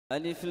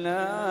ألف لام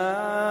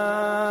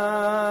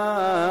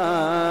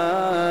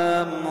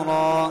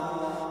را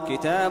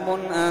كتاب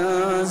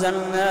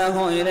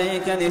أنزلناه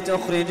إليك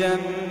لتخرج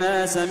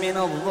الناس من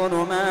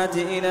الظلمات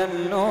إلى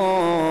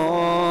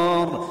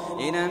النور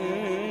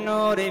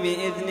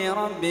بإذن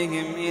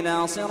ربهم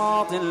إلى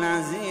صراط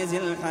العزيز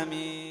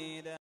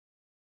الحميد.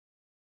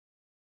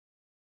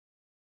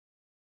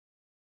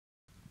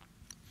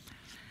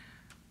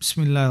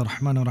 بسم الله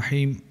الرحمن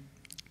الرحيم.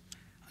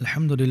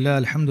 الحمد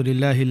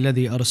لله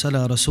الذي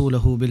أرسل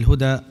رسوله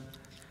بالهدى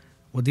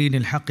ودين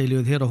الحق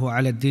ليظهره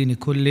على الدين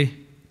كله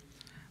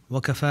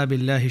وكفى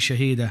بالله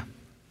شهيدا،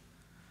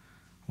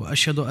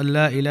 وأشهد أن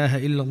لا إله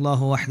إلا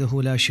الله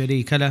وحده لا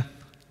شريك له،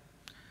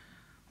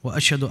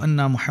 وأشهد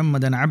أن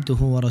محمدا عبده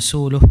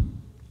ورسوله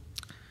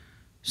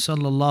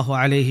صلى الله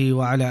عليه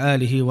وعلى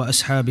آله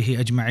وأصحابه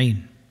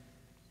أجمعين.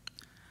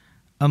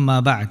 أما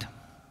بعد.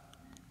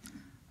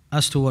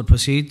 As to what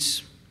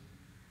proceeds,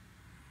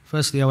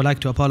 firstly, I would like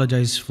to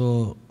apologize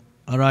for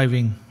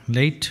arriving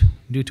late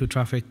due to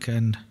traffic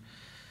and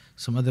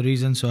some other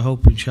reasons. So I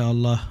hope,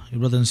 inshallah, your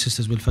brothers and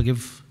sisters will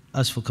forgive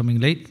us for coming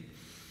late.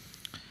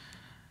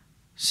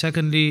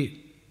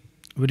 Secondly,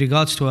 with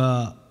regards to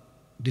our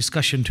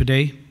discussion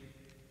today,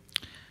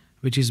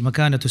 which is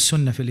makanatu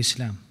sunnah fil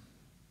Islam,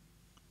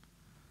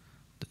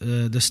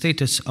 the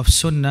status of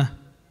sunnah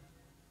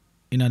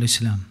in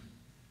al-Islam.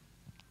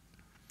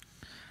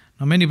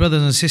 Now, many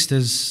brothers and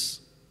sisters,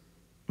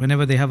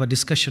 whenever they have a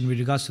discussion with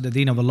regards to the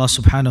deen of Allah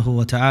subhanahu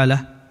wa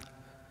ta'ala,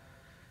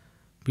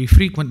 we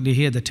frequently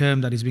hear the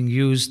term that is being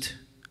used,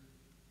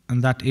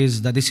 and that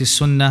is that this is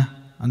sunnah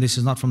and this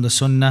is not from the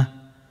sunnah,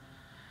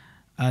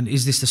 and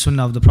is this the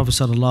sunnah of the Prophet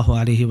sallallahu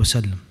alaihi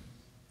wasallam.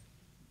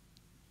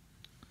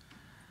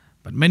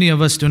 But many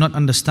of us do not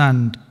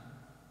understand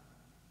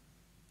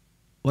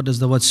what does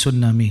the word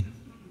sunnah mean.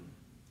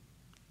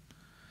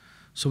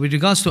 So with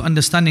regards to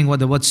understanding what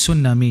the word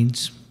sunnah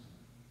means,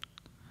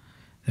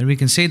 then we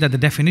can say that the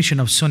definition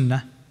of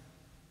sunnah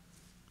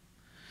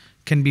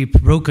can be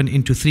broken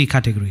into three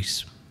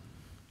categories.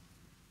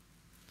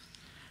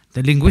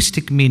 The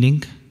linguistic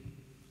meaning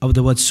of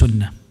the word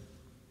sunnah,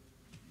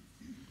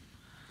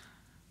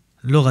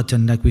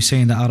 lughatan, like we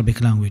say in the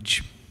Arabic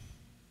language.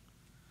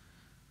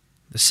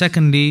 The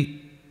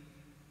secondly,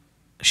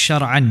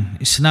 shar'an,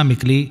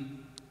 Islamically,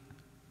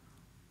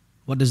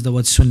 what does the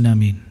word sunnah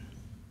mean?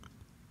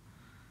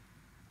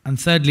 And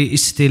thirdly,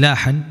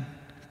 istilahan,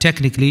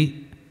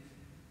 technically,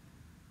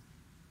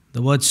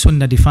 the word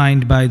sunnah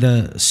defined by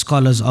the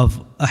scholars of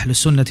Ahlul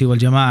Sunnati wal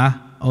Jama'ah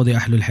or the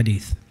Ahlul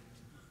Hadith.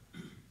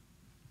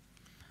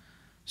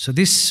 So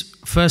this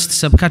first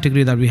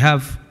subcategory that we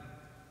have,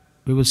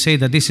 we will say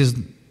that this is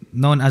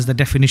known as the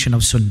definition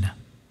of sunnah.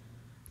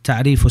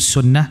 Ta'rif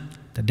al-sunnah,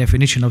 the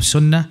definition of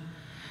sunnah.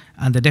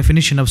 And the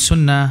definition of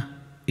sunnah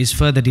is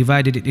further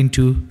divided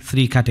into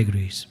three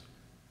categories.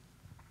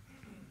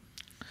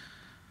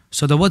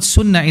 So the word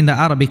sunnah in the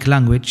Arabic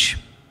language,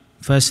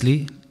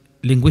 firstly,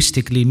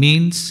 linguistically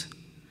means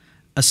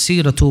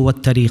as-siratu wa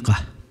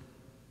tariqah,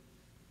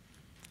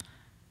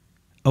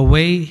 a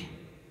way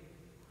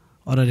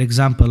or an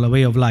example, a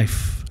way of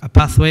life, a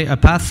pathway, a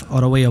path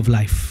or a way of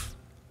life.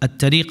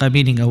 At-tariqah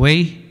meaning a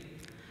way,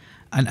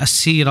 and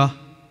as-sira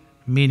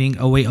meaning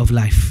a way of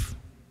life.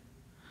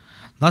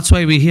 That's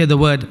why we hear the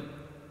word,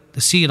 the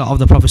seerah of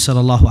the Prophet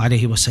sallallahu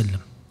alaihi wasallam.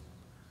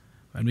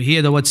 When we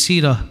hear the word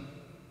seerah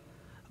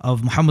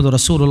of Muhammad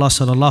Rasulullah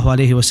sallallahu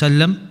alaihi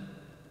wasallam,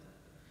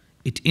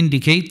 it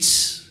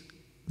indicates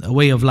a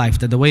way of life,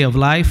 that the way of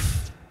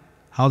life,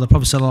 how the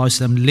Prophet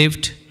ﷺ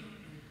lived,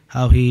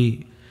 how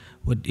he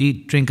would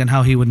eat, drink, and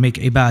how he would make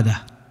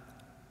ibadah,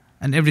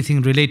 and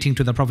everything relating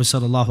to the Prophet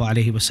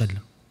ﷺ.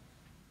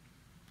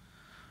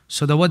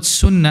 So the words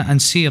sunnah and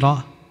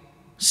seerah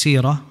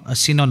are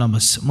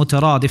synonymous,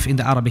 mutaradif in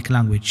the Arabic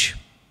language,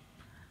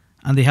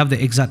 and they have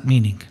the exact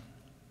meaning.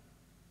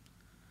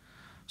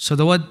 So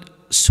the word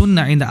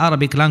sunnah in the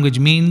Arabic language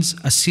means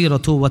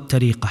as-siratu wa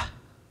tariqah,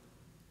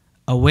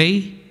 a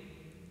way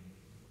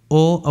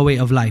or a way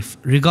of life,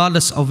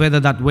 regardless of whether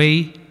that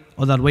way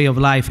or that way of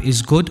life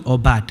is good or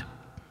bad,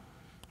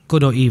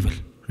 good or evil,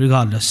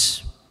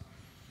 regardless.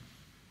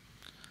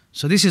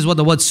 So this is what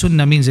the word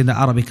sunnah means in the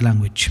Arabic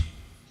language.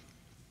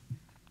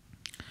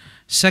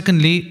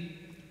 Secondly,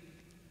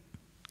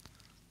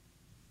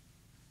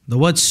 the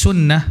word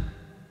sunnah,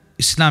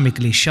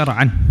 Islamically,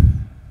 shar'an.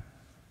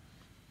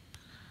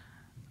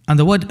 And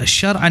the word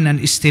shar'an and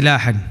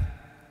istilahan,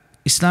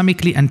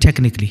 Islamically and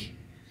technically.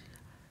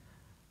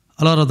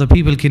 A lot of the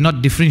people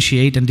cannot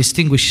differentiate and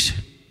distinguish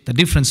the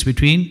difference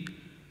between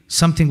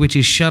something which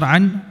is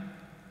shar'an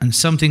and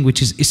something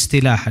which is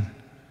istilahan,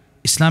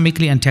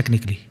 Islamically and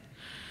technically.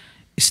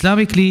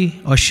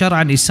 Islamically or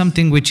shar'an is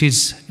something which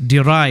is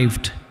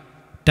derived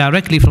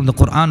directly from the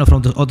Quran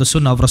or the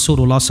Sunnah of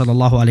Rasulullah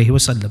sallallahu alaihi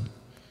wasallam.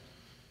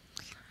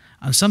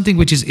 And something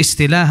which is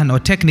istilahan or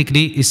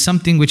technically is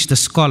something which the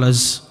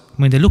scholars,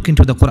 when they look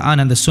into the Quran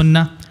and the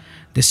Sunnah,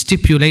 they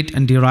stipulate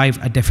and derive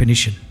a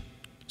definition.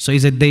 So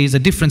there is a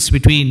difference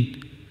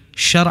between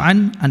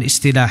shar'an and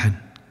istilahan.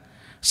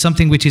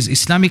 something which is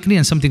Islamically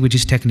and something which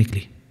is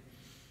technically.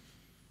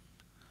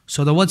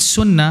 So the word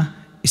sunnah,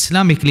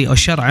 Islamically or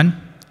shar'an,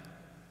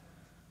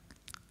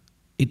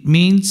 it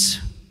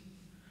means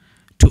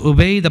to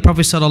obey the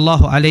Prophet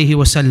sallallahu alaihi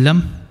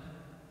wasallam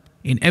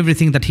in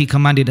everything that he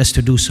commanded us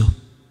to do so,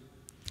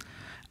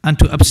 and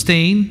to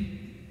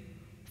abstain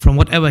from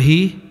whatever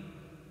he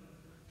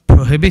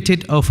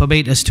prohibited or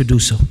forbade us to do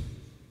so.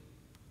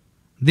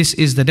 This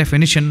is the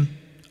definition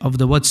of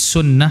the word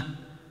sunnah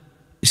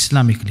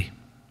Islamically.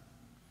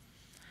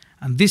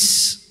 And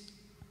this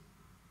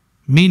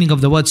meaning of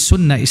the word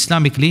sunnah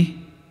Islamically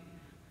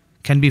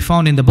can be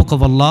found in the book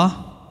of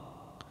Allah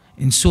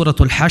in Surah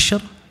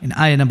Al-Hashr in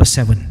ayah number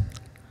 7.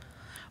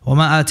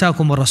 وَمَا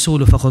آتَاكُمُ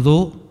الرَّسُولُ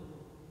فَخُذُوهُ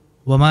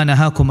وَمَا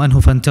نَهَاكُمْ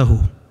أَنْهُ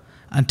فَانْتَهُوا.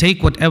 And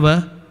take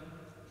whatever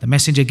the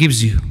messenger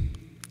gives you,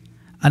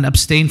 and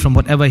abstain from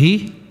whatever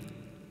he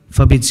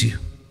forbids you.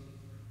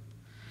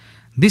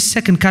 This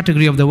second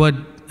category of the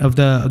word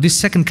sunnah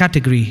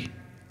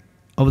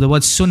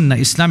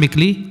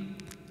Islamically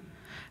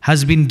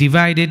has been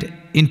divided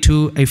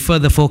into a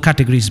further 4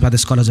 categories by the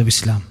scholars of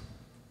Islam.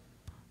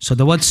 So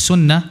the word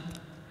sunnah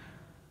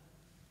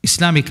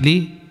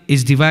Islamically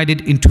is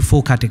divided into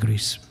 4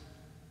 categories.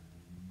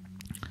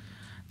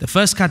 The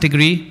first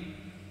category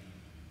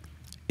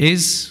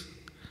is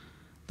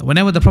that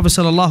whenever the Prophet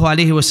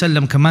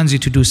ﷺ commands you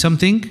to do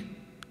something,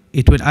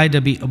 it will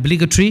either be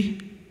obligatory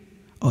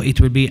or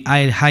it will be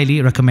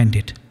highly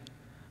recommended.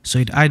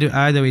 So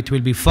either it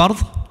will be fard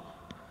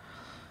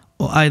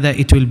or either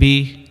it will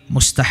be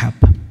mustahab.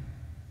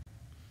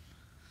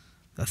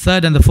 The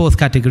third and the fourth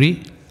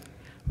category,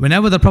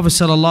 whenever the Prophet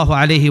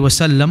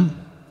ﷺ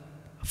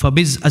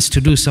forbids us to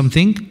do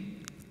something,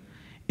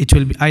 it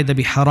will either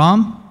be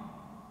haram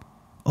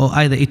or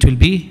either it will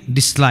be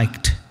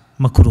disliked,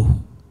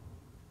 makruh.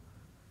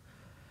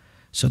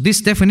 So this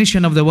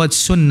definition of the word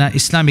sunnah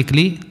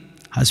Islamically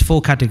has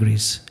 4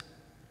 categories: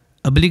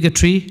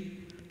 obligatory,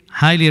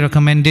 highly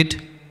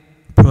recommended,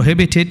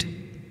 prohibited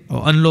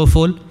or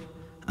unlawful,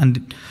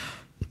 and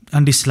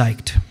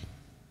disliked.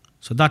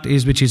 So that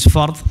is which is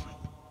fard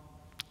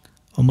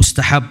or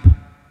mustahab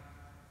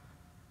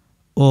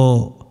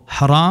or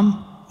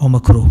haram or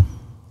makruh.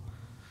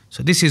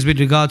 So this is with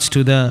regards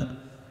to the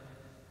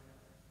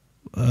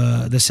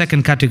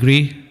second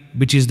category,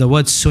 which is the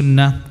word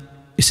sunnah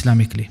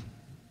Islamically.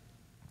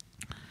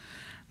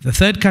 The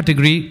third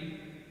category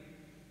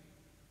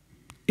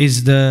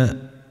is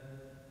the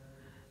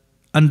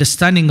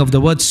understanding of the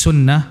word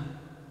sunnah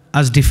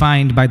as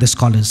defined by the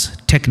scholars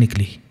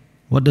technically.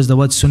 What does the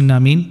word sunnah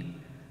mean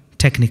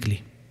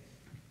technically?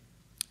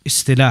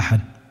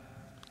 Istilahan.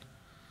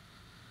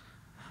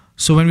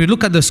 So when we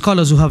look at the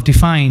scholars who have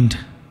defined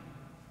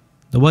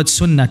the word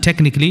sunnah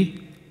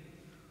technically,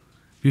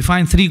 we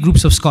find 3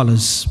 groups of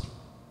scholars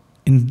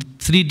in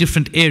 3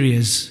 different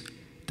areas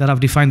that have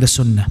defined the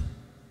sunnah.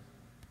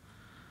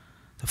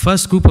 The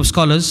first group of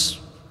scholars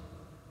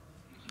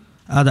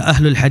are the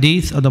Ahlul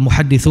Hadith or the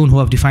Muhaddithun who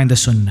have defined the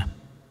sunnah.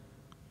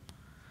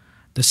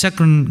 The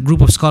second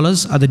group of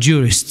scholars are the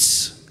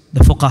jurists,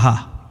 the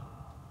fuqaha.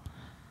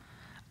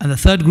 And the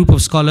third group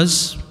of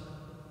scholars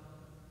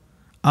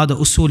are the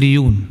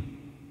usuliyun,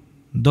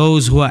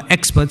 those who are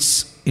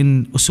experts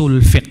in usul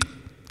al-fiqh.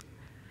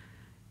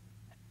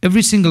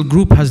 Every single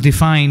group has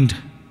defined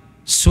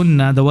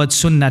sunnah, the word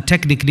sunnah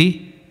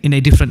technically, in a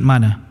different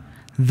manner,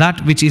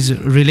 that which is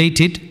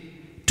related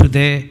to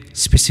their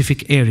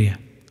specific area.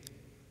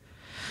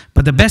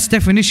 But the best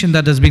definition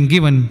that has been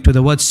given to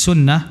the word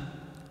sunnah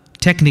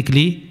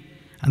technically,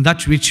 and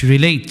that which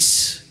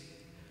relates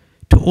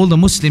to all the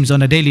Muslims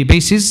on a daily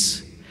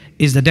basis,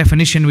 is the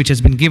definition which has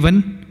been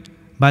given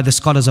by the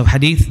scholars of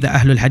hadith, the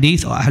Ahlul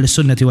Hadith or Ahlul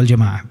Sunnati wal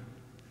Jama'ah.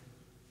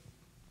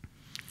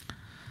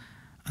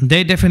 And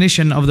their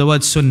definition of the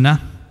word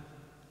sunnah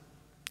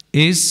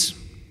is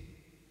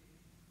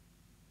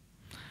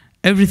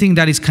everything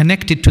that is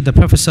connected to the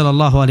Prophet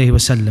sallallahu alaihi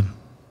wasallam.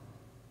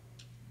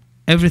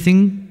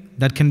 Everything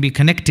that can be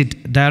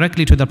connected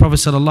directly to the Prophet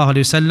sallallahu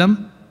alaihi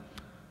wasallam,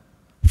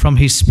 from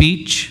his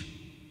speech,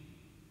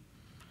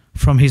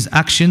 from his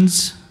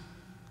actions,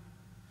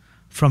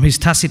 from his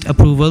tacit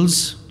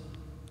approvals,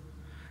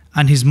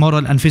 and his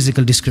moral and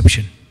physical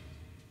description.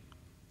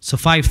 So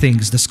 5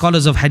 things. The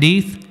scholars of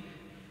hadith,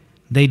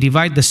 they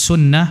divide the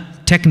sunnah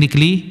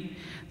technically,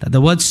 that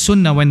the word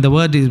sunnah, when the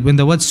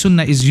word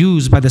sunnah is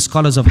used by the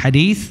scholars of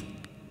hadith,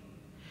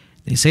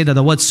 they say that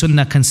the word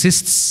sunnah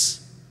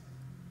consists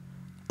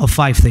of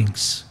 5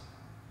 things.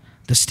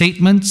 The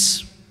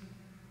statements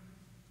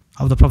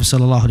of the Prophet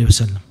sallallahu alaihi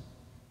wasallam,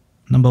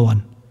 number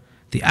 1.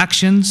 The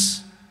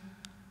actions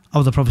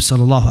of the Prophet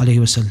sallallahu alaihi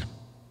wasallam,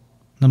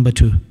 number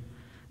 2.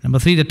 Number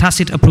 3, the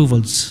tacit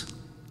approvals.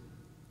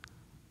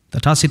 The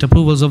tacit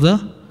approvals of the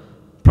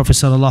Prophet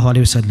sallallahu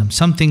alaihi wasallam.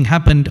 Something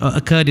happened or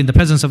occurred in the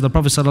presence of the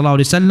Prophet sallallahu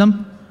alaihi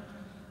wasallam,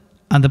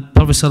 and the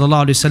Prophet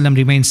sallallahu alaihi wasallam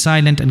remained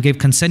silent and gave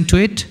consent to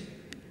it,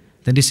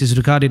 then this is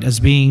regarded as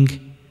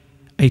being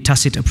a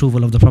tacit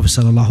approval of the Prophet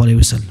sallallahu alaihi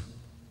wasallam.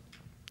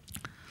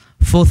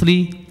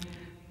 Fourthly,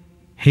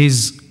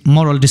 his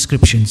moral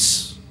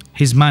descriptions,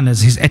 his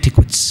manners, his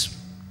etiquettes.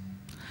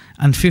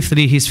 And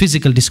fifthly, his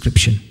physical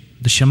description,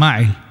 the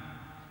shama'il,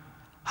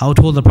 how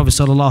tall the Prophet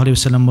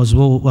ﷺ was,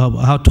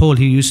 how tall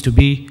he used to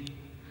be,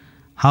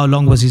 how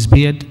long was his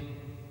beard,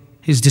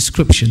 his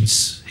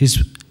descriptions,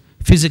 his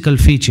physical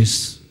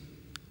features.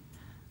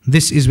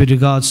 This is with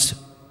regards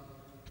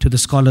to the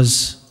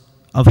scholars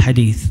of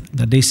hadith,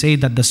 that they say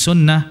that the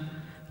sunnah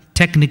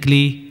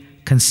technically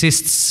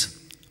consists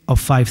of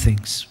 5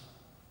 things.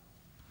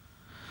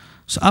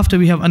 So after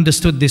we have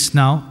understood this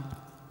now,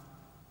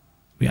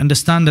 we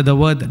understand that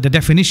the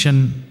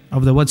definition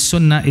of the word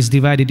sunnah is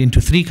divided into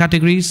 3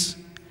 categories.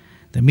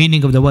 The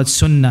meaning of the word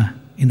sunnah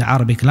in the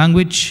Arabic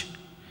language,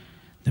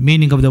 the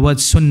meaning of the word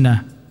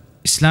sunnah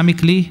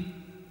Islamically,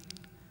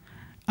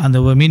 and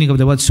the meaning of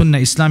the word sunnah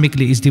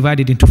Islamically is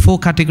divided into 4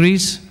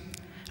 categories,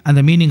 and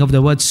the meaning of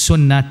the word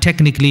sunnah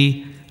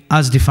technically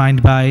as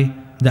defined by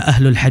the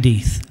Ahlul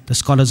Hadith, the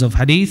scholars of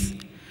hadith,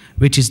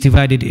 which is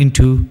divided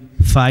into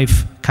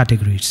 5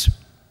 categories.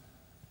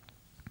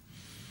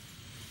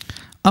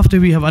 After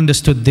we have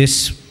understood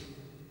this,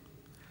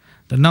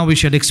 then now we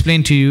shall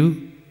explain to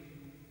you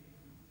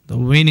the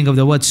meaning of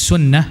the word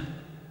sunnah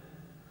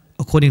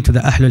according to the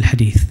Ahlul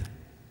Hadith.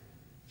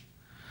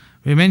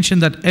 We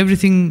mentioned that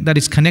everything that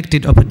is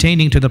connected or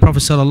pertaining to the Prophet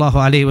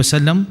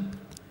ﷺ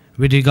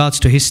with regards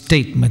to his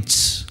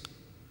statements,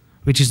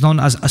 which is known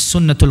as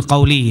as-sunnatul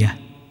qawliyyah.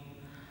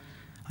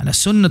 And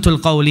as-sunnatul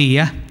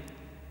qawliyyah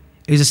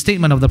is a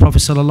statement of the Prophet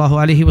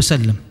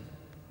ﷺ.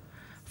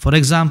 For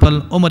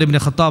example, Umar ibn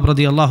Khattab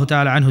radiyallahu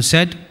ta'ala anhu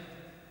said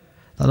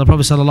that the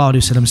Prophet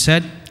ﷺ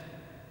said,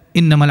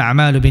 إِنَّمَا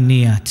الْأَعْمَالُ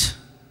بِالنِّيَّاتِ,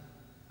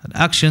 that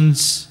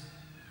actions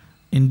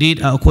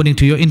indeed are according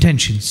to your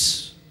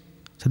intentions.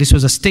 So this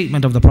was a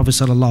statement of the Prophet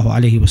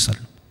ﷺ.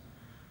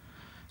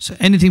 So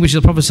anything which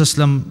the Prophet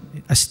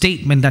ﷺ, a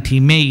statement that he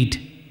made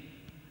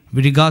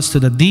with regards to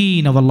the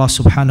deen of Allah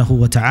subhanahu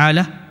wa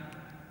ta'ala,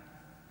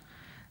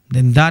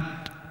 then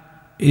that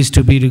is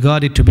to be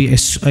regarded to be a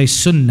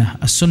sunnah,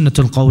 a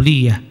sunnatul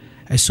qawliyyah,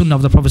 a sunnah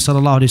of the Prophet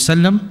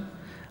ﷺ,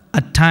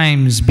 at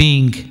times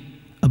being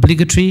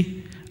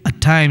obligatory,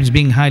 at times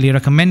being highly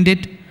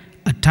recommended,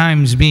 at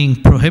times being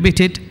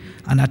prohibited,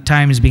 and at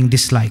times being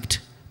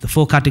disliked. The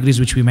 4 categories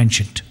which we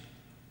mentioned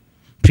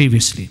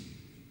previously.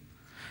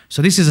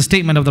 So this is a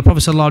statement of the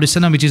Prophet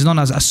ﷺ which is known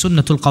as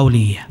as-sunnatul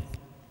qawliyyah.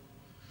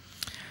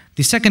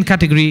 The second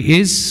category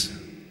is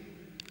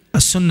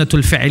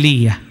as-sunnatul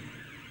fi'liyyah,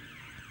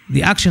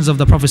 the actions of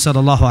the Prophet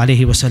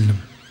ﷺ.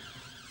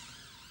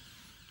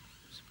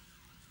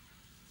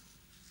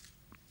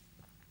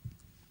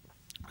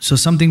 So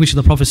something which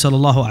the Prophet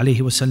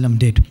ﷺ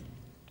did.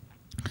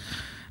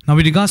 Now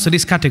with regards to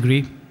this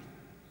category,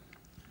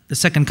 the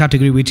second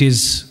category, which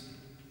is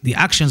the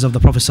actions of the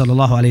Prophet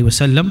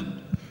ﷺ,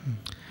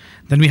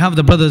 then we have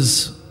the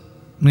brothers,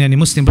 many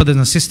Muslim brothers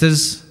and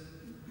sisters.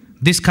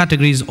 This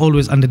category is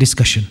always under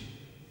discussion.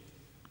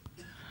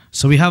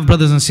 So we have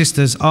brothers and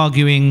sisters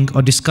arguing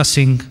or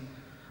discussing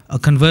or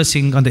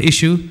conversing on the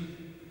issue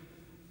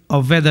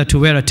of whether to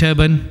wear a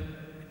turban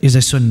is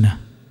a sunnah,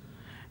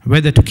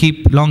 whether to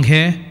keep long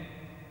hair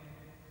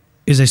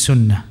is a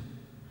sunnah,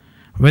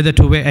 whether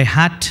to wear a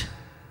hat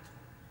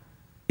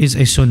is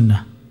a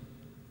sunnah,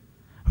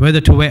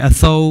 whether to wear a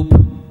thobe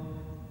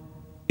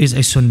is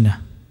a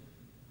sunnah,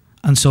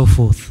 and so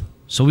forth.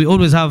 So we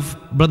always have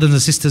brothers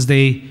and sisters,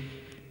 they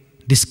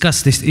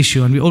discuss this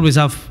issue, and we always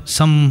have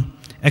some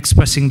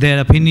expressing their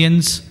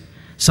opinions,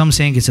 some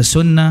saying it's a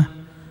sunnah,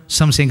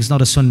 some saying it's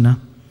not a sunnah.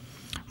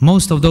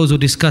 Most of those who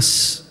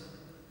discuss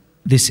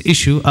this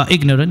issue are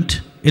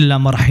ignorant, illa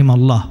ma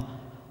rahimallah,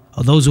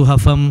 or those who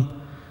have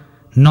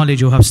knowledge,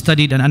 who have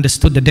studied and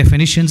understood the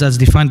definitions as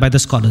defined by the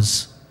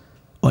scholars,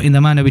 or in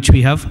the manner which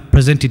we have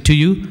presented to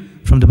you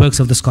from the works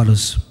of the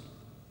scholars.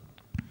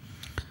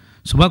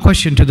 So my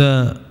question to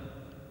the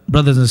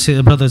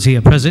brothers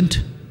here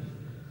present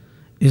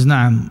is,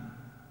 na'am,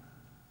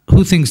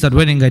 who thinks that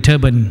wearing a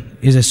turban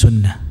is a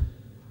sunnah?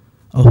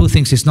 Or who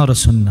thinks it's not a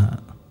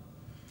sunnah?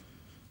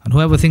 And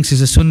whoever thinks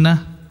it's a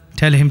sunnah,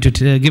 tell him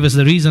to give us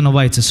the reason of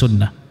why it's a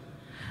sunnah.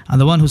 And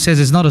the one who says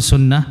it's not a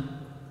sunnah,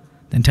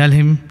 then tell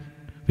him,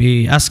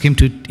 we ask him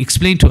to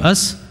explain to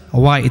us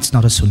why it's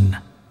not a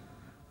sunnah.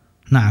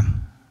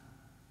 Na'am.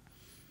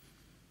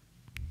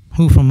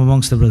 Who from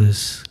amongst the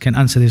brothers can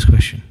answer this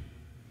question?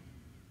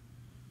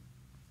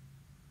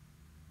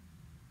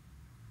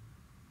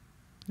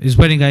 Is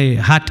wearing a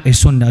hat a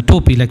sunnah, a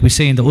topi, like we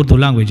say in the Urdu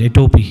language, a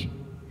topi?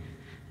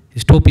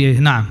 Is topi a,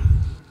 na'am.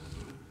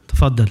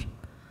 Tafaddal.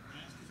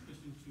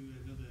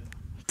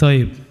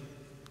 طيب.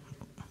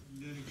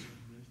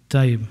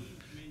 طيب.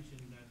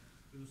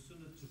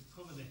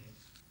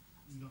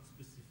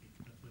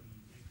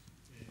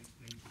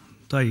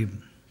 طيب.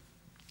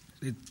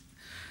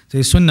 There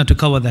is sunnah to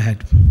cover the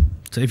head.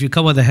 So if you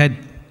cover the head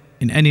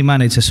in any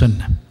manner, it's a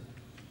sunnah.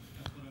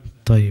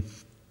 طيب.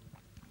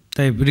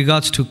 طيب. With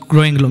regards to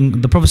growing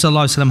long, the Prophet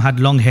ﷺ had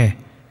long hair.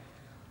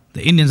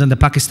 The Indians and the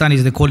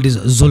Pakistanis, they call this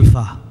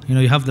zulfa. You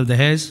know, you have the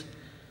hairs,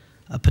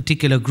 a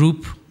particular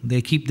group,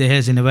 they keep their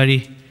hairs in a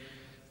very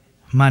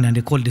manner, and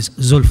they call this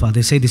zulfa.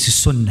 They say this is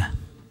sunnah.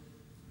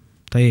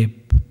 طيب.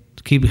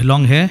 To keep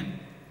long hair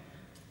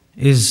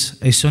is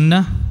a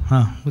sunnah,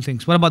 Who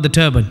thinks? What about the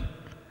turban?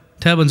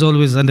 Turban's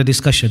always under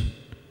discussion.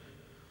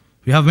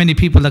 We have many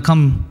people that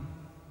come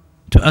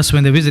to us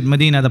when they visit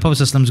Medina, the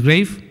Prophet ﷺ's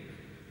grave,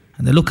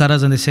 and they look at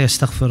us and they say,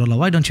 Astaghfirullah,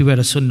 why don't you wear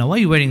a sunnah? Why are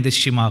you wearing this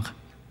shimag?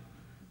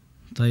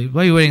 Why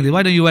are you wearing this?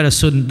 Why don't you wear a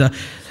sunnah?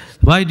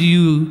 Why do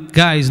you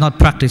guys not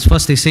practice?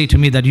 First they say to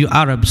me that you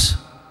Arabs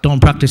don't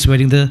practice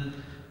wearing the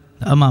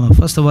amama.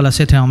 First of all, I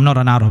said to him, I'm not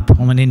an Arab,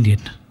 I'm an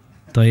Indian.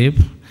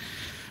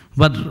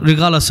 But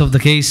regardless of the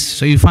case,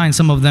 so you find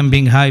some of them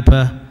being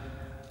hyper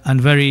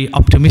and very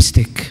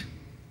optimistic.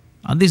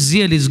 And this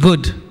zeal is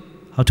good,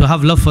 how to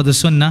have love for the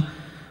sunnah.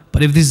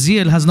 But if this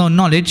zeal has no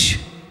knowledge,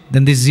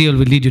 then this zeal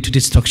will lead you to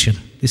destruction,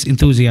 this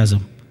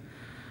enthusiasm.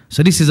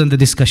 So this is under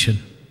discussion.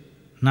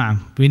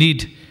 We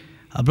need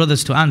our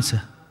brothers to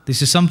answer.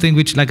 This is something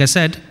which, like I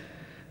said,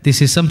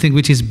 this is something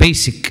which is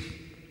basic.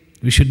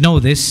 We should know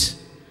this,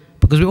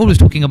 because we're always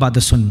talking about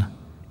the sunnah.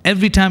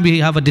 Every time we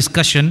have a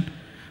discussion,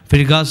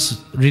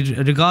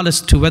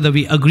 regardless to whether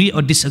we agree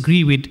or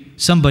disagree with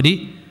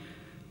somebody,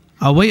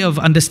 our way of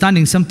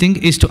understanding something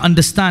is to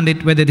understand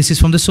it whether this is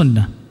from the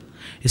sunnah.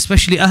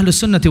 Especially Ahlul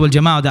Sunnati wal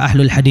Jama'ah, the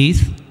Ahlul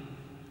Hadith,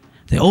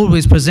 they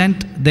always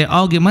present their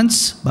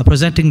arguments by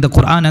presenting the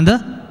Quran and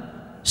the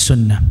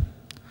Sunnah.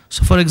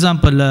 So for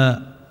example,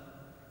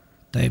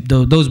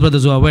 those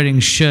brothers who are wearing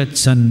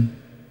shirts and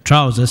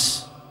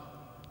trousers,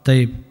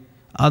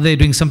 are they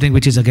doing something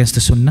which is against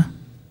the Sunnah?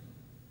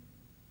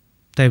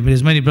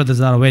 There's many brothers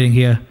that are wearing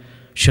here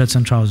shirts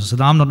and trousers.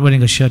 So I'm not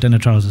wearing a shirt and a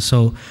trouser.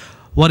 So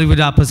what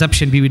will our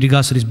perception be with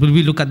regards to this? Will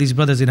we look at these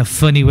brothers in a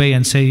funny way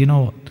and say, you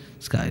know,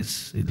 this guy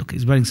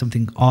he's wearing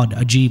something odd,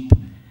 ajib.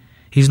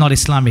 He's not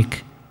Islamic.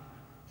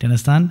 Do you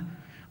understand?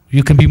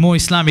 You can be more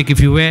Islamic if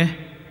you wear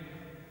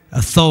a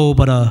thawb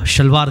or a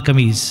shalwar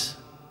kameez.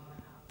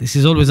 This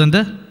is always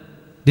under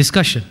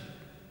discussion.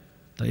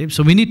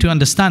 So we need to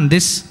understand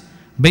this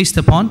based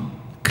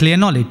upon clear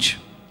knowledge.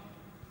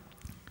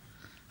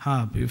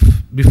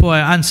 Before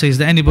I answer, is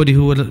there anybody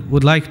who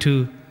would like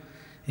to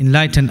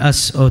enlighten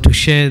us or to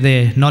share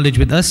their knowledge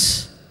with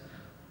us?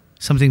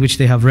 Something which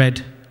they have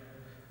read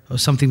or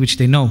something which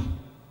they know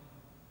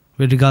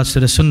with regards to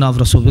the Sunnah of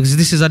Rasul. Because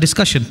this is a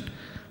discussion.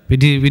 We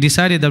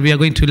decided that we are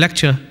going to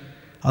lecture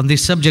on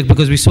this subject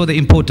because we saw the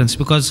importance.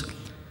 Because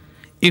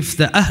if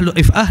Ahlul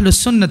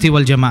Sunnati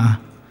wal Jama'ah,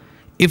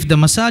 if the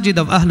masajid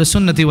of Ahlul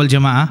Sunnati wal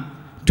Jama'ah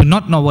do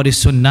not know what is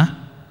Sunnah,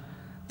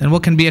 then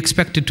what can be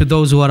expected to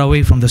those who are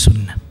away from the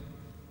Sunnah?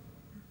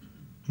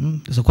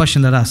 There's a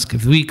question that asks.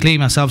 If we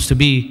claim ourselves to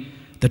be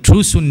the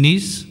true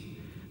Sunnis,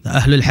 the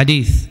Ahlul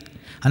Hadith,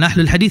 and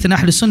Ahlul Hadith and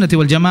Ahlul Sunnati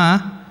wal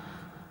Jama'ah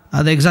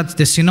are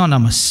they're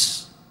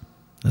synonymous.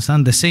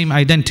 Understand? The same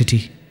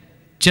identity,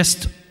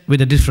 just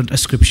with a different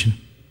ascription.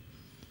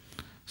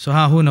 So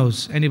who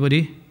knows?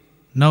 Anybody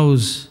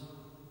knows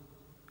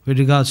with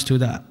regards to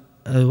that,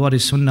 what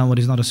is Sunnah, what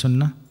is not a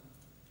Sunnah?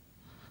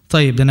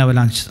 Tayyib, then I will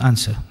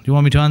answer. Do you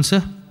want me to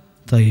answer?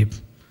 Tayyib.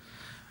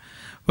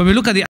 When we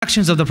look at the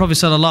actions of the Prophet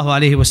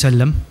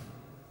ﷺ,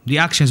 the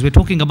actions, we're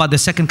talking about the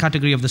second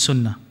category of the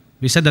Sunnah.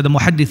 We said that the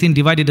Muhaddithin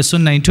divided the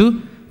Sunnah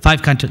into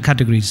 5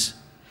 categories.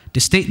 The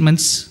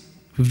statements,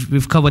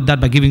 we've covered that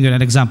by giving you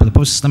an example. The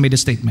Prophet ﷺ made a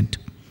statement.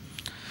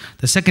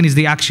 The second is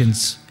the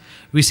actions.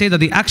 We say that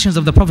the actions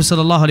of the Prophet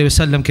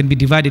ﷺ can be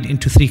divided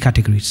into 3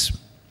 categories.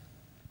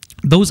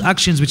 Those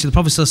actions which the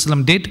Prophet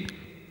ﷺ did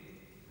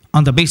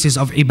on the basis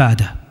of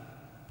ibadah.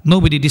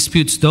 Nobody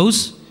disputes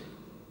those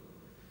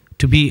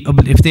to be,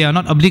 if they are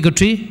not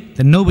obligatory,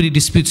 then nobody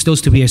disputes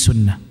those to be a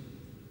sunnah.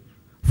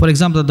 For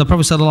example, the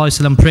Prophet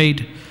ﷺ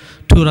prayed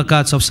 2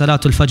 rakats of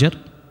Salatul Fajr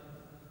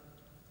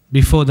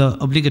before the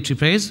obligatory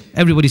prayers.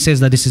 Everybody says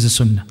that this is a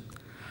sunnah.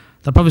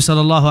 The Prophet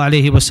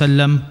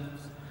ﷺ,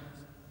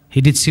 he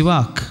did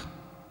siwak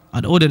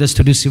and ordered us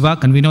to do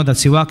siwak, and we know that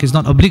siwak is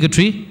not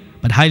obligatory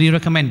but highly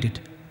recommended.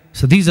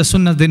 So these are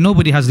sunnahs that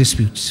nobody has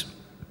disputes.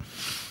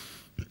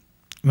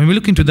 When we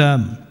look into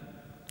the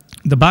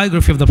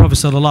biography of the Prophet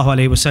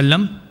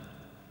ﷺ,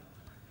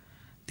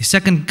 the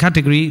second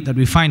category that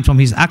we find from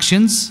his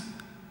actions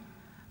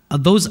are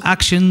those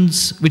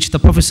actions which the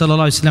Prophet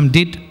ﷺ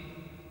did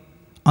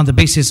on the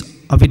basis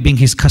of it being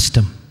his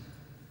custom.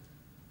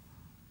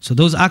 So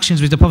those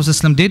actions which the Prophet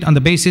ﷺ did on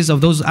the basis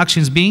of those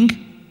actions being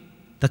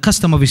the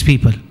custom of his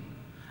people.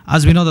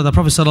 As we know that the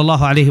Prophet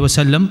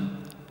ﷺ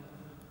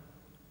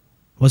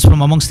was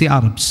from amongst the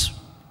Arabs.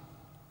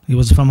 He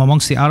was from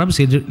amongst the Arabs.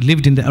 He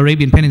lived in the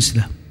Arabian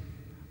Peninsula,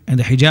 in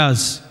the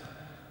Hijaz,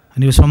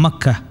 and he was from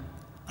Makkah.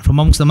 And from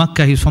amongst the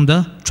Makkah, he was from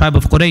the tribe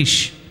of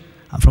Quraysh.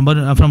 And from the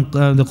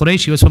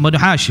Quraysh, he was from Banu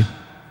Hashim.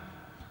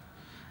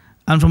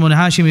 And from Banu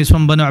Hashim, he was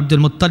from Banu Abdul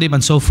Muttalib,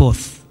 and so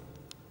forth.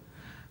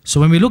 So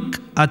when we look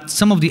at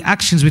some of the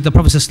actions which the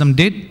Prophet ﷺ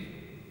did,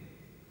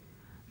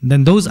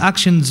 then those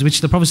actions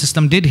which the Prophet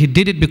ﷺ did, he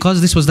did it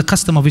because this was the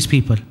custom of his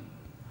people.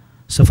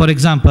 So for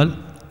example,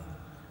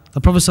 the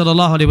Prophet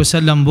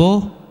ﷺ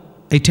wore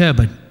a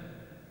turban,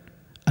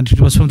 and it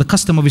was from the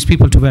custom of his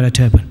people to wear a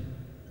turban.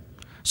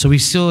 So we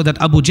saw that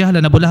Abu Jahl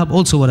and Abu Lahab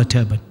also wore a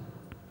turban.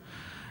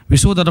 We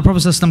saw that the Prophet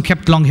ﷺ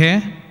kept long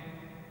hair,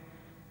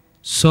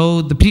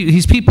 So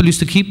his people used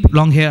to keep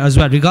long hair as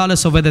well,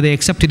 regardless of whether they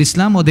accepted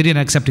Islam or they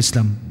didn't accept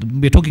Islam.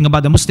 We're talking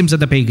about the Muslims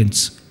and the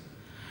pagans.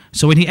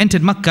 So when he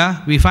entered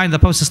Makkah, we find the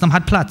Prophet ﷺ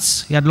had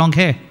plaits. He had long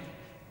hair.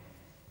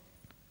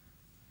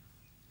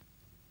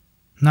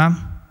 Naam?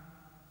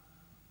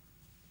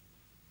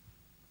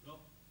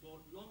 For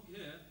long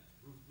hair,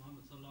 Prophet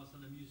Muhammad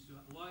ﷺ used to,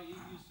 why he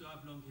used to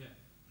have long hair?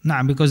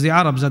 Naam, because the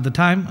Arabs at the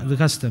time, the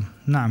custom.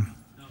 Naam.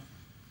 No.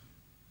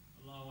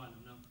 Allahu Alam,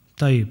 no.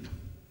 Tayyib.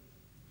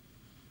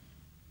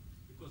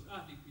 Because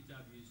Ahli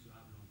Kitab used to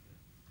have long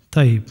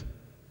hair. Tayyib.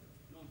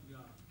 Not the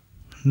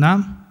Arab.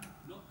 Naam?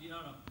 Not the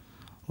Arab.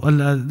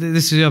 Well,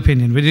 this is your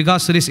opinion. With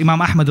regards to this,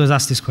 Imam Ahmad was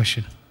asked this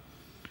question.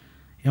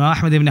 Imam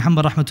Ahmad ibn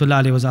Hanbal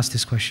rahmatullah alayhi was asked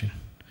this question.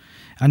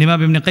 And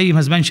Imam ibn Qayyim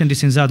has mentioned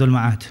this in Zadul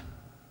Ma'ad.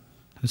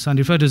 So I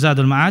refer to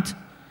Zadul Ma'ad.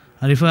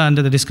 I refer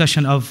under the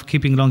discussion of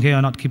keeping long hair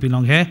or not keeping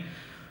long hair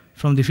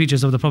from the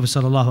features of the Prophet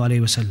sallallahu alayhi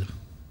wasallam.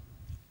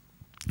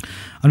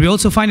 And we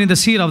also find in the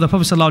seerah of the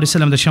Prophet sallallahu alayhi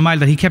wasallam, the Shama'il,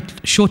 that he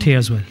kept short hair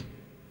as well.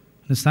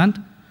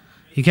 Understand?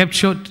 He kept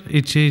short.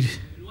 In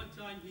what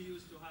time he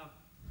used to have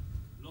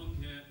long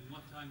hair? In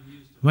what time he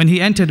used to? When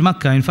he entered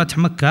Makkah, in Fath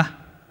Makkah,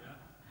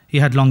 he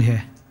had long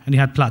hair and he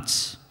had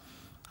plaits,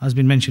 as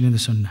been mentioned in the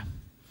Sunnah.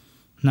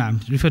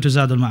 Naam, refer to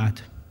Zadul Ma'ad.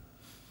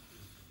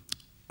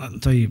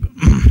 Tayyib.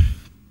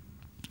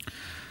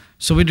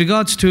 So with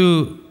regards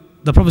to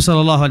the Prophet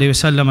sallallahu alaihi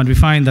wasallam, and we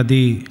find that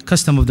the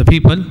custom of the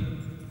people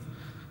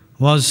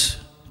was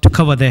to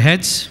cover their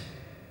heads.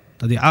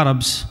 That the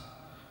Arabs,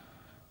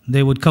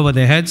 they would cover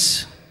their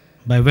heads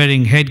by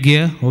wearing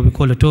headgear, what we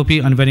call a topi,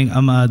 and wearing the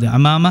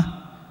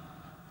amama.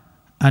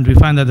 And we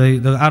find that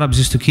the Arabs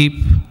used to keep,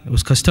 it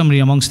was customary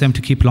amongst them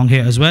to keep long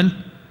hair as well,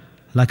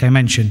 like I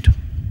mentioned.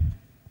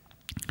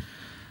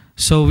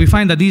 So we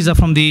find that these are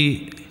from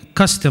the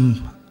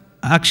custom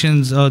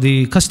actions, or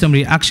the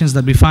customary actions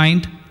that we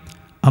find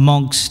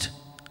amongst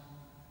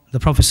the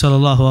Prophet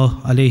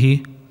sallallahu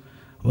alaihi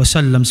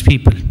wasallam's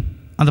people.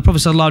 And the Prophet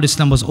sallallahu alaihi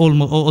wasallam was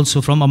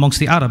also from amongst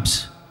the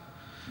Arabs.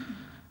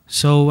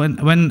 So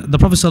when the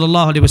Prophet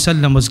sallallahu alaihi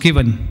wasallam was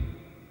given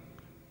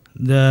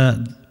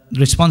the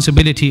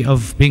responsibility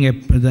of being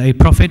a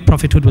prophet,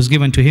 prophethood was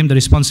given to him, the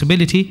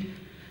responsibility,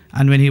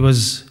 and when he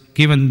was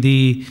given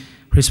the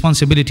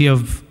responsibility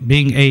of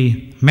being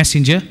a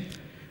messenger,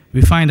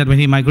 we find that when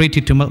he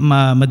migrated to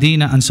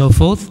Medina and so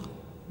forth,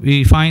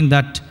 we find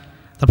that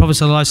the Prophet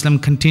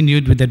ﷺ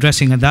continued with the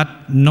dressing, and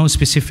that no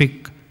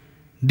specific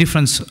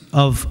difference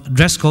of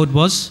dress code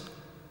was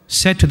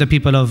said to the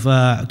people of,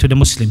 to the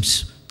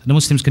Muslims. The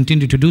Muslims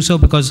continued to do so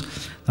because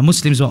the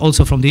Muslims were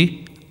also from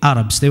the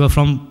Arabs. They were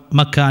from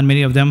Mecca and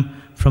many of them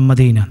from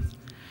Medina.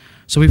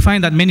 So we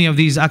find that many of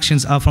these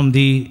actions are from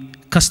the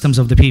customs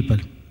of the people.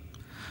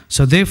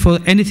 So therefore,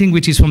 anything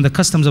which is from the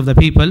customs of the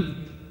people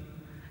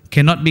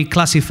cannot be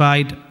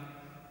classified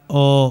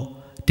or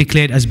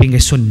declared as being a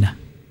sunnah.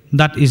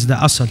 That is the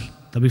asal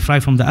that we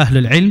find from the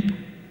Ahlul Ilm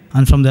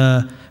and from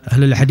the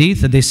Ahlul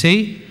Hadith, that they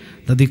say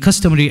that the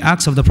customary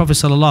acts of the Prophet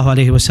sallallahu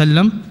alaihi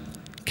wasallam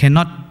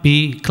cannot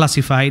be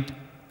classified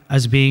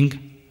as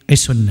being a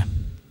sunnah.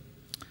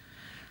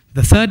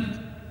 The third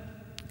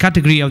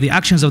category of the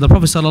actions of the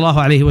Prophet sallallahu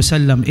alaihi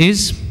wasallam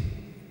is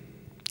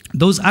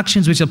those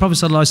actions which the Prophet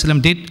sallallahu alaihi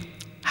wasallam did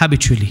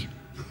habitually.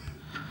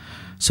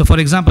 So for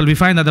example, we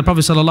find that the Prophet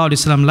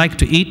ﷺ liked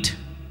to eat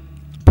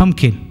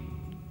pumpkin.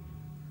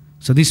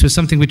 So this was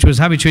something which was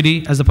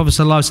habitually, as the Prophet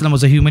ﷺ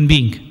was a human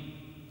being.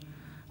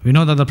 We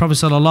know that the Prophet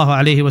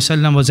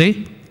ﷺ was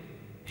a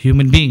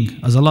human being.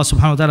 As Allah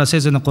subhanahu wa ta'ala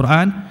says in the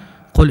Quran,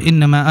 قُلْ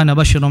إِنَّمَا أَنَا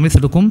بَشَرٌ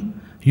مِثْلُكُمْ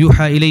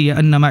يُوحَى إِلَيَّ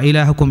أَنَّمَا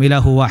إِلَهُكُمْ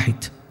إِلَهُ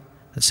وَاحِدٌ.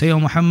 Say, O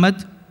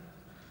Muhammad,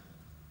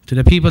 to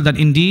the people that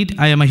indeed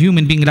I am a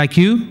human being like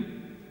you,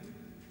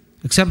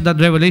 except that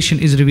revelation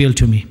is revealed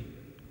to me.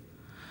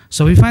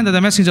 So we find that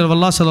the Messenger of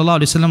Allah sallallahu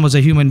alaihi wasallam was a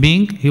human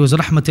being. He was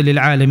rahmatul lil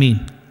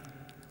alameen.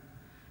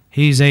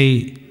 He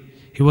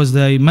was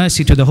the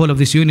mercy to the whole of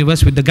this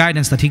universe with the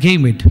guidance that he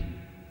came with.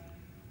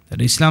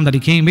 That Islam that he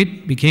came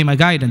with became a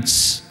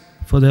guidance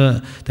for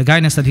the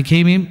guidance that he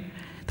came in,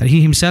 that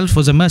he himself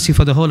was a mercy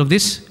for the whole of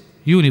this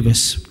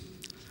universe.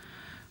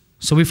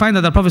 So we find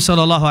that the Prophet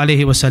sallallahu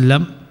alaihi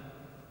wasallam,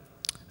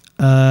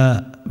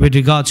 with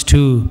regards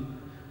to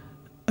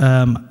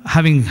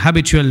having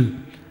habitual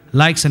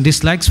likes and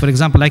dislikes, for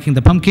example, liking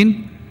the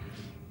pumpkin,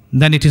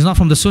 then it is not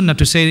from the sunnah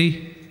to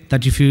say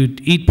that if you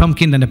eat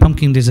pumpkin, then the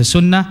pumpkin is a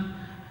sunnah,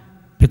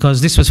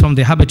 because this was from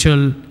the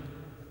habitual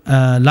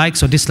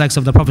likes or dislikes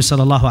of the Prophet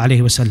sallallahu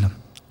alaihi wasallam.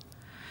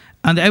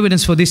 And the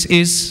evidence for this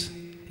is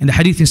in the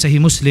hadith in Sahih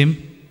Muslim.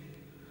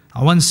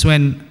 Once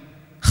when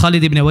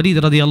Khalid ibn Walid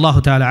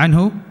radiyallahu ta'ala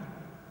anhu,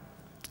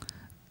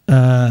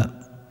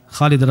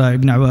 Khalid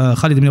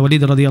ibn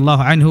Walid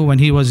radiyallahu anhu, when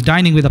he was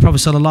dining with the Prophet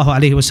sallallahu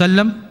alaihi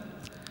wasallam,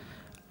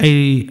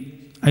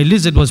 a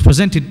lizard was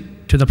presented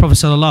to the Prophet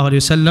sallallahu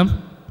alaihi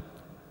wasallam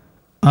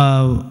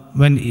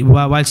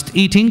whilst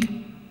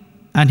eating,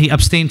 and he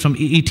abstained from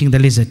eating the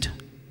lizard.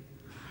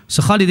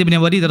 So Khalid ibn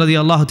Walid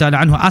radiyallahu ta'ala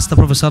anhu asked the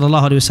Prophet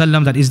sallallahu alaihi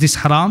wasallam that, is this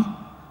haram?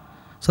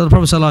 So the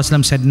Prophet sallallahu alaihi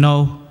wasallam said,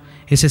 no,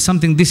 he says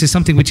this is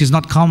something which is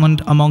not common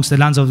amongst the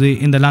lands of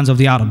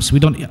the Arabs. We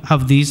don't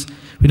have these,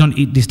 we don't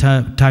eat this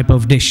type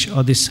of dish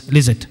or this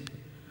lizard.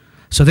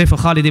 So therefore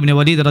Khalid ibn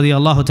Walid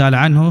radiallahu ta'ala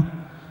anhu,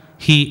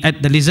 he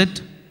ate the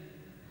lizard,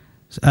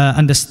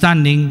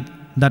 understanding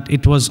that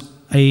it was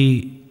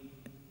the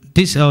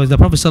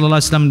Prophet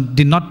ﷺ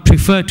did not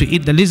prefer to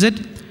eat the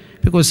lizard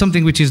because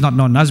something which is not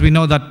known. As we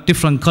know that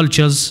different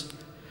cultures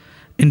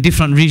in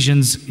different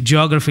regions,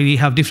 geographically,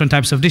 have different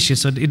types of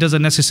dishes. So it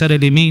doesn't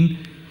necessarily mean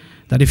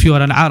that if you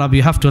are an Arab,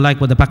 you have to like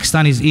what the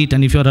Pakistanis eat,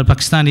 and if you're a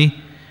Pakistani,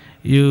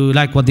 you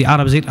like what the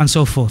Arabs eat, and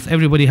so forth.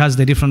 Everybody has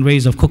their different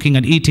ways of cooking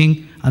and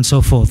eating, and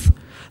so forth.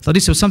 So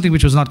this was something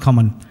which was not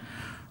common.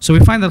 So we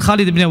find that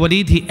Khalid ibn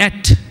Walid, he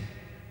ate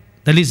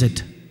the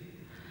lizard,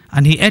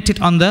 and he ate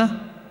it on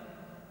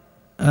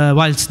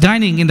whilst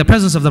dining in the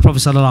presence of the Prophet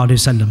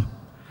ﷺ.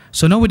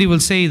 So nobody will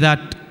say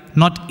that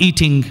not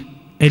eating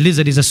a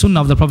lizard is a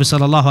sunnah of the Prophet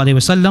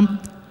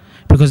ﷺ,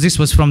 because this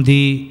was from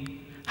the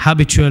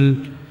habitual,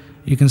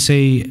 you can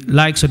say,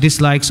 likes or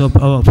dislikes or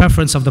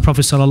preference of the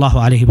Prophet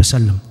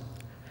ﷺ.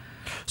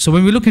 So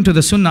when we look into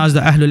the sunnah as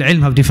the Ahlul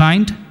Ilm have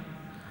defined,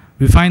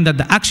 we find that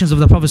the actions of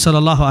the Prophet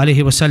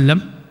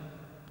ﷺ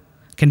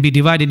can be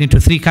divided into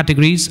three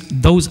categories.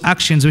 Those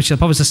actions which the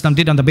Prophet ﷺ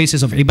did on the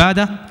basis of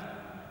ibadah,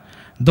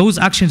 those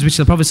actions which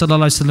the Prophet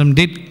ﷺ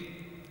did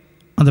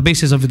on the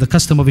basis of the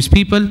custom of his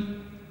people,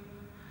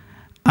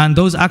 and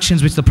those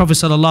actions which the Prophet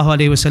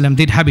ﷺ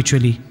did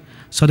habitually.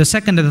 So the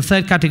second and the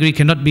third category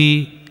cannot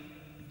be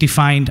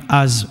defined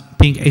as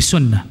being a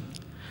sunnah.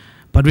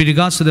 But with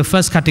regards to the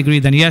first category,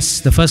 then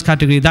yes, the first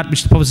category, that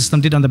which the Prophet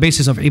ﷺ did on the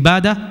basis of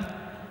ibadah,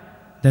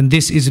 then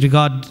this is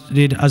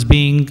regarded as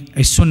being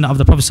a sunnah of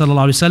the Prophet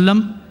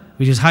ﷺ,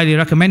 which is highly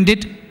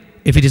recommended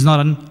if it is not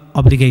an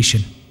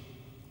obligation.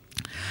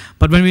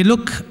 But when we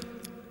look,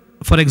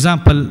 for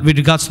example, with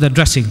regards to the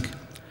dressing,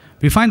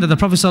 we find that the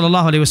Prophet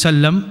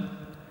ﷺ,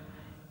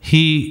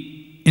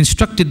 he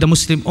instructed the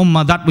Muslim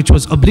Ummah that which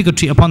was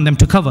obligatory upon them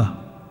to cover,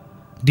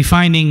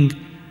 defining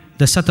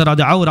the satara,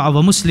 the awra of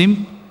a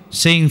Muslim,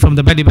 saying from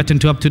the belly button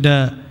to up to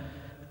the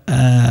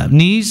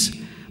knees.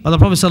 But the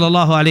Prophet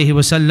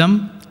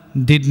ﷺ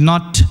did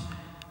not,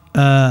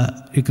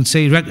 you can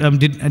say,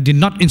 did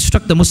not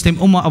instruct the Muslim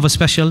Ummah of a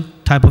special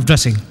type of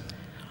dressing.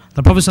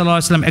 The Prophet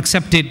ﷺ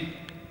accepted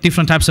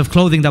different types of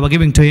clothing that were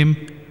given to him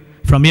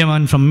from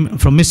Yemen, from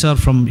Misr,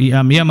 from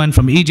Yemen,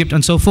 from Egypt,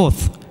 and so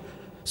forth.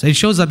 So it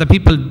shows that the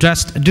people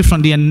dressed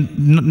differently,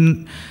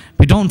 and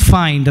we don't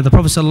find that the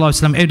Prophet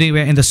ﷺ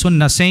everywhere in the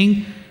Sunnah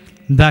saying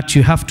that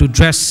you have to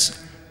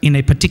dress in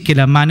a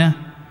particular manner,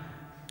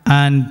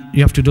 and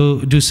you have to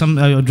do some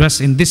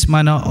dress in this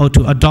manner, or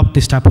to adopt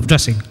this type of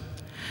dressing.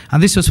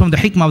 And this was from the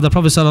hikmah of the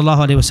Prophet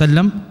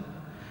ﷺ,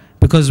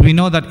 because we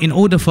know that in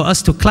order for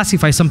us to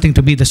classify something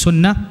to be the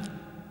Sunnah,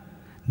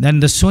 then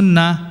the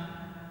Sunnah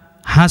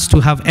has to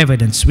have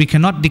evidence. We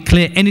cannot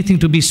declare anything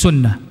to be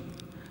Sunnah.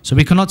 So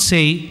we cannot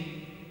say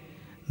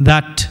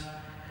that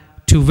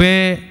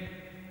to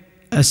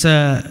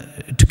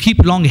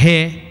keep long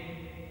hair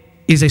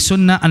is a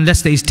Sunnah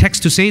unless there is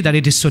text to say that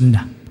it is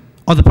Sunnah,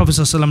 or the Prophet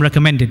ﷺ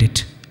recommended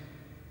it.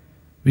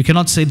 We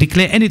cannot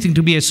declare anything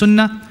to be a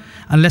Sunnah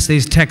unless there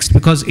is text,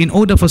 because in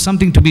order for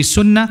something to be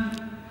Sunnah,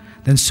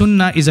 then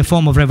Sunnah is a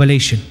form of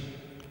revelation.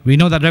 We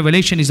know that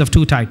revelation is of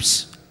two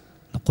types: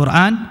 the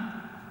Quran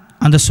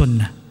and the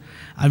Sunnah.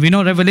 And we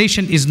know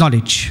revelation is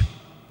knowledge,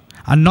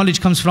 and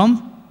knowledge comes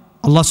from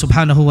Allah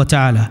subhanahu wa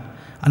ta'ala.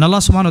 And Allah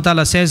subhanahu wa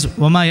ta'ala says,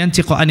 وَمَا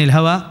يَنْتِقُ عَنِ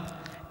الْهَوَىٰ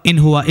إِنْ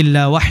هُوَ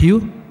إِلَّا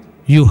وَحْيُ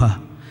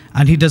يُوحَىٰ.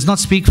 And he does not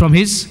speak from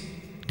his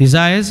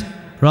desires,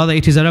 rather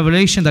it is a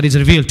revelation that is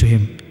revealed to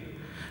him.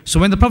 So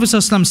when the Prophet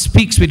ﷺ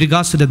speaks with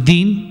regards to the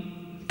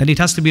deen, then it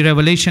has to be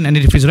revelation, and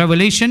if it is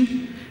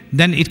revelation,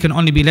 then it can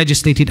only be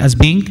legislated as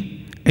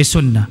being a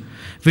sunnah.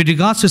 With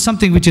regards to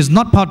something which is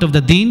not part of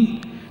the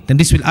deen, then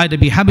this will either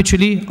be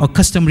habitually or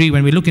customary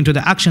when we look into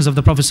the actions of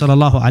the Prophet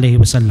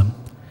ﷺ.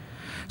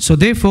 So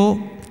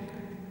therefore,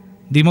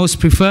 the most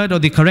preferred or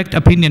the correct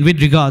opinion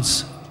with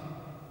regards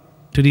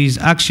to these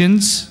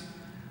actions,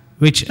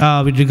 which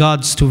are with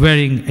regards to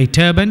wearing a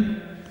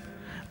turban,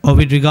 or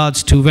with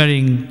regards to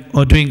wearing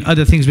or doing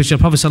other things which the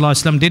Prophet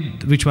ﷺ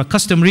did, which were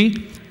customary,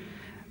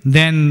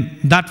 then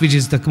that which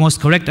is the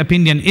most correct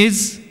opinion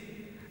is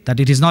that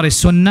it is not a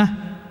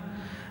sunnah.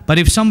 But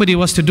if somebody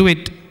was to do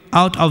it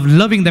out of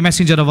loving the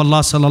Messenger of Allah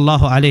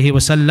sallallahu alaihi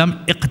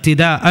wasallam,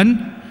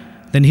 iqtida'an,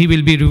 then he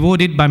will be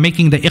rewarded by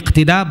making the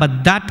iqtida.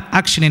 But that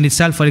action in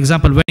itself, for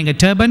example, wearing a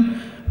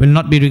turban, will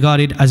not be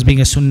regarded as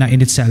being a sunnah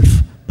in itself.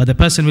 But the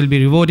person will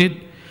be rewarded,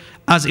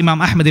 as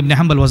Imam Ahmad ibn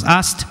Hanbal was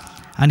asked,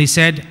 and he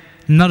said,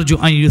 "Narju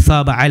an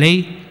yuthaba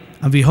alay,"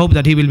 and we hope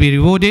that he will be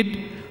rewarded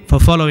for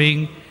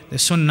following the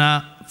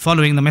sunnah,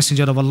 following the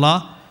Messenger of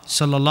Allah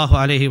sallallahu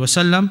alaihi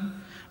wasallam.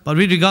 But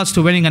with regards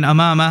to wearing an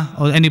amama,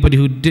 or anybody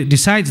who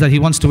decides that he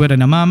wants to wear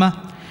an amama,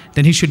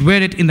 then he should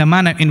wear it in the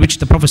manner in which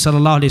the Prophet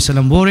sallallahu alaihi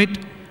wasallam wore it.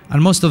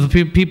 And most of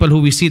the people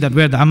who we see that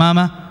wear the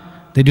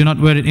amama, they do not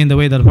wear it in the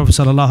way that the Prophet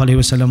sallallahu alaihi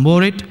wasallam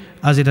wore it,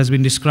 as it has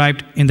been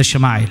described in the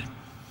Shama'il.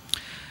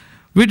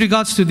 With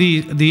regards to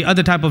the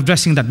other type of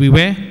dressing that we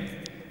wear,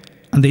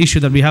 and the issue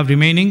that we have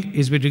remaining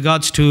is with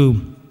regards to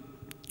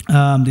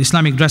the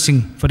Islamic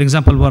dressing. For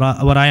example,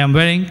 what I am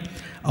wearing,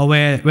 or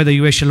whether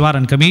you wear shalwar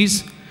and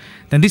kameez,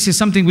 then this is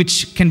something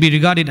which can be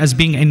regarded as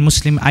being a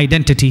Muslim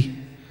identity.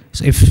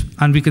 So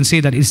and we can say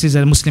that this is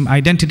a Muslim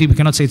identity, we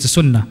cannot say it's a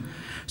sunnah.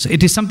 So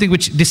it is something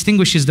which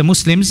distinguishes the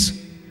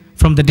Muslims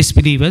from the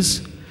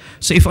disbelievers.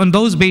 So if on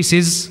those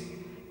bases,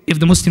 if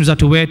the Muslims are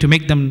to wear to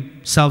make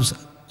themselves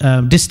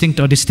distinct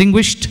or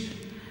distinguished,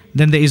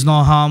 then there is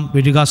no harm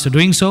with regards to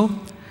doing so.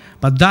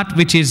 But that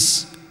which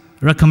is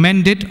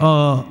recommended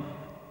or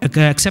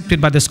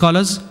accepted by the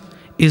scholars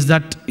is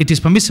that it is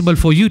permissible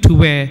for you to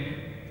wear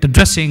the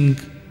dressing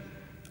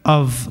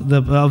of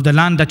the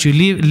land that you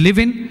live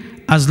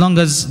in, as long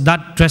as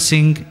that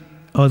dressing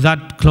or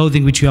that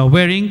clothing which you are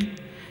wearing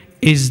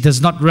does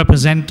not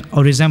represent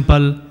or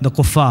resemble the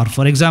kuffar.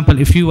 For example,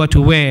 if you were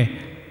to wear,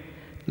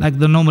 like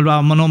our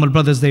normal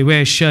brothers, they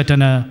wear a shirt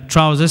and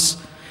trousers,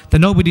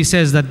 then nobody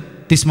says that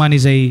this man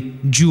is a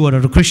Jew or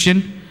a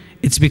Christian.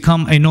 It's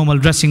become a normal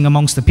dressing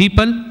amongst the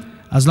people.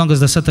 As long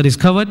as the satar is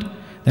covered,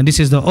 then this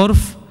is the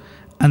urf,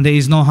 and there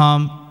is no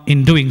harm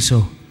in doing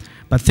so.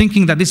 But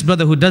thinking that this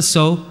brother who does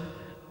so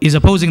is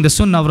opposing the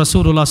sunnah of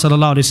Rasulullah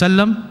sallallahu alaihi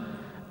wasallam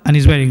and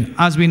is wearing,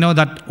 as we know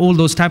that all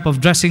those type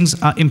of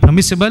dressings are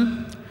impermissible,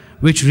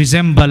 which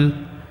resemble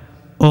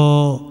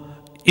or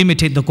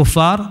imitate the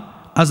kuffar,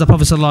 as the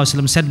Prophet sallallahu alaihi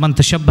wasallam said, "Man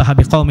tashabbaha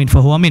biqawmin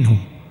fahuwa minhum."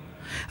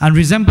 And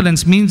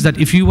resemblance means that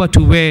if you were to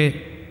wear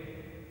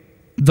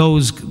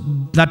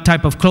that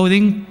type of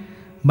clothing,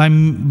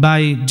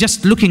 by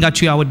just looking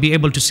at you, I would be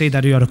able to say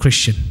that you are a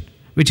Christian,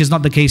 which is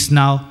not the case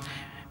now.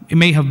 It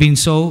may have been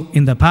so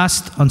in the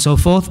past and so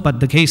forth, but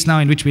the case now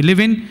in which we live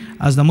in,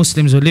 as the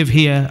Muslims who live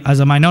here as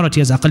a minority,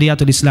 as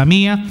Aqliyatul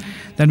Islamiyya,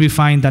 then we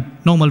find that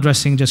normal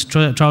dressing, just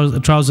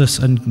trousers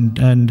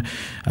and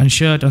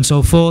shirt and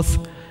so forth,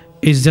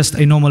 is just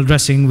a normal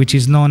dressing which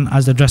is known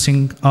as the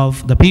dressing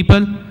of the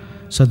people.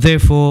 So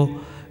therefore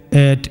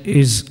it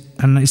is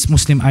it's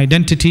Muslim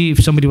identity.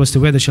 If somebody was to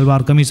wear the shalwar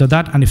kameez or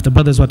that, and if the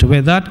brothers were to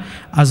wear that,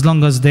 as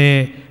long as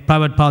their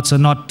private parts are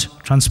not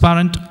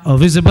transparent or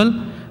visible,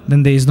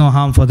 then there is no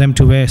harm for them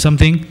to wear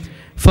something.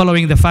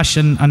 Following the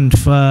fashion and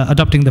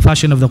adopting the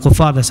fashion of the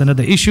kuffar, that's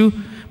another issue.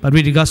 But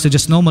with regards to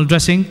just normal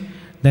dressing,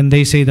 then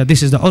they say that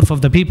this is the urf of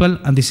the people,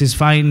 and this is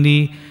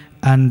finally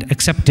and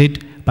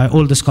accepted by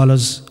all the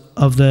scholars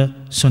of the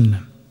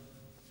sunnah.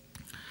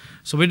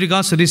 So with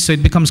regards to this, so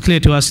it becomes clear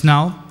to us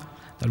now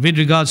that with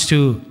regards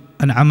to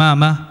an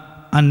amama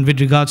and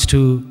with regards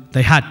to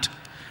the hat,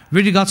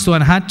 with regards to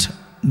an hat,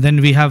 then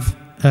we have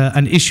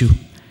an issue.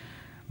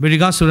 With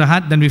regards to the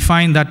hat, then we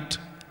find that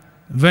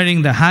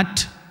wearing the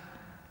hat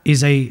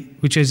is a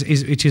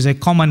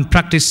common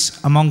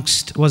practice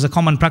was a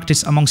common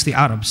practice amongst the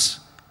Arabs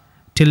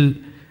till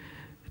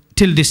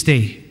this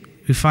day.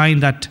 We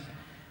find that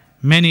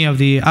many of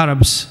the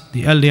Arabs,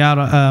 the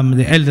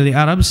elderly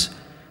Arabs,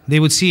 they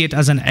would see it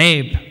as an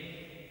aib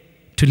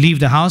to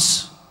leave the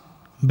house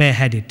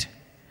bareheaded,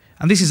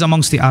 and this is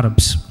amongst the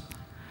Arabs.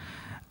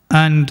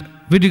 And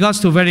with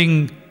regards to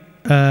wearing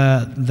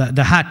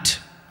the hat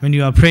when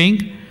you are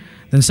praying,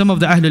 then some of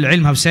the Ahlul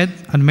Ilm have said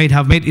and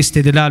have made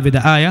istidlal with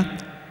the ayah,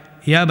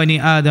 Ya bani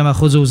Adam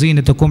khuzu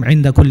zinatakum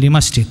inda kulli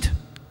masjid.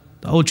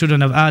 The old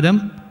children of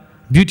Adam,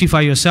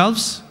 beautify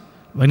yourselves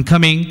when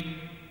coming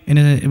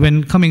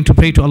to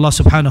pray to Allah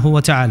subhanahu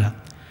wa ta'ala.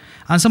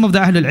 And some of the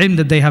Ahlul Ilm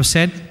that they have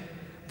said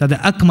that the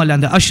akmal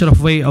and the ashraf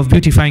way of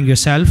beautifying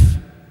yourself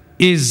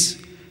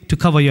is to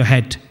cover your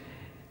head.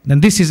 Then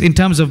this is in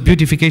terms of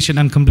beautification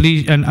and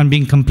complete and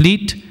being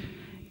complete.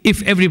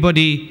 If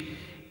everybody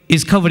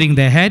is covering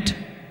their head,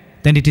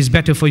 then it is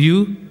better for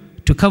you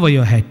to cover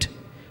your head.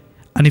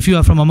 And if you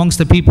are from amongst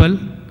the people,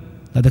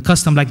 that the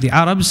custom like the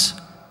Arabs,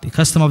 the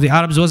custom of the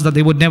Arabs was that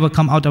they would never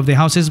come out of their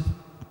houses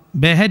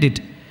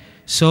bareheaded.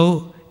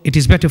 So it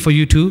is better for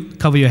you to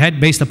cover your head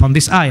based upon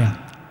this ayah.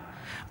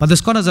 But the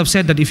scholars have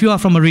said that if you are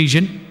from a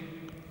region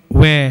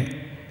where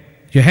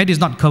your head is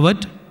not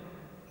covered,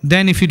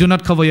 then if you do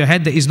not cover your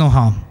head, there is no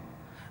harm.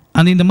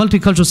 And in the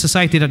multicultural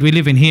society that we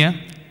live in here,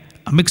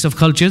 a mix of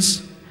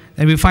cultures,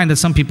 then we find that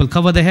some people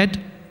cover their head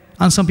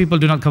and some people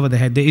do not cover their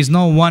head. There is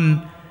no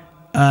one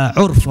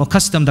urf or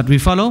custom that we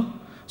follow.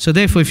 So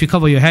therefore, if you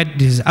cover your head,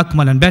 this is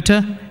akmal and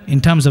better in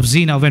terms of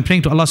zina when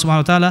praying to Allah subhanahu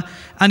wa ta'ala.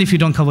 And if you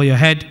don't cover your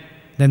head,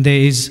 then there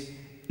is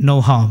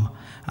no harm.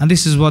 And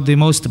this is what the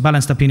most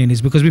balanced opinion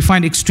is, because we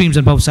find extremes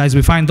on both sides.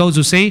 We find those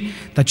who say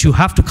that you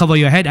have to cover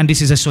your head and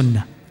this is a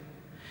sunnah.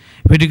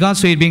 With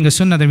regards to it being a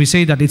sunnah, then we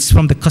say that it's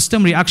from the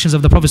customary actions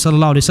of the Prophet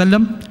sallallahu alaihi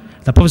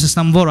wasallam. The Prophet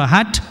sallallahu wore a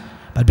hat,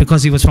 but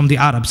because he was from the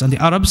Arabs, and the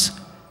Arabs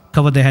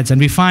covered their heads. And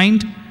we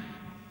find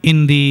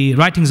in the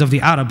writings of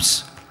the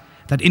Arabs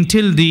that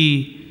until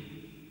the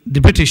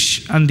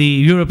British and the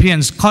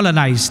Europeans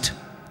colonized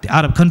the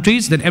Arab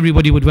countries, then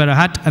everybody would wear a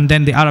hat, and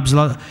then the Arabs,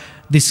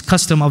 this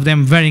custom of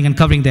them wearing and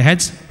covering their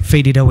heads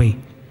faded away.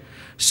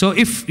 So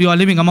if you are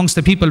living amongst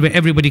the people where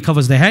everybody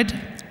covers their head,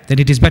 then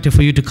it is better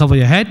for you to cover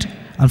your head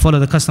and follow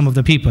the custom of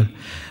the people.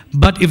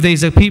 But if there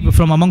is a people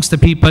from amongst the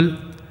people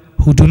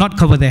who do not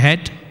cover their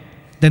head,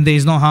 then there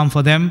is no harm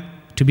for them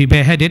to be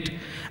bareheaded.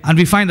 And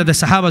we find that the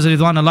Sahabas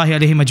ridwanullahi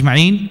alayhim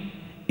ajma'een,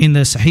 in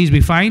the Sahihs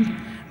we find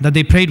that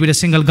they prayed with a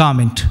single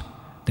garment.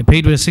 They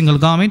prayed with a single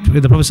garment,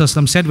 where the Prophet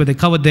ﷺ said, where they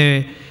covered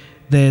their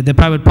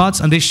private parts,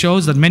 and this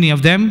shows that many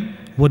of them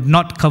would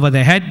not cover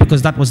their head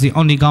because that was the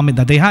only garment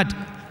that they had.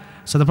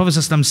 So the Prophet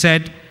ﷺ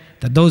said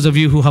that those of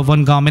you who have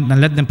one garment,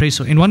 then let them pray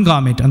so in one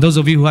garment, and those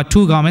of you who have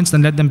two garments,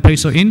 then let them pray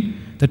so in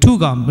the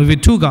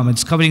with two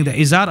garments, covering the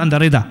izar and the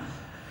rida.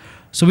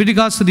 So with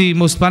regards to the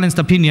most balanced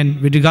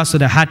opinion, with regards to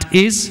the hat,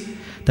 is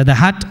that the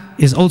hat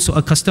is also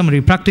a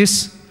customary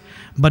practice,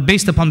 but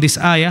based upon this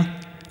ayah,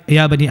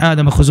 Ya bani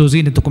Adam khuzu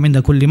zinatakum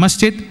inda kulli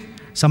masjid,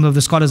 some of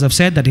the scholars have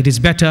said that it is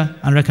better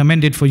and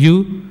recommended for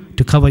you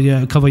to cover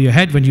your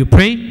head when you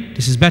pray.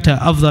 This is better,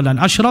 afdal and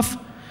ashraf.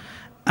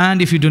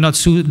 And if you do not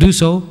do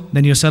so,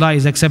 then your salah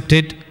is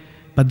accepted.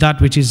 But that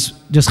which is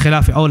just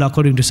khilaf awla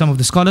according to some of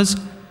the scholars,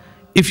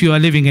 if you are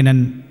living in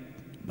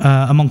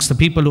amongst the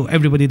people who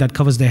everybody that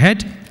covers their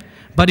head.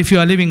 But if you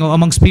are living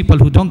amongst people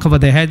who don't cover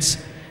their heads,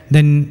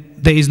 then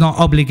there is no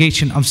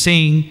obligation of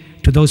saying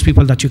to those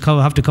people that you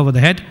have to cover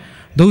the head.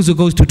 Those who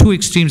go to two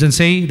extremes and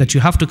say that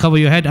you have to cover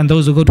your head, and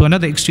those who go to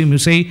another extreme who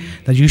say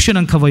that you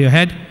shouldn't cover your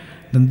head,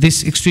 then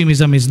this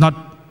extremism is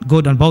not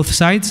good on both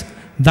sides.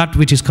 That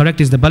which is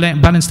correct is the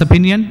balanced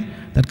opinion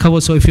that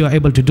covers. So if you are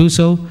able to do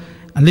so,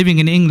 and living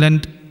in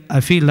England, I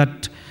feel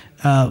that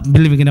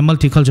living in a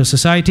multicultural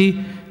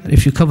society,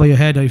 if you cover your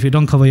head or if you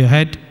don't cover your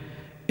head,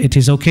 it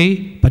is okay,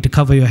 but to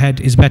cover your head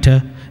is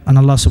better, and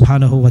Allah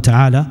subhanahu wa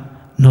ta'ala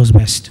knows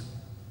best.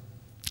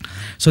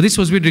 So this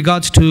was with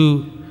regards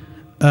to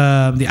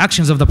the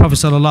actions of the Prophet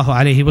sallallahu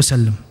alaihi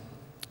wasallam.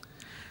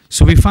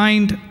 So we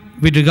find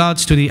with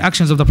regards to the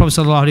actions of the Prophet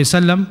sallallahu alaihi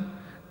wasallam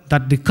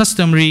that the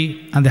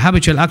customary and the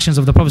habitual actions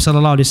of the Prophet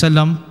sallallahu alaihi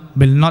wasallam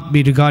will not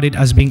be regarded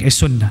as being a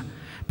sunnah,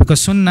 because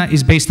sunnah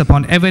is based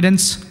upon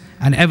evidence,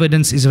 and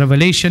evidence is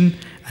revelation,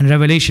 and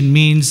revelation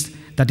means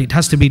that it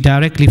has to be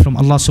directly from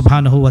Allah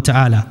subhanahu wa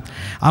ta'ala.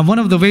 And one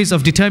of the ways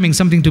of determining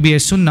something to be a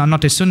sunnah or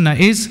not a sunnah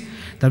is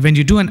that when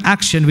you do an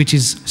action which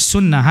is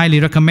sunnah, highly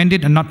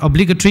recommended and not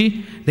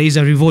obligatory, there is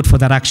a reward for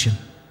that action.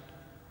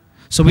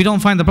 So we don't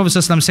find the Prophet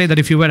ﷺ say that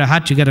if you wear a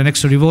hat, you get an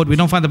extra reward. We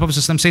don't find the Prophet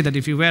ﷺ say that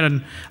if you wear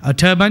a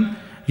turban,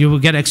 you will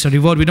get extra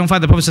reward. We don't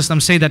find the Prophet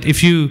ﷺ say that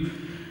if you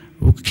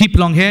keep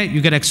long hair, you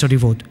get extra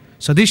reward.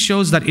 So this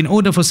shows that in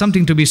order for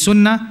something to be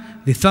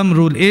sunnah, the thumb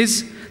rule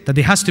is that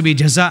there has to be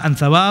jaza and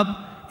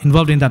thawab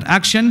involved in that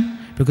action,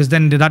 because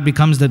then that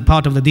becomes the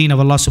part of the deen of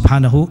Allah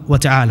subhanahu wa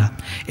ta'ala.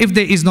 If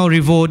there is no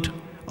reward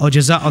or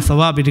jaza or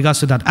thawab with regards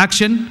to that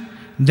action,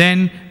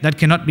 then that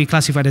cannot be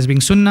classified as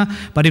being sunnah.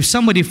 But if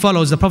somebody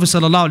follows the Prophet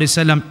sallallahu alaihi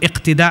wasallam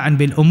iqtida'an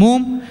bil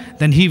umum,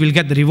 then he will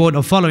get the reward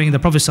of following the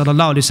Prophet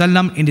sallallahu alaihi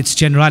wasallam in its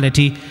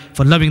generality,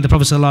 for loving the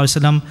Prophet sallallahu alaihi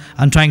wasallam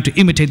and trying to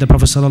imitate the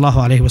Prophet sallallahu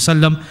alaihi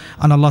wasallam,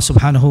 and Allah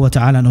subhanahu wa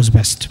ta'ala knows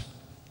best.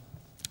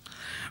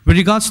 With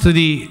regards to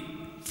the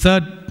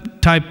third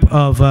type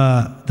of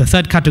the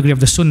third category of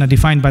the sunnah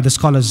defined by the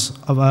scholars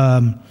of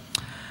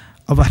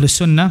Ahlul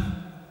Sunnah,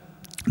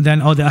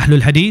 then, or the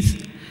Ahlul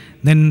Hadith,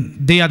 then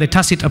they are the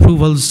tacit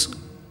approvals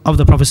of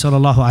the Prophet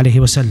sallallahu alaihi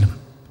wasallam.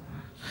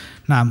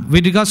 Now,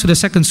 with regards to the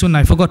second sunnah,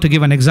 I forgot to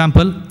give an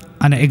example,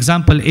 and an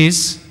example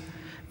is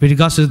with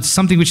regards to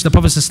something which the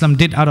Prophet sallallahu alaihi wasallam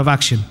did out of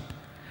action.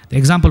 The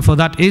example for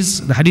that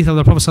is the hadith of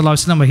the Prophet sallallahu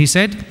alaihi wasallam, where he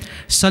said,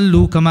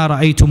 "Sallu kama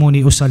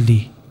ra'aytumuni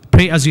usalli."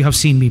 Pray as you have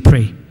seen me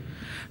pray.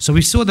 So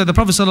we saw that the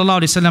Prophet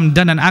ﷺ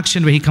done an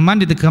action where he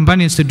commanded the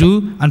companions to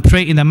do and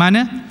pray in the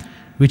manner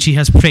which he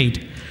has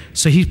prayed.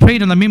 So he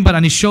prayed on the minbar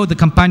and he showed the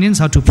companions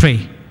how to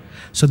pray.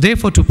 So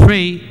therefore, to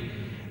pray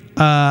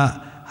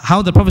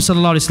how the Prophet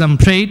ﷺ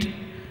prayed,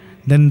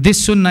 then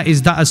this sunnah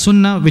is a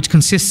sunnah which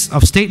consists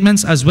of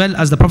statements as well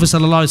as the Prophet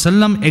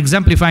ﷺ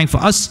exemplifying for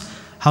us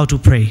how to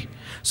pray.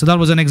 So that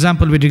was an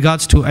example with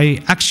regards to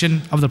an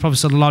action of the Prophet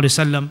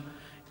ﷺ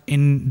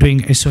in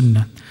doing a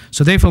sunnah.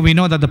 So therefore we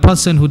know that the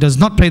person who does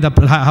not pray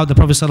how the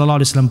Prophet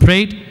ﷺ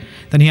prayed,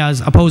 then he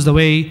has opposed the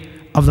way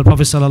of the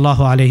Prophet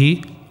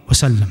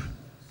ﷺ.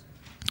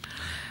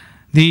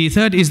 The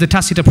third is the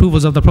tacit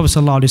approvals of the Prophet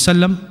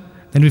ﷺ.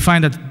 Then we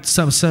find that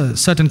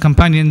certain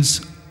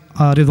companions,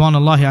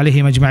 ridwanullahi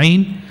alayhim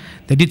ajma'een,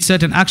 they did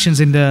certain actions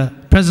in the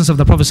presence of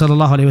the Prophet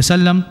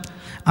ﷺ,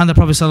 and the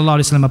Prophet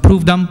ﷺ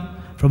approved them.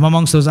 From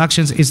amongst those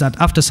actions is that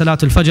after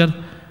Salatul Fajr,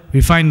 we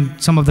find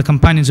some of the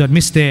companions who had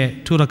missed their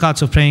 2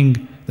 rakats of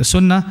praying the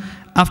sunnah.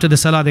 After the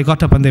salah, they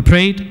got up and they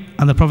prayed,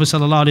 and the Prophet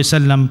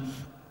ﷺ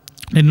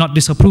did not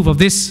disapprove of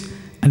this,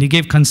 and he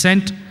gave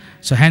consent.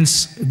 So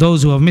hence,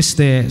 those who have missed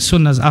their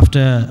sunnahs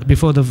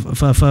before the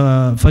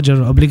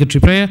Fajr obligatory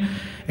prayer,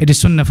 it is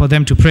sunnah for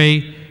them to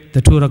pray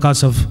the 2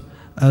 rakats of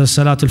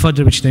Salatul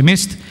Fajr which they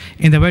missed.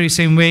 In the very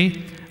same way,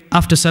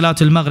 after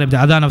Salatul Maghrib, the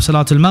adhan of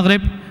Salatul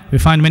Maghrib, we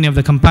find many of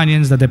the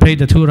companions that they prayed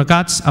the 2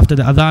 rakats after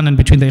the adhan and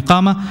between the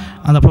iqamah,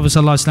 and the Prophet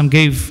ﷺ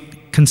gave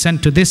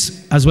consent to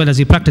this as well as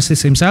he practiced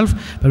this himself.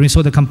 But we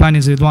saw the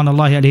companions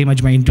ridwanullahi alayhim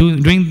ajma'in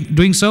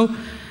doing so,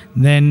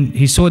 then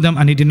he saw them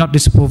and he did not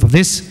disapprove of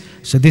this.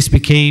 So this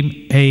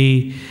became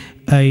a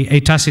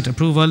tacit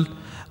approval,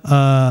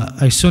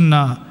 a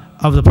sunnah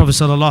of the Prophet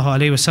sallallahu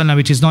alaihi wasallam,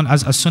 which is known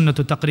as as-sunnah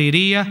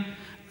taqririyah,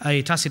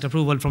 a tacit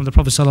approval from the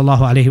Prophet sallallahu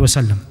alaihi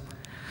wasallam.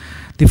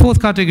 The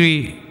fourth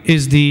category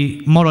is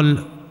the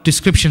moral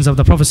descriptions of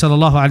the Prophet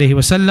sallallahu alaihi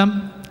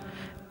wasallam,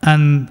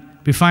 and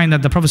we find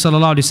that the Prophet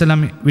sallallahu alaihi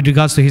wasallam, with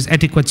regards to his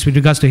etiquettes, with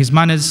regards to his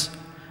manners,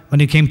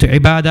 when it came to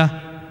ibadah,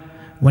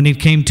 when it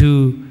came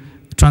to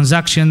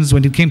transactions,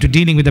 when it came to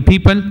dealing with the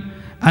people,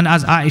 and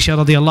as Aisha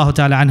radiallahu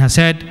ta'ala anha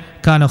said,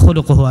 kana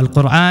khuluquhu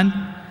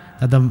al-Qur'an,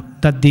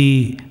 that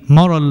the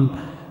moral,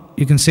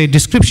 you can say,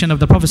 description of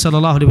the Prophet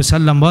sallallahu alaihi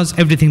wasallam was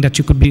everything that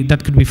could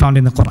be found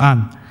in the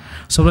Quran.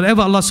 So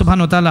whatever Allah subhanahu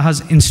wa ta'ala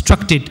has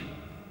instructed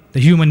the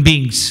human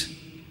beings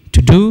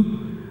to do,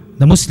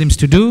 the Muslims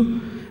to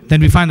do, then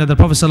we find that the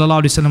Prophet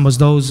sallallahu alaihi wasallam was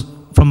those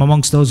from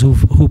amongst those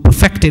who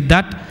perfected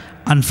that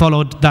and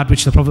followed that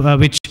which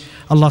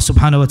Allah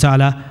subhanahu wa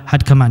ta'ala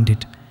had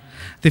commanded.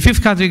 The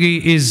fifth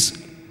category is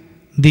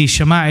the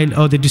shama'il,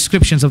 or the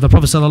descriptions of the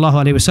Prophet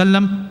sallallahu alaihi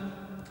wasallam.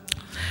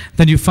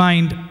 Then you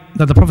find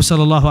that the Prophet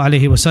sallallahu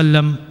alaihi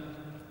wasallam,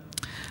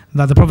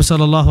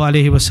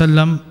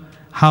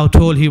 how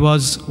tall he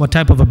was, what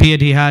type of a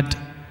beard he had,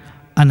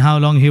 and how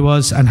long he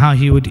was, and how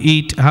he would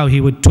eat, how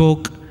he would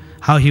talk,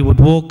 how he would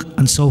walk,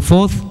 and so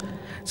forth.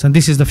 So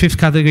this is the fifth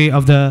category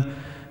of the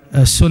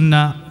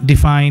sunnah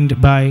defined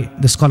by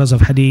the scholars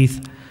of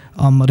hadith,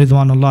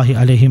 ridwanullahi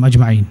alayhim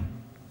ajma'in.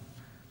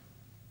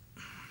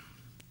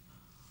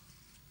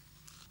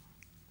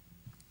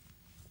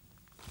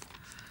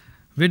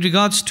 With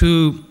regards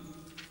to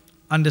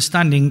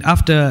understanding,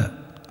 after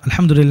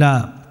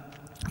alhamdulillah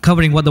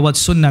covering what the word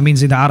sunnah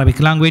means in the Arabic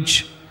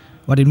language,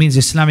 what it means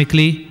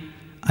Islamically,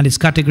 and its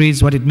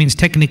categories, what it means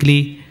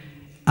technically,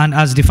 and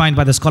as defined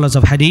by the scholars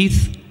of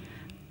hadith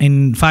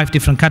in 5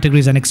 different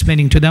categories, and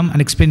explaining to them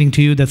and explaining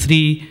to you the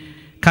 3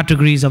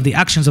 categories of the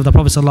actions of the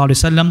Prophet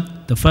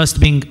ﷺ, the first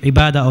being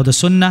ibadah or the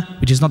sunnah,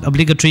 which is not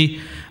obligatory,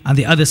 and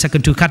the other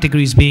second 2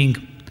 categories being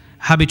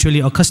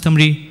habitually or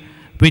customary,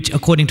 which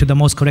according to the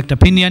most correct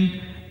opinion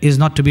is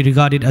not to be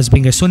regarded as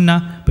being a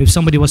sunnah. But if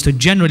somebody was to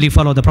generally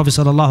follow the Prophet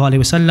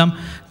ﷺ,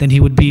 then he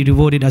would be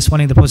rewarded as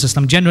following the Prophet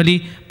ﷺ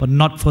generally, but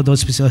not for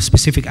those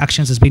specific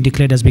actions as being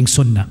declared as being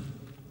sunnah.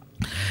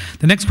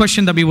 The next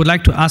question that we would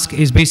like to ask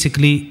is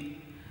basically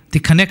the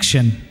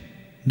connection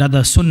that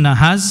the sunnah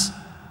has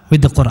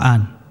with the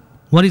Quran.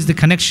 What is the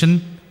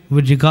connection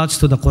with regards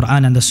to the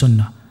Quran and the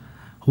sunnah?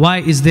 Why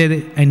is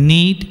there a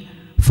need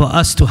for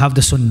us to have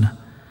the sunnah?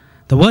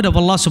 The word of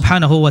Allah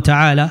subhanahu wa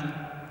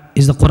ta'ala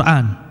is the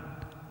Quran.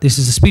 This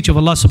is the speech of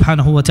Allah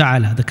subhanahu wa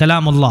ta'ala, the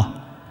kalam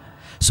Allah.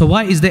 So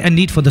why is there a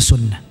need for the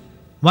sunnah?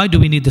 Why do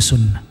we need the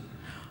sunnah?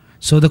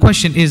 So the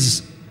question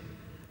is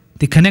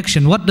the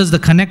connection. What does the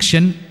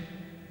connection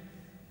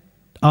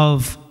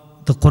of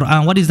the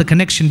Quran, what is the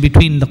connection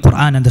between the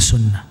Quran and the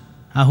sunnah?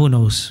 Who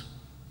knows?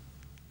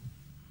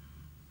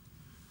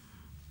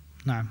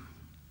 Naam.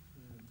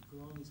 The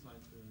Quran is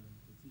like the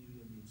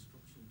theory and the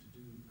instruction to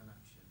do an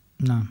action.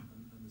 Naam.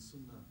 And the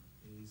Sunnah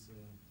is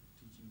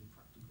teaching the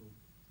practical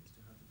as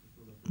to how to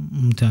fulfill that.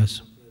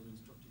 Mumtaz. We're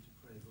instructed to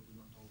pray, but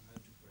we're not told how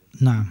to pray.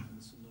 Naam. And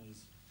the Sunnah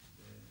is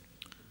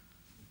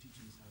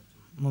teaching us how to.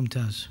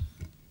 Mumtaz.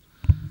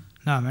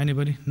 Naam,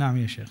 anybody? Naam,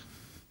 ya Shaykh.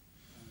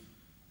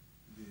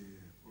 The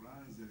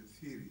Quran is a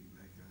theory,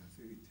 like a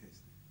theory test,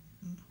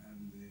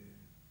 and the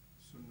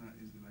Sunnah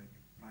is like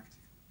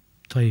practical.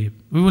 طيب.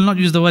 We will not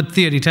use the word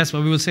theory test,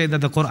 but we will say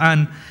that the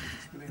Quran,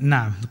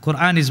 the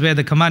Quran is where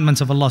the commandments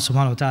of Allah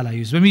subhanahu wa ta'ala are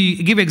used. When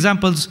we give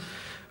examples,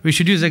 we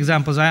should use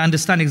examples. I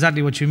understand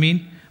exactly what you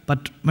mean,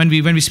 but when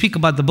we speak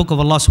about the book of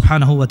Allah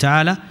subhanahu wa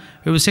ta'ala,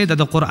 we will say that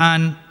the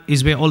Quran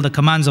is where all the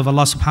commands of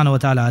Allah subhanahu wa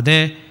ta'ala are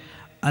there,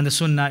 and the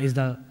Sunnah is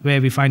where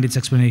we find its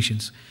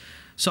explanations.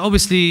 So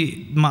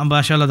obviously,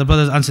 mashallah, the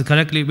brothers answered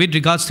correctly. With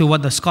regards to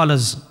what the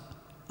scholars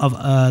of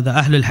the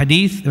Ahlul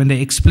Hadith, when they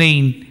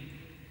explain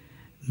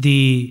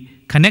the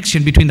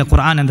connection between the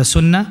Quran and the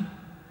Sunnah,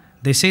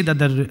 they say that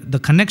the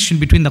connection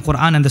between the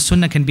Quran and the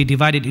Sunnah can be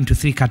divided into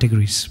 3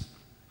 categories.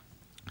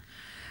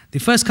 The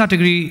first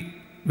category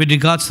with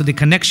regards to the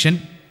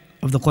connection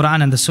of the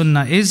Quran and the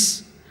Sunnah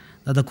is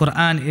that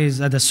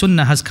the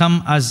Sunnah has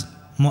come as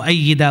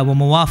mu'ayyida wa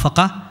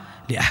muwafaqa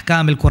li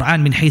ahkam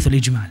al-Quran min hayth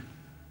al-ijmal.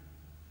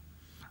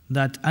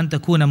 That an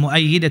takuna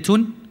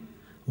mu'ayyidatun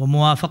wa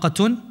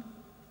muwafaqatun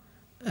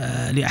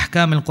li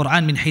ahkam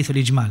al-Quran min hayth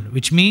al-ijmal,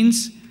 which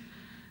means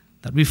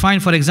that we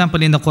find, for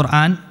example, in the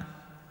Quran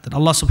that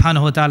Allah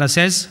subhanahu wa ta'ala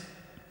says,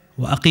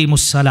 وَأَقِيمُوا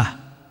الصَّلَاةِ,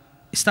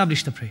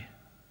 establish the prayer.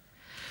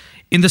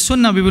 In the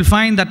Sunnah, we will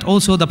find that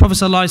also the Prophet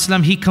sallallahu alaihi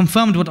wasallam, he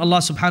confirmed what Allah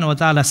subhanahu wa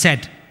ta'ala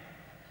said.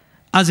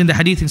 As in the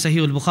hadith in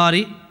Sahih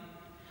al-Bukhari,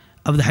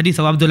 of the hadith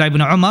of Abdullah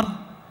ibn Umar,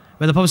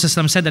 where the Prophet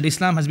sallallahu alaihi wasallam said that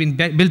Islam has been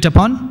built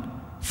upon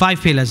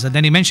 5 pillars. And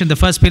then he mentioned the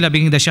first pillar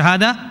being the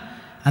Shahada,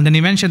 and then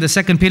he mentioned the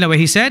second pillar where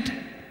he said,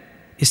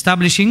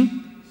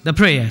 establishing the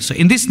prayer. So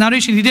in this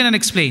narration, he didn't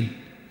explain.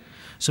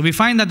 So we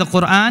find that the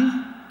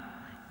Quran,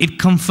 it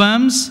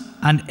confirms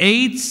and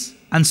aids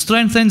and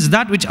strengthens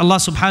that which Allah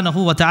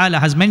subhanahu wa ta'ala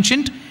has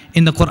mentioned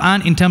in the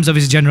Quran in terms of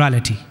its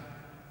generality.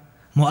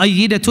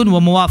 مُؤَيِّدَةٌ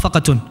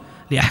وَمُوَافَقَةٌ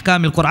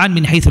لِأَحْكَامِ الْقُرْآنِ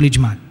مِنْ حَيْثُ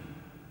الْإِجْمَالِ.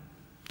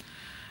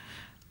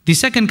 The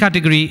second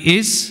category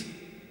is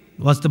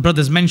what the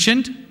brothers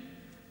mentioned,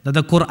 that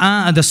the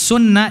Quran and the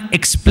Sunnah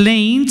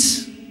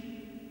explains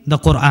the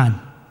Quran.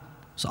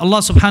 So Allah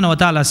subhanahu wa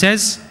ta'ala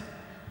says,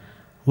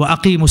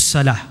 وَأَقِيمُوا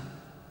الصَّلَاةِ.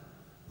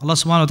 Allah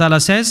subhanahu wa ta'ala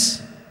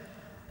says,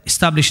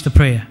 establish the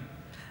prayer.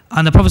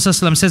 And the Prophet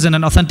ﷺ says in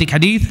an authentic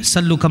hadith,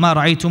 Sallu kama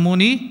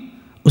ra'aytumuni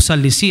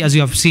usalli, see as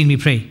you have seen me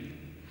pray.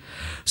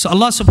 So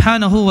Allah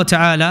subhanahu wa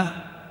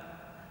ta'ala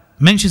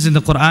mentions in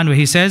the Quran where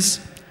He says,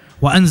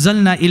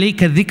 وَأَنزَلْنَا إِلَيْكَ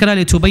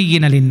الذِّكْرَ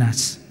لِتُبَيِّنَ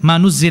لِلنَّاسِ مَا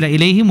نُزِّلَ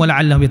إِلَيْهِمْ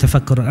وَلَعَلَّهُمْ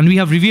يَتَفَكَّرُونَ. And we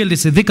have revealed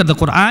this dhikr, the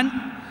Quran,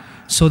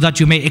 so that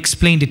you may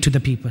explain it to the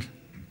people.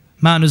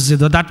 مَا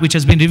نُزِّلَ, that which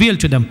has been revealed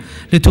to them.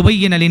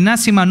 لِتُبَيِّنَ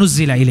لِلنَّاسِ مَا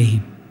نُزِّلَ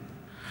إِلَيْهِمْ.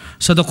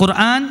 So the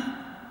Quran,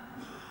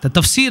 the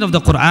tafsir of the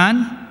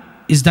Quran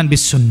is done by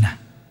Sunnah.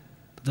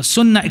 The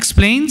Sunnah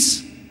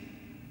explains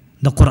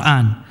the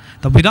Quran.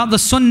 That without the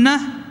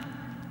Sunnah,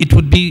 it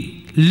would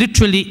be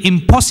literally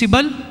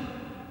impossible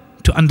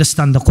to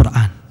understand the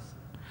Quran.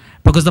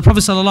 Because the Prophet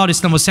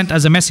ﷺ was sent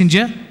as a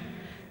messenger,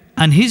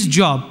 and his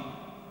job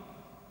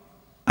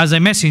as a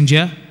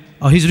messenger,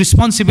 or his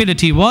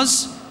responsibility,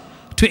 was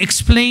to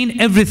explain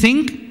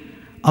everything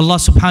Allah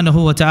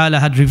subhanahu wa ta'ala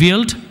had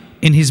revealed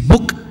in his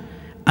book.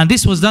 And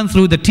this was done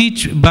through the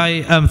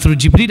through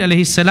Jibreel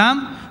alayhi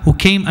salam, who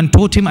came and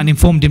taught him and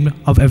informed him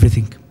of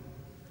everything.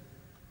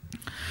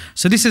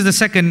 So this is the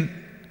second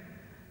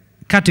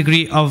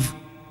category of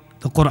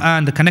the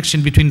Quran, the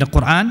connection between the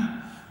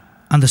Quran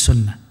and the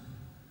Sunnah.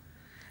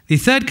 The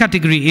third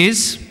category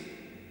is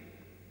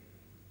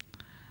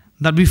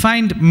that we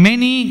find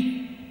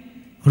many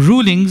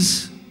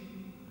rulings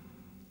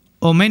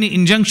or many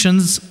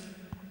injunctions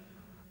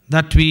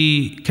that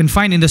we can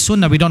find in the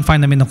Sunnah, we don't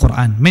find them in the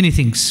Quran. Many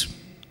things.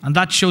 And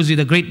that shows you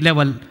the great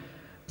level,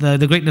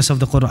 the greatness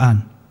of the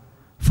Quran.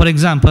 For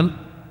example,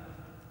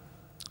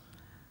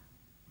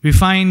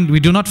 we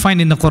do not find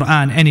in the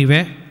Quran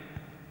anywhere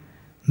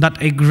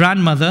that a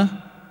grandmother,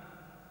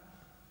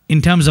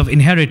 in terms of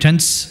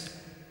inheritance,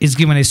 is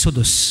given a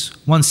sudus,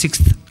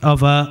 1/6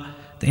 of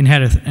the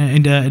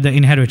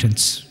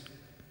inheritance.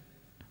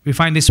 We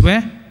find this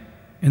where?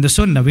 In the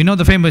Sunnah. We know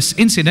the famous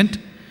incident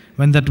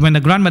when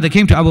the grandmother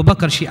came to Abu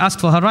Bakr, she asked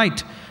for her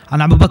right.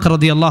 And Abu Bakr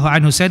radiallahu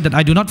anhu said that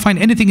I do not find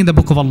anything in the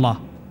book of Allah.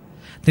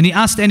 Then he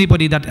asked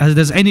anybody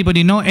does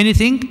anybody know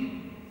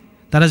anything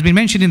that has been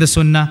mentioned in the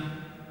Sunnah?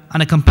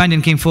 And a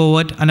companion came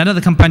forward, and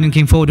another companion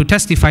came forward to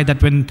testify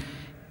that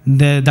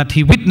that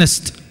he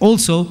witnessed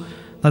also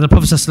that the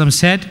Prophet ﷺ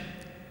said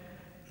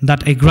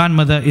that a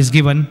grandmother is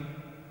given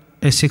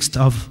 1/6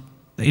 of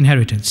the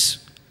inheritance.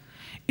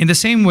 In the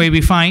same way, we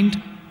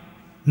find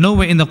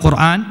nowhere in the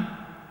Quran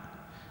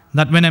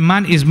that when a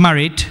man is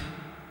married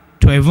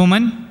to a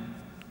woman,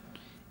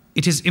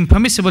 it is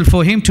impermissible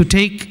for him to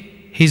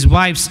take his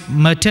wife's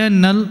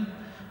maternal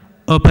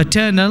or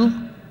paternal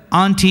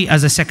auntie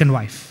as a second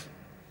wife.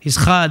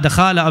 The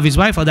khala of his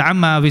wife or the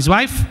amma of his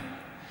wife,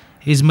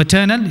 his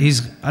maternal,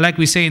 like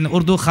we say in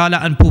Urdu, khala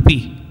and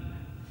pupi,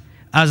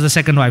 as the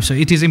second wife. So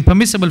it is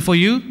impermissible for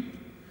you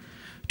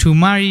to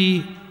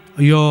marry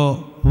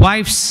your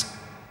wife's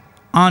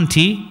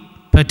auntie,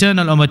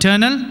 paternal or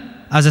maternal,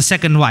 as a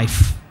second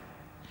wife.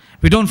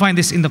 We don't find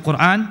this in the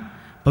Quran,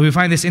 but we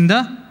find this in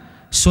the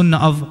Sunnah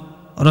of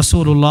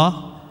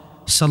Rasulullah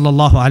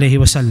sallallahu alaihi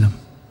wasallam.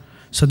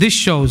 So this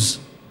shows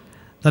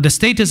that the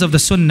status of the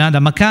Sunnah, the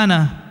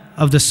makana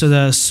of the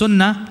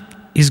Sunnah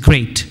is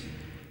great.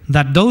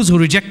 That those who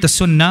reject the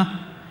Sunnah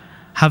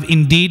have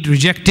indeed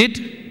rejected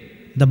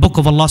the book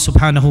of Allah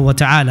subhanahu wa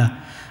ta'ala.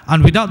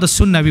 And without the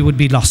Sunnah we would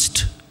be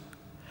lost.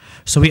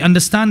 So we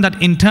understand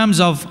that in terms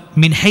of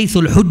min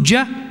haythul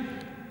hujjah,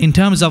 in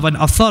terms of an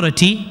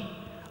authority,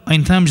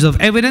 in terms of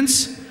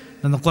evidence,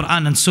 then the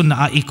Quran and Sunnah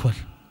are equal.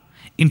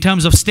 In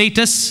terms of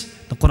status,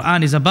 the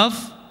Quran is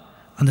above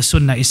and the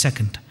Sunnah is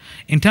second.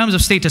 In terms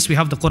of status, we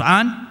have the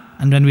Quran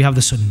and then we have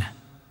the Sunnah.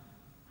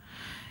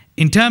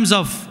 In terms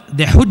of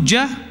the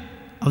hujjah,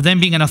 of them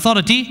being an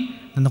authority,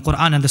 then the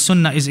Quran and the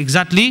Sunnah is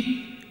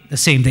exactly the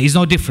same. There is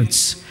no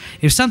difference.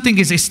 If something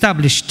is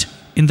established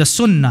in the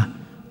Sunnah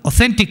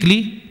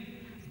authentically,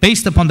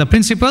 based upon the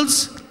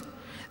principles,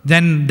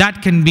 then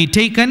that can be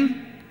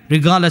taken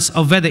regardless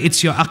of whether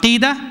it's your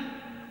aqidah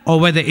or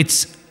whether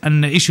it's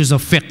an issues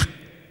of fiqh,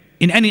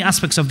 in any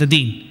aspects of the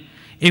deen.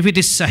 If it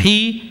is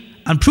sahih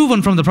and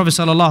proven from the Prophet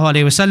sallallahu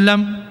alaihi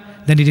wasallam,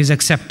 then it is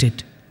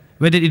accepted.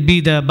 Whether it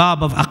be the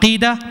bab of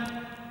aqidah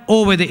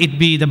or whether it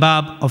be the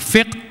bab of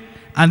fiqh.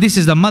 And this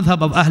is the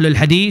madhab of Ahlul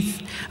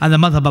Hadith and the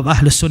madhab of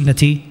Ahlul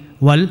Sunnati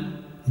wal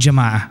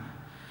Jama'ah.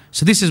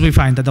 So this is we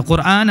find that the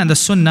Quran and the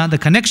Sunnah, the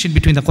connection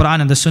between the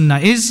Quran and the Sunnah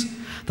is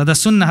that the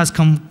Sunnah has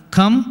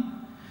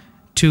come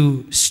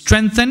to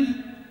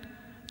strengthen,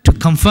 to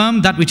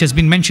confirm that which has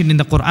been mentioned in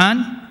the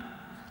Quran.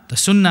 The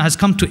Sunnah has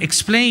come to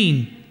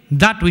explain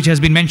that which has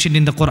been mentioned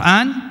in the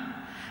Quran.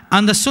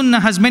 And the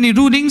Sunnah has many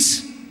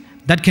rulings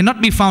that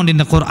cannot be found in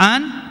the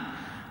Quran.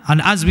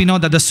 And as we know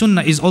that the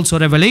Sunnah is also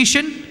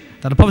revelation,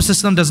 that the Prophet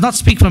ﷺ does not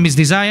speak from his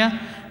desire.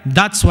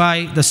 That's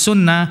why the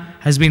Sunnah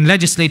has been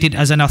legislated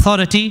as an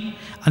authority,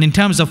 and in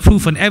terms of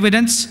proof and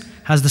evidence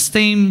has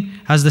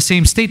the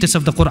same status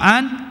of the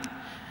Quran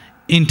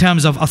in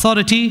terms of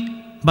authority,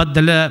 but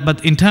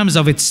in terms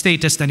of its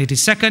status, then it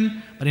is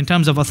second. But in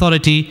terms of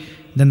authority,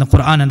 then the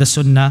Quran and the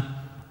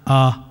Sunnah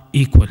are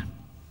equal.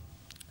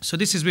 So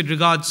this is with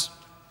regards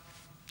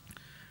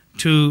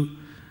to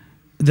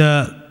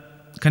the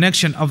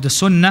connection of the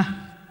Sunnah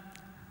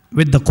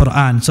with the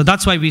Quran. So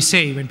that's why we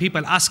say, when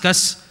people ask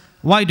us,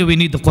 why do we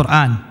need the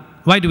Quran?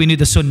 Why do we need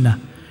the Sunnah?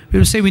 We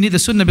will say we need the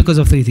Sunnah because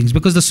of three things.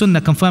 Because the Sunnah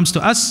confirms to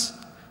us,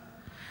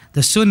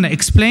 the Sunnah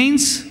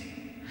explains,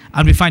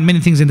 and we find many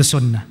things in the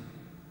Sunnah.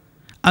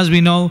 As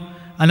we know,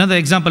 another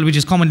example which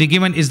is commonly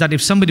given is that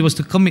if somebody was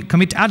to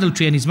commit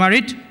adultery and is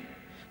married,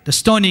 the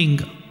stoning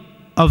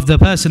of the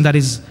person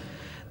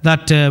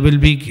that will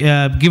be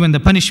given the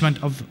punishment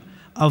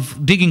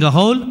of digging a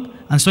hole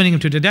and stoning him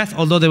to the death,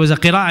 although there was a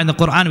qira'ah in the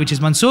Quran which is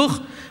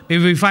mansukh,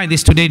 we find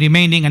this today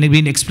remaining and it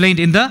being explained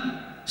in the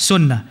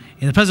Sunnah.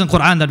 In the present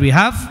Quran that we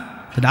have,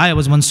 that the ayah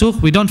was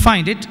mansukh, we don't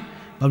find it,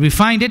 but we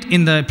find it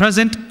in the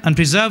present and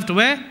preserved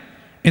where?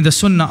 In the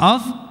Sunnah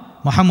of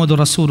Muhammadur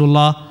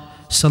Rasulullah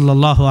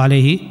sallallahu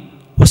alayhi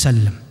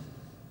wasallam.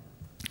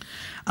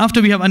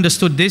 After we have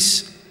understood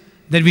this,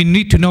 then we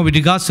need to know with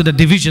regards to the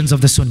divisions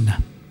of the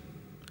Sunnah.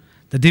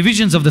 The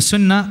divisions of the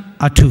Sunnah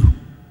are two.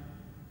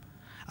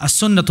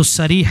 As-Sunnatul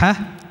Sarihah,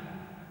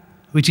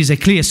 which is a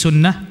clear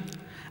Sunnah,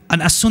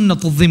 and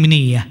As-Sunnatul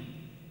Dhimniyah,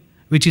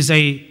 which is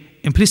a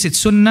implicit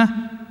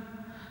Sunnah,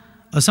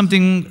 or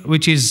something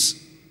which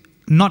is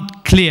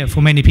not clear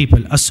for many people.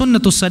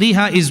 As-Sunnatul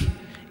Sarihah is,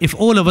 if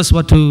all of us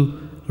were to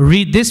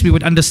read this, we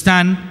would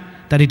understand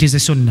that it is a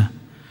Sunnah.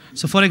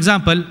 So for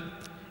example,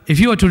 if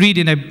you were to read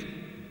in a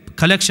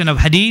collection of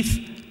hadith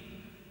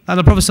that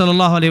the Prophet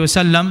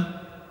ﷺ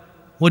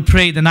would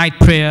pray the night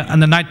prayer,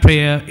 and the night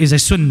prayer is a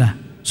Sunnah,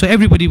 so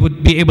everybody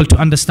would be able to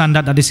understand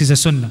that this is a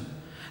Sunnah.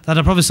 That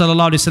the Prophet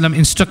ﷺ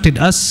instructed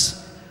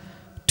us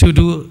to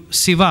do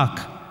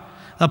siwak.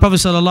 The Prophet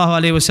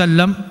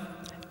ﷺ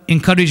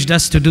encouraged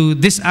us to do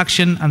this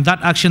action and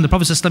that action. The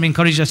Prophet ﷺ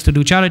encouraged us to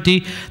do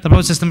charity. The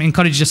Prophet ﷺ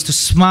encouraged us to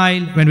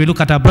smile when we look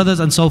at our brothers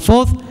and so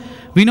forth.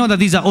 We know that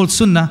these are all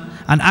Sunnah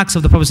and acts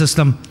of the Prophet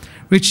ﷺ,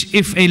 which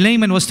if a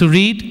layman was to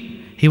read,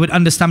 he would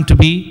understand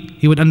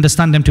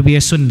them to be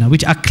a Sunnah,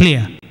 which are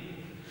clear,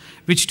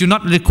 which do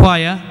not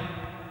require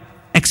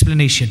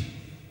explanation.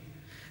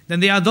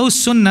 Then there are those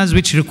Sunnahs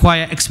which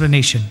require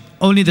explanation.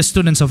 Only the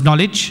students of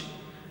knowledge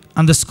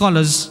and the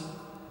scholars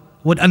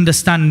would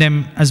understand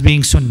them as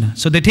being Sunnah.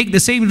 So they take the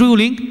same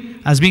ruling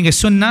as being a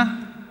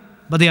Sunnah,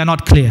 but they are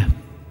not clear.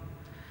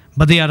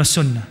 But they are a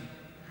Sunnah.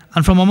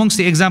 And from amongst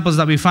the examples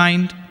that we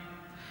find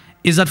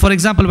is that, for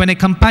example, when a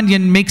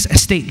companion makes a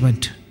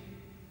statement,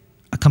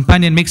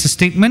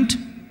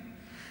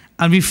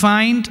 and we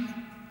find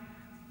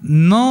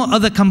no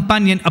other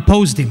companion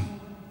opposed him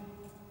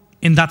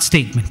in that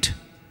statement.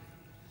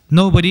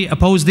 Nobody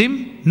opposed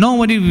him.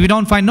 We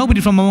don't find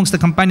nobody from amongst the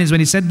companions when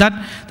he said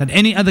that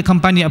any other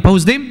companion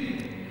opposed him,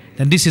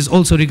 then this is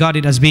also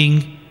regarded as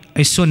being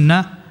a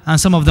Sunnah, and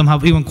some of them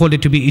have even called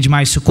it to be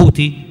ijma'i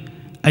sukuti,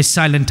 a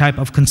silent type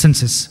of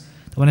consensus.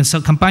 When a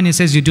companion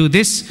says you do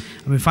this,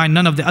 and we find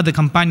none of the other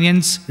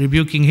companions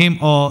rebuking him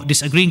or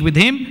disagreeing with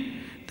him,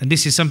 then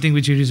this is something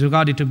which is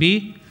regarded to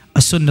be a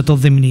Sunnatul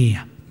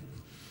Dhimniyah.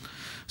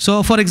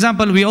 So for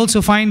example, we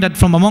also find that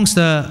from amongst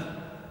the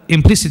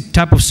implicit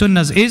type of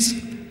Sunnahs is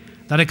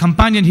that a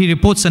companion, he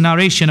reports a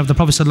narration of the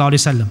Prophet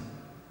ﷺ,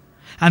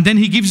 and then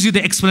he gives you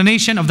the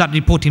explanation of that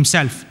report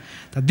himself,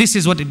 that this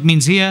is what it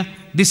means here,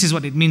 this is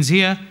what it means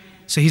here.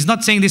 So he's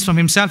not saying this from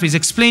himself, he's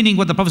explaining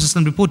what the Prophet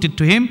ﷺ reported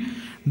to him.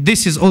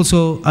 This is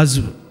also, as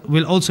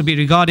will also be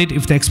regarded,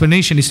 if the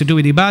explanation is to do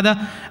with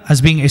ibadah,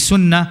 as being a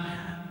Sunnatul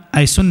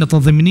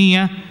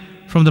Dhimniyah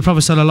from the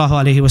Prophet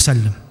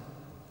ﷺ.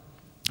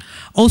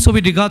 Also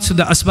with regards to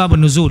the Asbab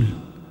al-Nuzul,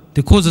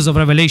 the causes of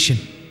revelation,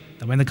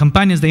 that when the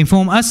companions, they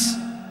inform us,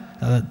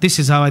 this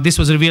is how this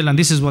was revealed and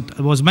this is what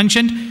was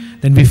mentioned,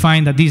 then we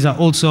find that these are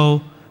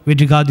also with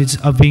regard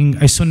of being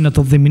a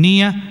Sunnatul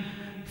Dhimniyah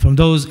from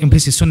those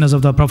implicit Sunnahs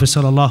of the Prophet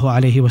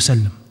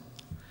ﷺ.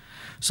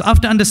 So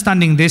after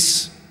understanding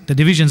this, the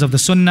divisions of the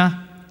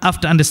Sunnah,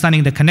 after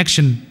understanding the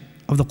connection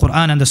of the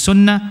Quran and the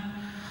Sunnah,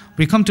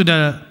 we come to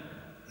the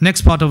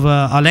next part of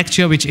our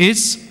lecture, which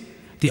is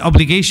the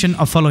obligation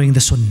of following the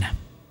Sunnah.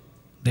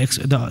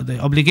 The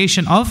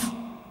obligation of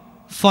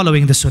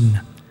following the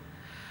Sunnah.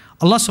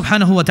 Allah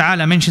subhanahu wa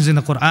ta'ala mentions in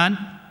the Quran,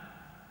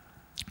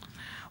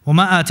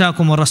 وَمَا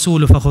آتَاكُمُ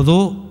الرَّسُولُ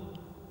فَخُذُوهُ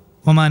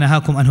وَمَا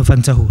نَهَاكُمْ عَنْهُ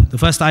فَانْتَهُوا. The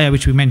first ayah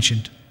which we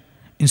mentioned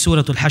in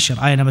Surah Al-Hashr,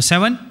 ayah number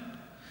 7.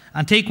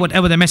 And take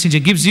whatever the messenger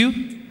gives you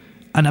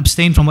and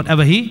abstain from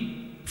whatever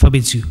he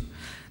forbids you.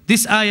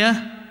 This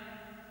ayah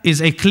is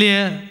a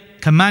clear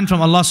command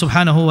from Allah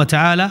subhanahu wa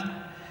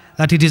ta'ala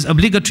that it is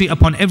obligatory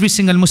upon every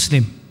single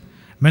Muslim,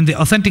 when the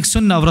authentic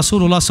Sunnah of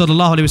Rasulullah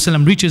sallallahu alayhi wa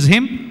sallam reaches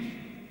him,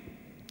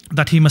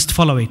 that he must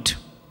follow it.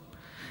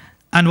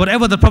 And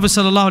whatever the Prophet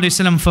sallallahu alayhi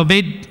wa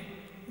sallam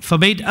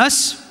forbade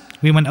us,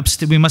 we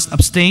must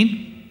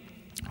abstain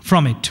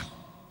from it.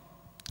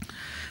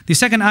 The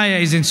second ayah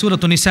is in Surah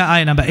An-Nisa,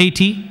 ayah number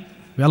 80,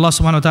 where Allah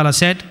subhanahu wa ta'ala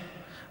said,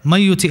 مَن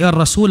يُطِعِ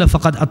الرَّسُولَ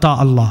فَقَدْ أَطَاعَ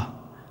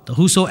اللَّهِ.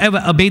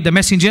 Whosoever obeyed the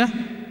messenger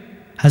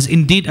has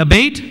indeed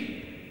obeyed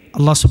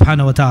Allah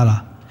subhanahu wa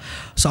ta'ala.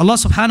 So Allah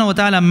subhanahu wa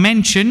ta'ala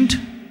mentioned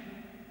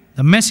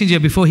the messenger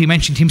before he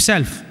mentioned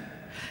himself,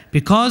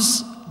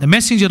 because the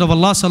messenger of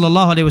Allah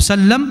sallallahu alayhi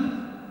wasallam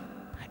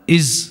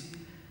is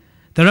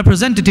the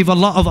representative of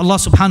Allah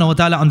subhanahu wa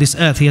ta'ala on this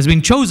earth. He has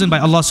been chosen by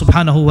Allah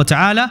subhanahu wa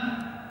ta'ala,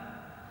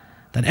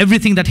 that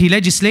everything that he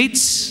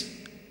legislates,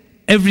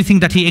 everything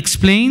that he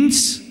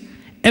explains,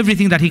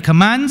 everything that he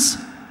commands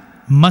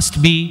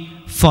must be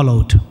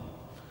followed.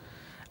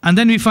 And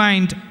then we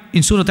find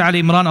in Surah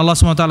Al-Imran, Allah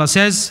subhanahu wa ta'ala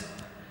says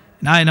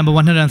in ayah number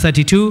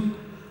 132,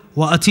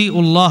 وَأَتِيءُ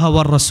اللَّهَ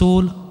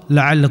وَالرَّسُولَ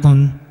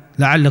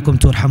لَعَلَّكُمْ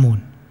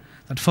تُرْحَمُونَ.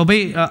 That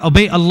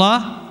obey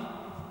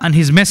Allah and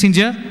His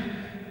Messenger,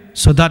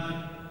 so that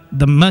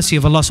the mercy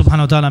of Allah subhanahu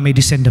wa ta'ala may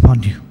descend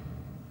upon you.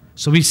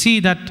 So we see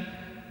that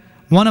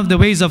one of the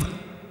ways of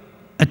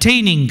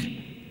attaining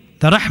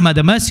the rahmah,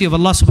 the mercy of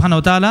Allah subhanahu wa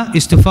ta'ala,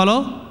 is to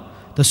follow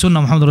the Sunnah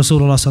of Muhammad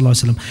Rasulullah sallallahu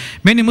alaihi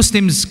wasallam. Many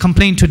Muslims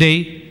complain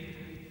today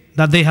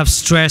that they have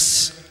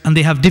stress and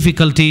they have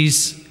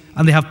difficulties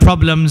and they have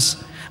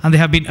problems and they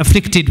have been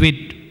afflicted with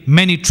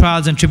many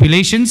trials and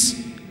tribulations.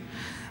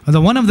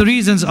 And one of the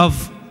reasons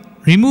of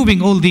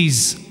removing all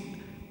these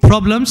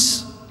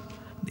problems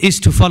is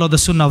to follow the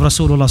Sunnah of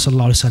Rasulullah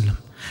sallallahu alaihi wasallam.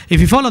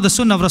 If you follow the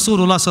Sunnah of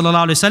Rasulullah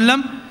sallallahu alaihi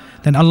wasallam,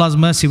 then Allah's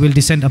mercy will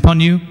descend upon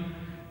you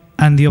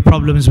and your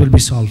problems will be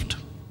solved.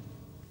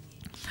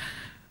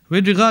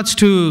 With regards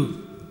to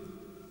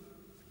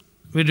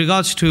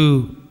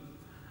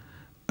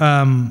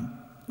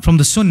from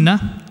the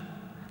Sunnah,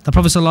 the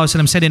Prophet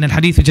ﷺ said in a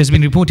hadith which has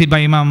been reported by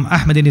Imam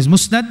Ahmad in his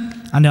Musnad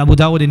and Abu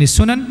Dawud in his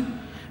Sunan,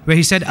 where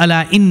he said,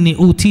 "Ala inni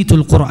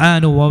utitul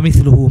Qur'an wa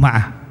mithluhu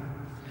ma'ah."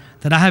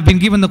 That I have been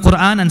given the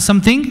Quran and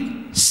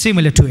something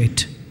similar to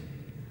it.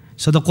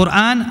 So the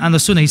Quran and the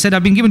Sunnah, he said,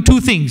 I've been given two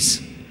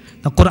things,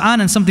 the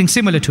Quran and something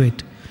similar to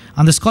it.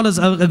 And the scholars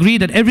agree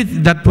that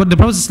what the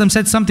Prophet ﷺ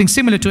said something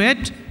similar to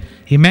it,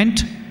 he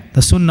meant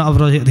the Sunnah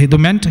he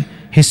meant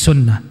his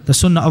Sunnah, the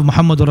Sunnah of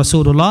Muhammadur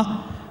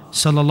Rasulullah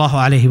sallallahu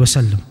alayhi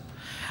wasallam.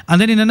 And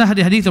then in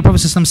another hadith, the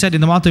Prophet ﷺ said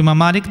in the Mu'atta Imam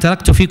Malik,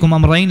 "Taraktu fikum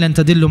amrayn lan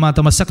tadillu ma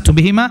tamassaktum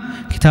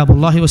bihima,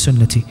 kitabullahi wa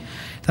sunnati."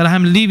 That I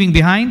am leaving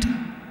behind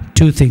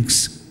two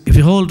things. If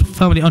you hold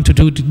firmly onto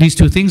these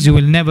two things, you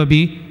will never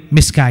be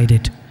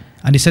misguided.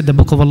 And he said the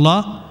Book of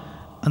Allah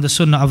and the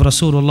Sunnah of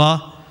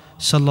Rasulullah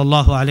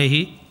sallallahu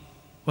alayhi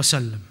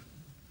wasallam.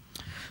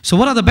 So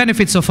what are the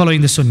benefits of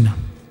following the Sunnah?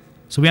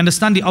 So we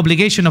understand the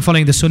obligation of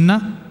following the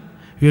Sunnah.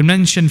 We will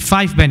mention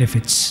 5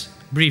 benefits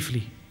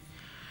briefly.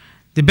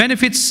 The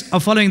benefits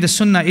of following the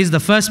Sunnah is, the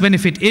first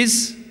benefit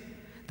is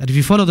that if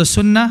you follow the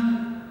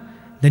Sunnah,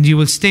 then you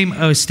will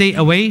stay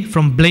away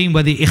from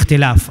blameworthy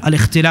ikhtilaf,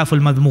 al-ikhtilaf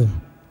al-madhmoom.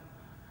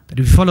 That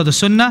if you follow the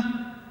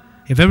Sunnah,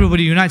 if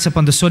everybody unites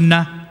upon the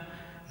Sunnah,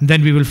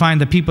 then we will find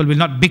the people will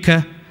not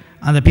bicker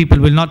and the people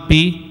will not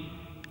be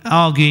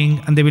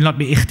arguing and there will not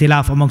be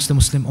ikhtilaf amongst the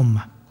Muslim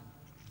Ummah.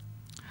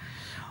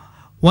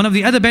 One of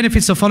the other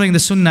benefits of following the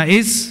Sunnah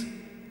is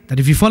that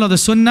if you follow the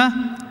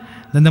Sunnah,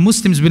 then the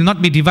Muslims will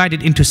not be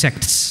divided into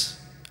sects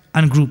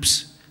and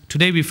groups.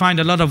 Today we find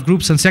a lot of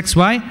groups and sects.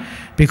 Why?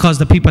 Because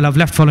the people have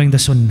left following the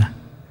Sunnah.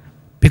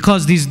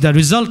 Because the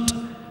result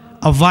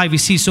of why we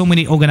see so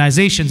many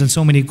organizations and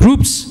so many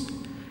groups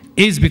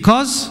is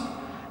because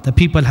the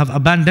people have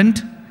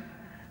abandoned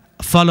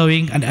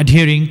following and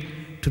adhering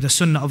to the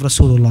Sunnah of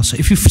Rasulullah. So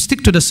if you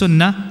stick to the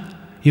Sunnah,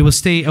 you will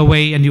stay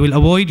away and you will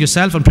avoid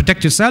yourself and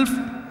protect yourself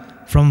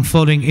from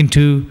falling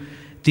into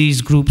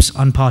these groups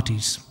and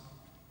parties.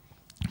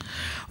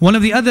 One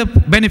of the other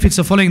benefits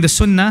of following the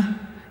Sunnah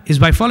is,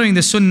 by following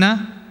the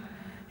Sunnah,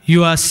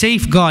 you are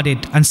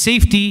safeguarded and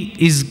safety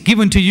is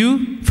given to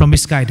you from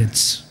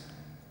misguidance.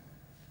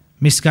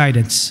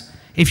 Misguidance.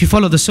 If you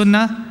follow the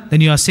Sunnah,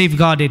 then you are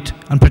safeguarded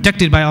and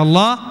protected by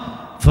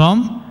Allah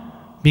from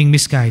being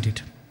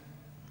misguided.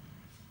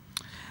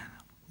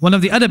 One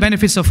of the other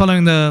benefits of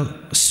following the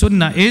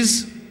Sunnah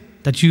is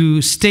that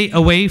you stay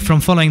away from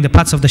following the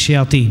paths of the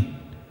shayateen.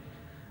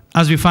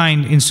 As we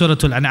find in Surah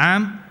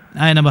Al-An'am,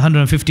 ayah number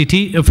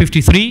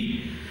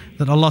 153,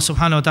 that Allah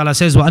subhanahu wa ta'ala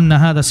says, وَأَنَّ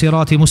هَذَا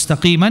صِرَاطِ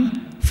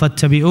مُسْتَقِيمًا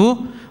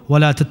فَاتَّبِعُوهُ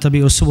وَلَا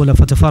تَتَّبِعُوا السُّبُلَ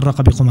فَتَفَرَّقَ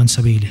بِكُمْ عَنْ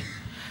سَبِيلِهِ.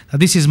 That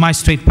this is my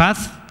straight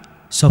path,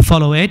 so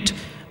follow it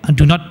and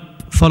do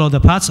not follow the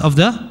paths of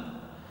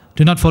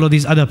do not follow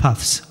these other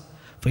paths.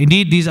 For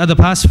indeed these other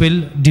paths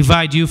will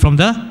divide you from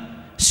the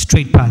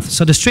straight path.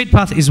 So the straight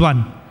path is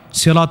one,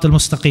 Sirat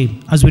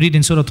al-Mustaqim, as we read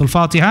in Surah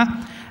Al-Fatiha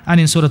and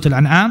in Surah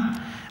Al-An'am.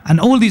 And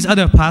all these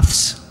other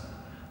paths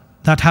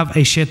that have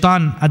a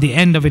shaitan at the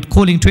end of it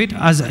calling to it,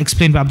 as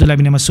explained by Abdullah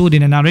ibn Mas'ud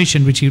in a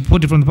narration which he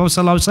reported from the Prophet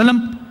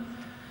ﷺ,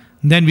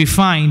 then we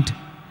find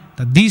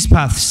that these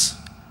paths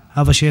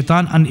have a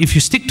shaitan, and if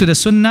you stick to the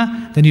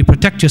Sunnah, then you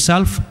protect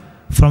yourself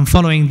from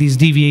following these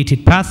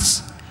deviated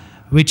paths,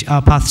 which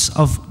are paths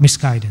of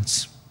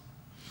misguidance.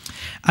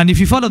 And if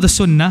you follow the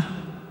Sunnah,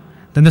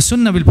 then the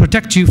Sunnah will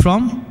protect you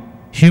from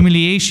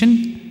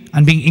humiliation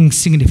and being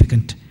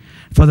insignificant.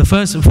 For the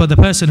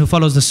person who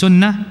follows the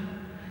Sunnah,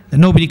 that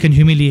nobody can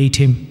humiliate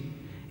him.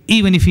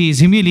 Even if he is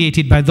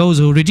humiliated by those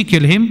who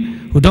ridicule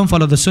him, who don't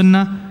follow the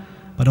sunnah,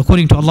 but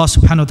according to Allah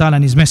subhanahu wa ta'ala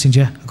and his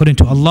messenger, according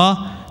to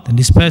Allah, then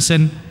this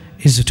person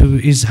has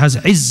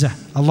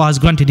izzah. Allah has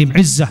granted him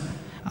izzah,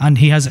 and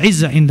he has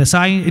izzah in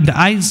the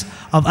eyes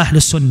of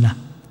Ahlul Sunnah,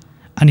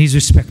 and he's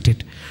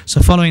respected.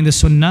 So following the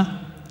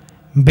sunnah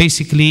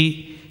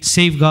basically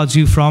safeguards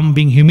you from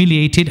being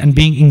humiliated and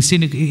being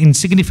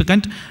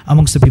insignificant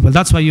amongst the people.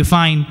 That's why you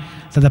find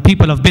that the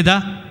people of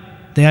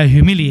bid'ah, they are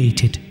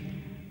humiliated.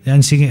 They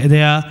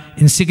are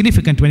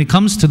insignificant when it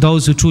comes to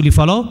those who truly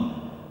follow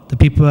the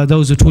people,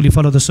 those who truly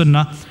follow the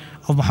sunnah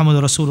of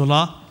Muhammad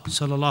Rasulullah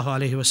sallallahu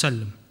alaihi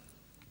wasallam.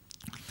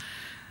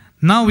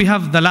 Now we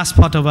have the last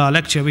part of our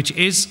lecture, which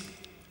is,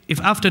 if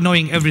after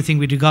knowing everything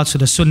with regards to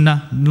the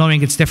sunnah,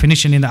 knowing its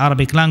definition in the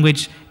Arabic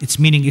language, its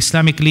meaning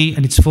Islamically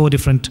and its 4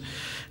 different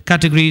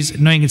categories,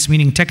 knowing its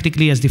meaning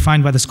technically as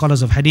defined by the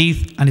scholars of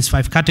hadith and its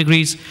 5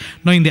 categories,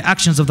 knowing the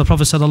actions of the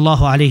Prophet sallallahu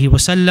alaihi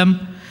wasallam,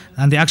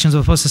 and the actions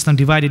of the Prophet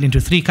divided into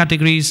 3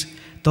 categories: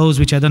 those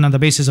which are done on the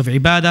basis of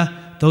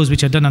ibadah, those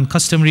which are done on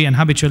customary and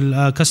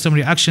habitual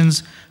customary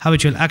actions,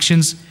 habitual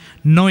actions,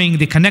 knowing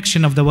the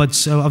connection of the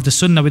words of the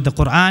sunnah with the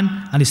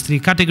Quran and its 3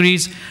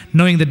 categories,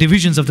 knowing the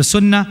divisions of the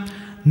sunnah,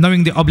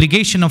 knowing the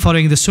obligation of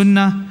following the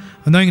sunnah,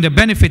 knowing the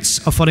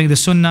benefits of following the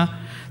sunnah.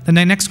 Then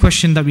the next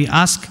question that we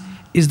ask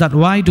is that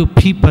why do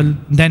people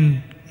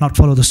then not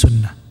follow the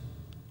sunnah?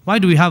 Why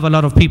do we have a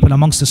lot of people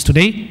amongst us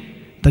today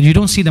that you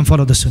don't see them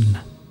follow the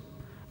sunnah?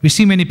 We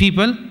see many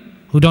people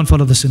who don't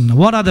follow the sunnah.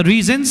 What are the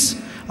reasons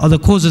or the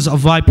causes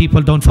of why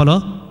people don't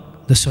follow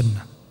the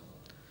sunnah?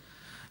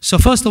 So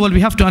first of all,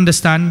 we have to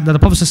understand that the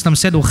Prophet ﷺ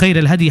said,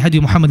 وَخَيْرَ الْهَدِي هَدِي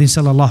مُحَمَّدٍ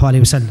صَلَّى اللَّهُ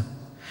عَلَيْهِ وَسَلَّمَ,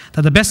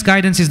 that the best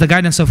guidance is the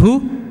guidance of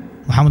who?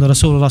 Muhammad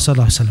Rasulullah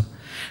sallallahu alaihi wasallam.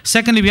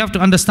 Secondly, we have to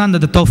understand that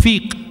the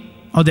tawfiq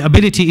or the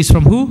ability is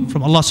from who?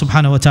 From Allah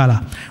subhanahu wa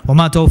ta'ala.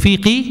 وَمَا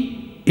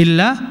تَوْفِيقِي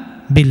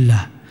إِلَّا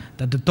بِاللَّهِ,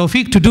 that the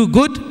tawfiq to do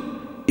good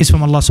is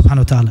from Allah subhanahu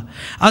wa ta'ala.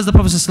 As the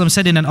Prophet ﷺ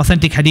said in an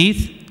authentic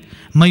hadith,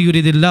 مَا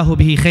يُرِدِ اللَّهُ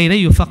بِهِ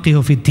خَيْرًا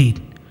يُفَقِّهُ فِي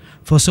الدِّينِ,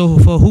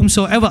 for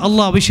whomsoever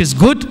Allah wishes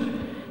good,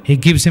 He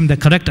gives him the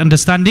correct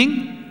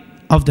understanding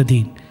of the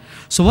deen.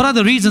 So what are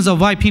the reasons of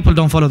why people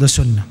don't follow the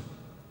sunnah?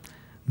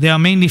 There are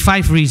mainly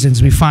 5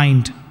 reasons we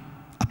find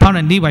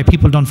apparently why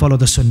people don't follow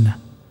the sunnah,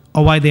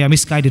 or why they are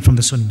misguided from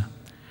the sunnah.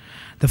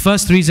 The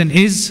first reason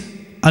is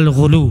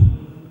al-ghulu,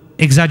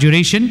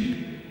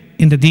 exaggeration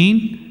in the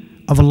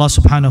deen of Allah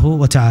subhanahu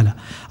wa ta'ala.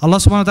 Allah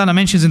subhanahu wa ta'ala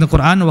mentions in the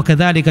Quran,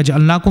 وَكَذَلِكَ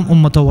جَعَلْنَاكُمْ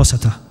أُمَّةً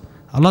وَسَطًا.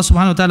 Allah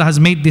subhanahu wa ta'ala has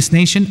made this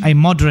nation a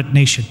moderate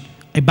nation,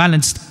 a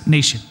balanced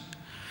nation.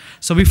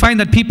 So we find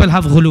that people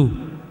have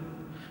ghulu.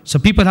 So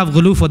people have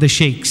ghulu for the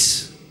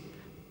shaykhs.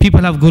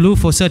 People have ghulu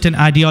for certain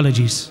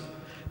ideologies.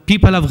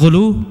 People have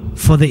ghulu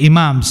for the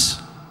imams.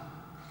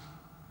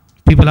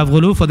 People have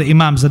ghulu for the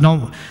imams,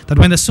 that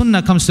when the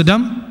sunnah comes to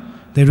them,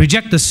 they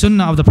reject the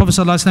sunnah of the Prophet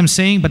ﷺ,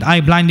 saying, but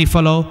I blindly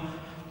follow,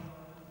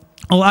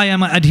 or I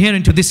am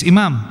adherent to this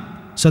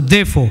imam. So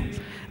therefore,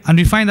 and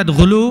we find that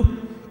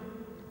ghulu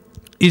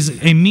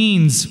is a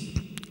means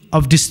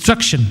of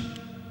destruction.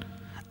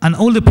 And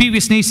all the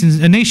previous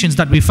nations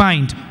that we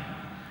find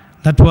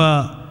that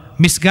were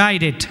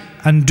misguided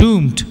and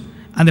doomed,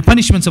 and the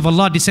punishments of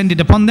Allah descended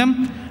upon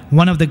them,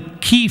 one of the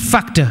key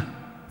factor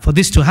for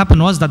this to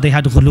happen was that they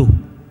had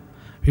ghulu.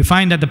 We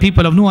find that the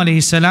people of Nuh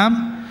alayhi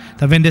salam,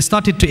 that when they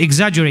started to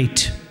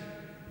exaggerate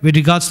with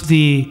regards to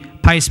the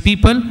pious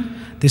people,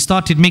 they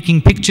started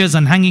making pictures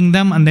and hanging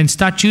them, and then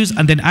statues,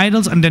 and then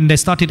idols, and then they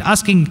started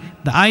asking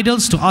the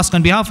idols to ask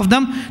on behalf of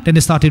them, then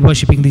they started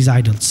worshipping these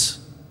idols.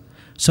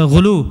 So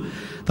ghulu.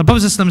 The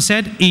Prophet ﷺ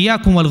said,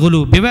 إِيَّاكُمْ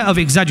وَالْغُلُو, beware of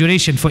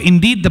exaggeration, for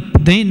indeed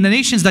the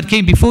nations that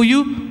came before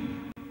you,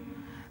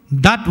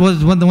 that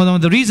was one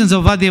of the reasons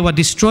of why they were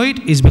destroyed,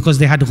 is because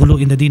they had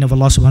ghulu in the deen of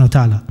Allah subhanahu wa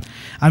ta'ala.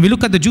 And we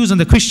look at the Jews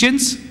and the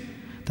Christians,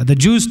 that the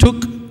Jews took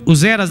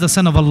Uzair as the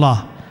son of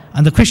Allah,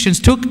 and the Christians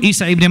took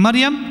Isa ibn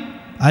Maryam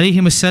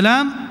alayhim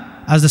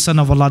as-salam as the son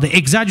of Allah. They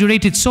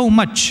exaggerated so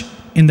much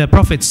in the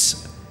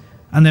prophets,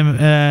 and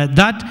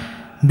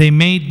that they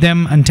made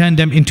them and turned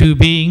them into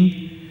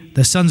being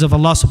the sons of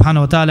Allah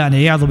subhanahu wa ta'ala, and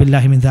a'yadhu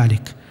billahi min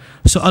dhalik.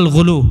 So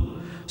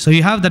al-ghulu. So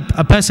you have that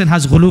a person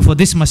has ghulu for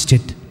this masjid,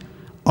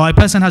 or a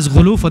person has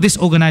ghulu for this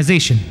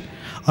organization,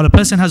 or a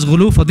person has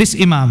ghulu for this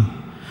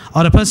imam,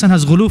 or a person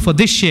has ghulu for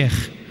this shaykh,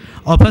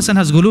 or a person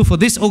has ghulu for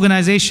this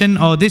organization,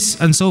 or this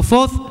and so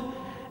forth,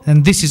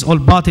 and this is all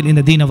batil in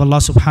the deen of Allah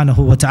subhanahu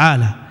wa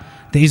ta'ala.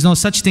 There is no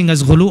such thing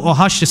as ghulu or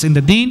harshness in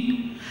the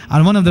deen.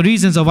 And one of the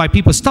reasons of why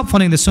people stop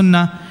following the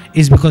sunnah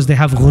is because they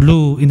have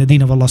ghulu in the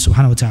deen of Allah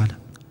subhanahu wa ta'ala.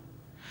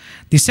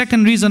 The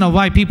second reason of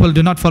why people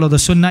do not follow the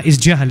sunnah is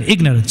jahl,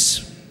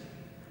 ignorance.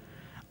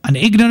 And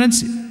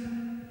ignorance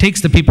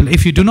takes the people.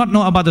 If you do not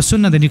know about the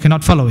sunnah, then you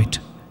cannot follow it.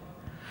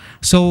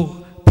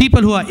 So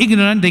people who are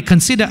ignorant, they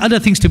consider other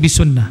things to be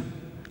sunnah.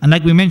 And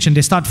like we mentioned,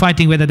 they start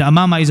fighting whether the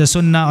amama is a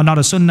sunnah or not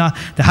a sunnah,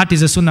 the hat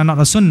is a sunnah, not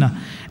a sunnah.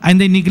 And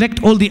they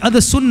neglect all the other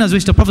sunnahs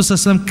which the Prophet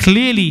ﷺ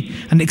clearly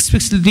and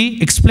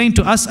explicitly explained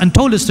to us and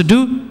told us to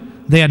do.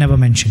 They are never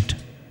mentioned.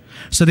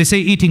 So they say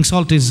eating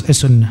salt is a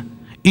sunnah.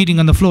 Eating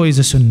on the floor is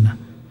a sunnah.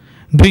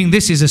 Doing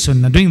this is a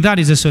sunnah. Doing that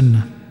is a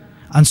sunnah.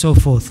 And so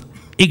forth.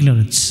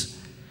 Ignorance.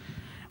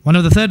 One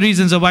of the third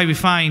reasons of why we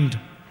find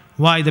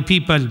why the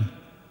people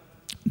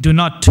do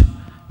not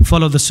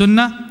follow the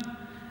sunnah,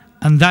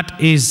 and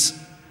that is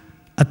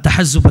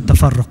at-tahazzub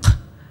at-tafarruq.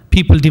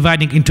 People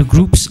dividing into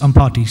groups and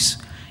parties.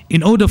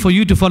 In order for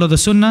you to follow the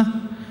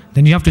sunnah,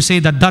 then you have to say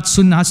that that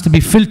sunnah has to be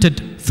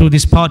filtered through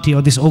this party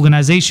or this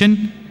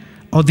organization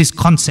or this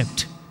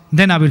concept.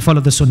 Then I will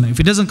follow the sunnah. If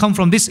it doesn't come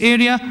from this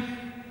area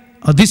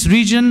or this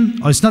region,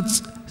 or it's not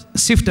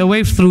sift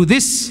away through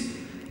this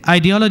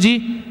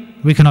ideology,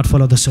 we cannot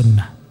follow the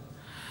sunnah.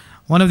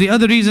 One of the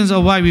other reasons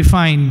of why we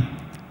find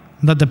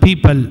that the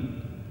people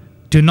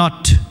do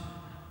not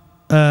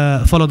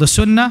follow the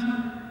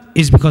sunnah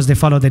is because they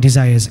follow their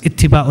desires.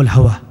 Ittiba'ul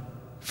hawa.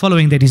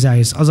 Following their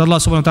desires. As Allah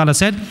subhanahu wa ta'ala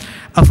said,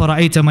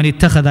 أَفَرَأَيْتَ مَنِ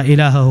اتَّخَذَ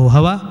إِلَهَهُ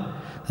هَوَى.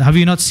 Have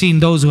you not seen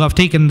those who have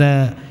taken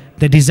the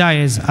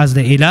desires as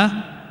the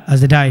ilah,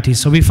 as the deities?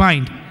 So we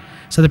find,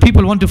 so the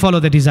people want to follow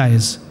their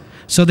desires.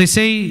 So they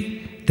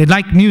say they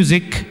like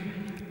music,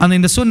 and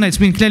in the sunnah it's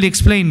been clearly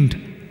explained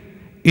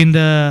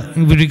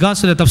with regards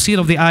to the tafsir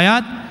of the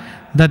ayat,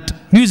 that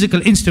musical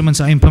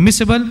instruments are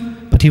impermissible,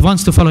 but he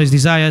wants to follow his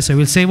desires. So he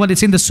will say, well,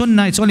 it's in the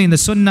sunnah, it's only in the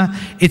sunnah,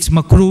 it's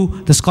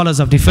makruh, the scholars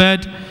have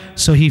deferred.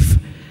 So he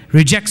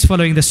rejects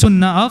following the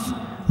sunnah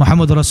of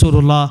Muhammad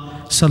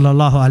Rasulullah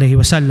sallallahu alayhi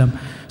wasallam.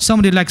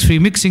 Somebody likes free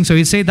mixing, so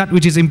he'll say that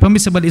which is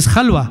impermissible is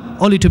khalwa,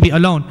 only to be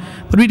alone.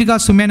 But with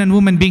regards to men and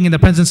women being in the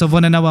presence of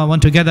one another, one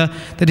together,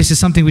 that this is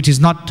something which is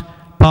not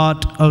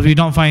part, or we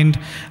don't find,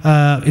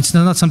 it's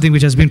not something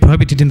which has been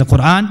prohibited in the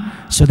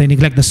Quran, so they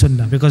neglect the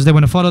sunnah, because they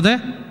want to follow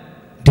their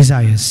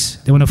desires.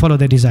 They want to follow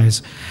their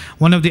desires.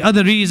 One of the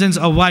other reasons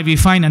of why we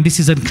find, and this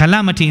is a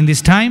calamity in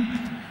this time,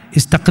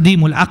 is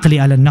taqdeemul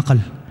aqli ala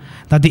naql,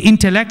 that the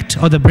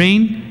intellect or the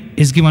brain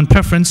is given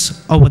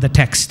preference over the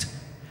text.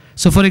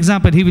 So for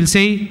example, he will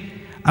say,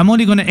 I'm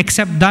only going to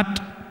accept that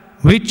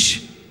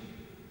which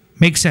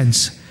makes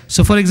sense.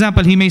 So for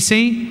example, he may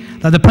say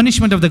that the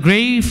punishment of the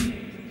grave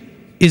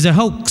is a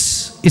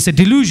hoax, it's a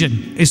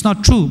delusion, it's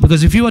not true,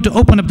 because if you were to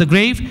open up the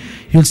grave,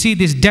 you'll see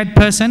this dead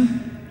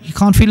person. You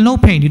can't feel no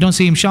pain. You don't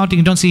see him shouting,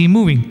 you don't see him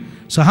moving.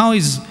 So how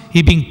is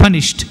he being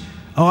punished?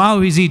 Or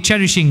how is he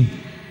cherishing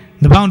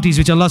the bounties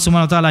which Allah subhanahu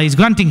wa ta'ala is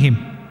granting him?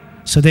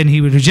 So then he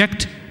will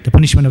reject the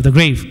punishment of the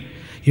grave.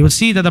 You will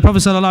see that the Prophet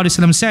sallallahu alaihi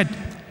wasallam said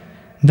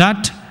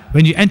that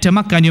when you enter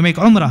Makkah and you make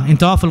Umrah in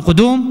Tawaf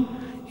al-Qudum,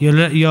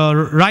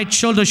 your right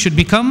shoulder should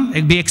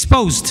be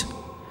exposed.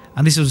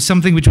 And this was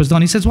something which was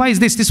done. He says, why is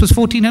this? This was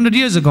 1400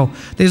 years ago.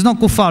 There is no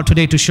kuffar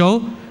today to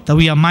show that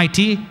we are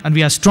mighty and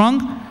we are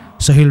strong.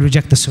 So he will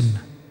reject the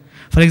sunnah.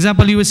 For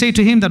example, you will say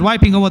to him that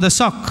wiping over the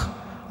sock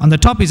on the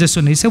top is a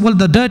sunnah. He said, well,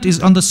 the dirt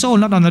is on the sole,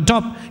 not on the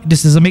top.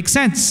 This doesn't make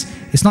sense.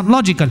 It's not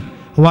logical.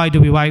 Why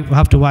do we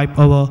have to wipe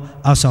over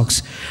our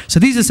socks? So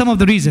these are some of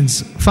the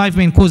reasons, 5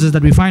 main causes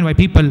that we find why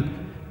people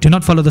do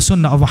not follow the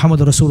sunnah of Muhammad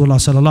Rasulullah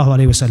sallallahu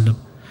alayhi wasallam.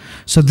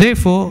 So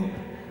therefore,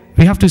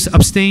 we have to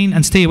abstain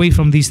and stay away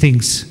from these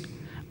things.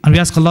 And we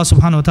ask Allah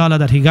subhanahu wa ta'ala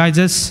that He guides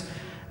us.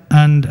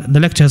 And the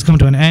lecture has come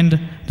to an end.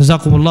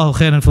 Jazakumullahu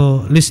khairan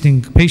for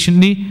listening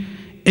patiently.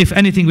 If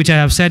anything which I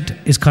have said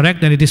is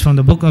correct, then it is from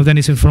the book, then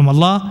it is from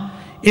Allah.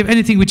 If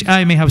anything which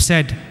I may have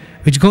said,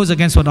 which goes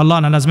against what Allah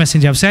and Allah's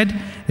Messenger have said,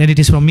 then it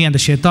is from me and the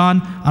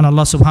shaitan, and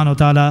Allah subhanahu wa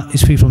ta'ala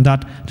is free from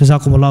that.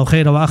 Jazakumullahu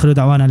khairan wa akhiru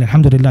da'wana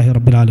alhamdulillahi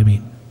rabbil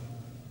alameen.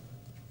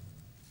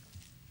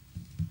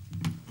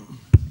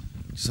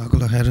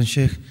 Jazakallah khairan,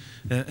 Shaykh.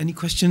 Any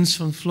questions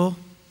from the floor?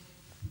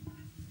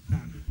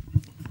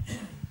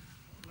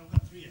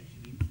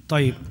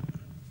 طيب.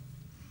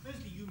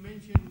 Firstly, you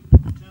mentioned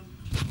the term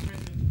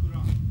present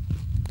Quran.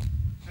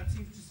 That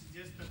seems to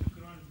suggest that the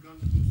Quran has gone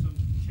through some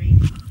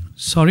change.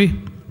 Sorry? You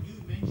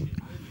mentioned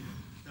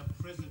earlier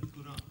the present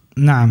Quran.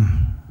 Naam.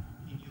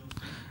 In your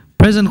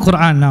Present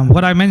Quran. Now,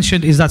 what I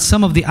mentioned is that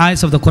some of the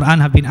ayats of the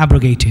Quran have been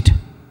abrogated. Do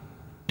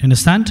you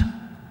understand?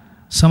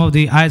 Some of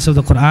the ayats of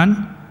the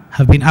Quran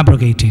have been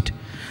abrogated.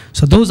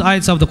 So those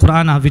ayats of the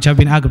Quran which have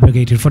been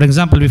abrogated. For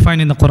example, we find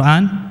in the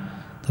Quran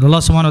that Allah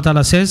subhanahu wa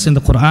ta'ala says in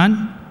the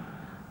Quran,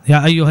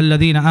 Ya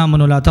ayyuhalladhina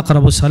amanu la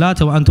taqrabu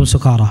salata wa antum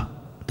sukara.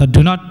 That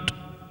do not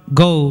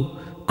go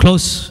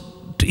close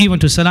to even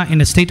to salah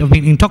in a state of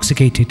being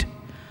intoxicated.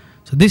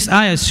 So this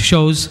ayah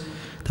shows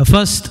the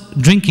first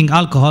drinking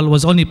alcohol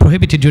was only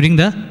prohibited during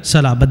the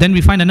salah. But then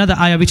we find another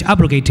ayah which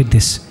abrogated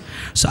this.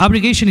 So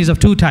abrogation is of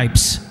two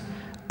types.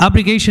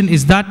 Abrogation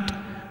is that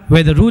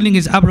where the ruling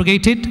is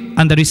abrogated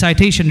and the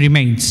recitation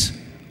remains.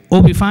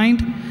 Or we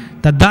find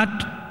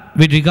that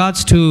with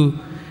regards to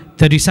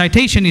the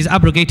recitation is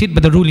abrogated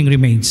but the ruling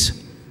remains. Do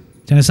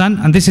you understand?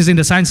 And this is in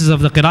the sciences of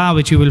the Qira'ah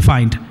which you will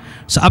find.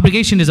 So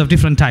abrogation is of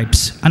different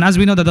types. And as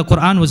we know that the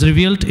Quran was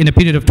revealed in a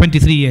period of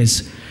 23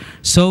 years.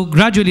 So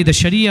gradually the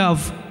Sharia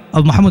of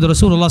Muhammad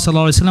Rasulullah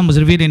sallallahu alaihi wasallam was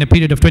revealed in a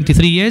period of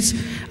 23 years.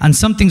 And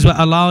some things were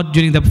allowed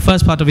during the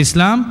first part of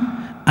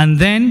Islam. And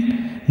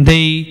then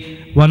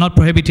they were not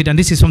prohibited. And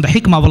this is from the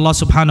hikmah of Allah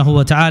subhanahu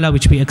wa ta'ala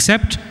which we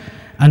accept.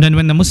 And then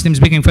when the Muslims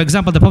became, for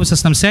example, the Prophet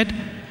ﷺ said,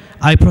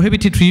 I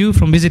prohibit it for you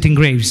from visiting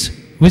graves.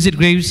 Visit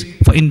graves,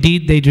 for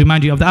indeed they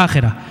remind you of the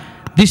akhirah.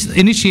 This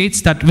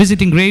initiates that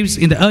visiting graves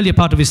in the earlier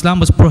part of Islam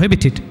was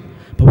prohibited.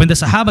 But when the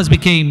Sahabas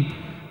became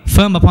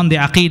firm upon the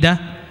aqidah,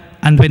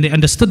 and when they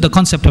understood the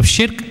concept of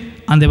shirk,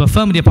 and they were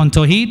firmly upon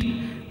tawheed,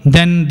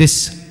 then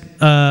this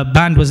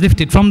ban was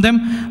lifted from them,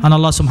 and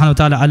Allah subhanahu wa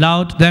ta'ala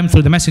allowed them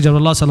through the Messenger of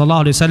Allah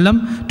sallallahu alayhi wa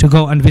sallam to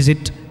go and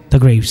visit the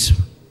graves.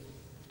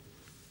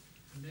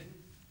 And then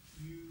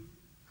you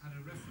had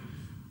a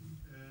reference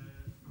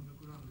from the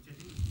Quran, which I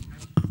think is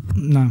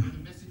actually No. the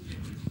messenger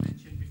is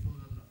mentioned before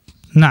Allah.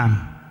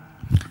 Naam.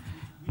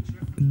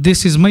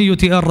 This is مَن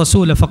يُطِيعِ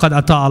الرَّسُولَ فَقَدْ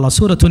أَطَاعَ اللَّهَ,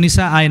 Surah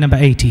An-Nisa, ayah number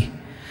 80.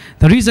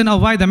 The reason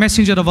of why the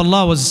Messenger of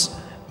Allah was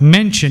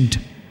mentioned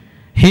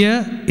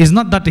here is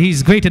not that he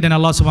is greater than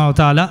Allah subhanahu wa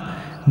ta'ala.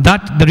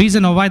 That the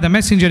reason of why the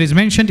Messenger is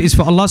mentioned is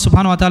for Allah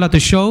subhanahu wa ta'ala to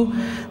show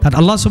that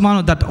Allah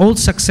subhanahu that all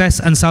success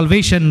and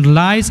salvation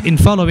lies in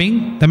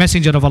following the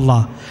Messenger of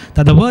Allah.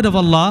 That the word of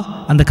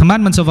Allah and the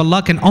commandments of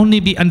Allah can only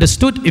be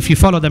understood if you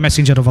follow the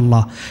Messenger of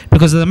Allah.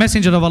 Because the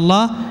Messenger of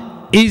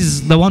Allah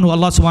is the one who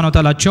Allah subhanahu wa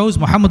ta'ala chose.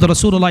 Muhammad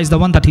Rasulullah is the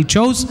one that he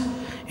chose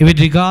with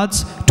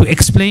regards to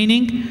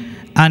explaining,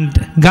 and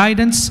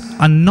guidance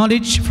and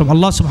knowledge from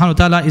Allah subhanahu wa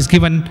ta'ala is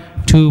given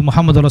to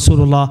Muhammad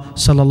Rasulullah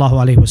sallallahu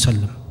alayhi wa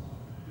sallam.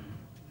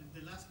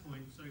 The last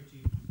point, sorry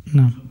to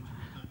No.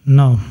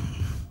 No.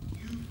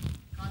 you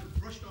kind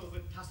of brushed over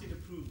tacit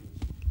approval,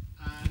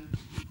 and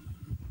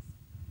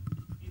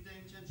is there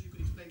any chance you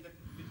could explain that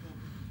a bit more?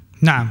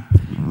 Naam.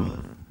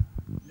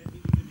 Let me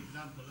give you an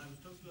example. I was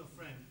talking to a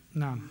friend,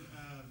 Naam.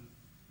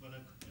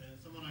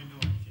 someone I know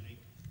actually,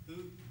 who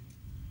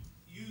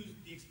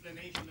used the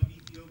explanation of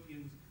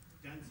Ethiopians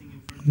dancing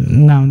in front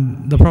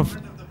Naam. The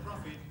Prophet. of the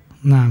Prophet,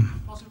 Naam.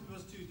 possibly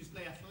was to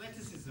display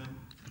athleticism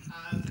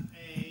as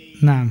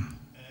a Naam.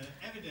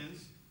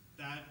 evidence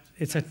that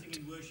It's a-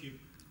 dancing in worship,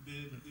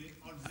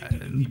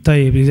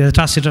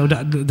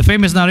 The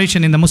famous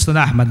narration in the Musnad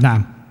Ahmad.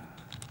 Naam.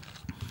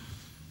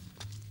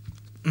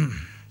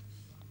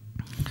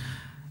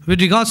 With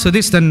regards to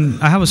this, then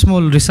I have a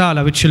small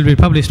risala which will be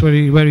published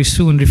very, very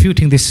soon,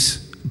 refuting this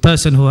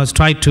person who has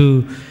tried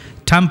to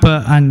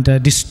tamper and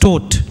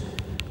distort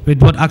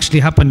with what actually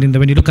happened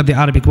when you look at the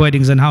Arabic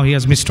wordings and how he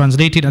has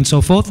mistranslated and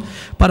so forth.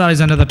 But that is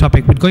another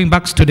topic. But going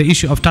back to the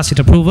issue of tacit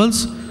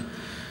approvals,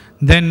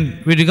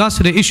 then with regards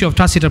to the issue of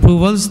tacit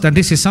approvals, then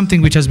this is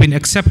something which has been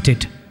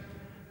accepted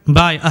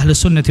by Ahlul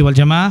Sunnati wal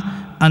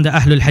Jama'ah and the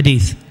Ahlul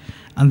Hadith.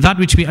 And that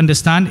which we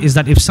understand is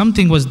that if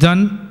something was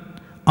done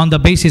on the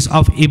basis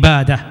of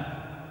ibadah,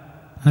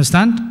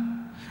 understand?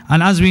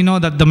 And as we know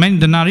that the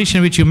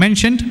narration which you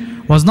mentioned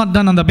was not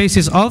done on the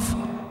basis of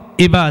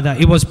ibadah,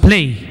 it was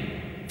play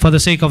for the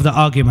sake of the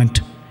argument.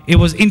 It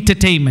was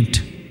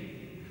entertainment.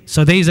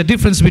 So there is a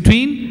difference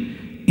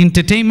between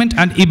entertainment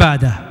and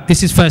ibadah.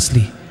 This is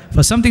firstly.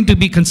 For something to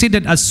be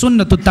considered as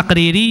sunnatul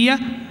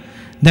taqririyah,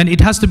 then it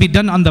has to be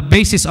done on the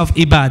basis of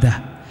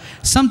ibadah.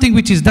 Something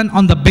which is done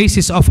on the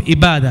basis of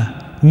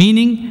ibadah,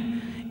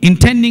 meaning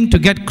intending to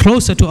get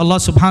closer to Allah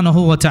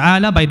subhanahu wa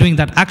ta'ala by doing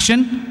that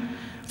action.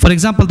 For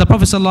example, the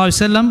Prophet sallallahu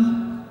alaihi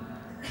wasallam,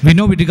 we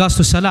know with regards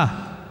to salah.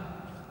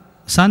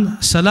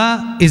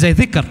 Salah is a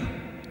dhikr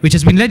which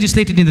has been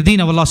legislated in the deen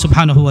of Allah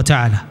subhanahu wa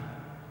ta'ala.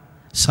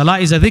 Salah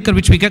is a dhikr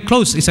which we get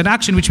close. It's an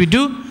action which we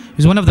do.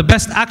 It's one of the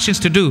best actions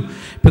to do.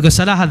 Because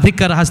salah has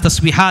dhikr, has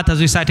tasbihat,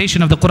 has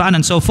recitation of the Quran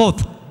and so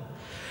forth.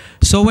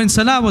 So when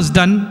salah was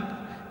done,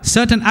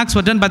 certain acts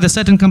were done by the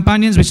certain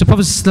companions which the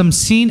Prophet ﷺ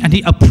seen and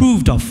he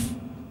approved of.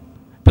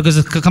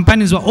 Because the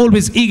companions were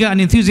always eager and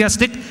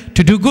enthusiastic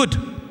to do good.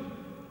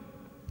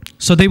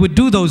 So they would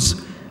do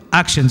those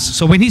actions.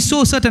 So when he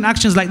saw certain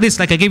actions like this,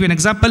 like I gave you an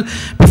example,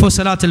 before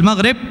Salat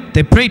al-Maghrib,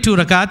 they prayed 2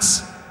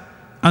 rakats.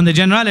 On the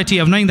generality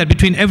of knowing that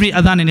between every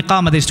adhan and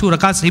iqamah there's 2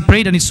 rakats, he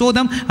prayed and he saw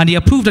them and he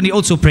approved and he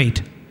also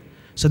prayed.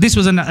 So this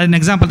was an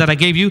example that I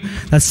gave you.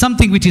 That's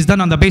something which is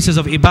done on the basis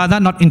of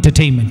ibadah, not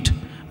entertainment.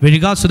 With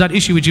regards to that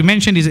issue which you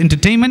mentioned is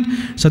entertainment.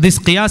 So this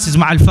qiyas is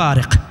ma'al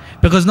fariq.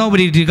 Because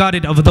nobody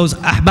regarded of those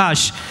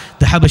ahbash,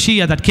 the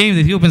Habashiyah that came,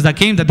 the Ethiopians that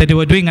came, that they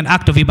were doing an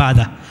act of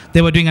ibadah.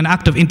 They were doing an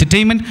act of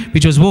entertainment,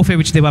 which was warfare,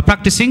 which they were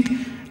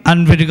practicing.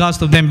 And with regards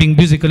to them being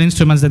musical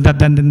instruments, then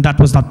that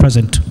was not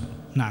present.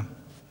 Now.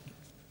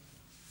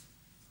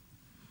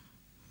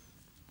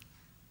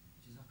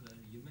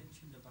 You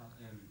mentioned about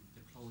the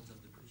clothes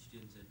of the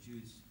Christians and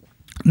Jews.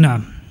 No.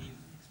 Can you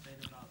explain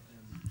about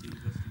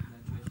university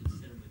graduation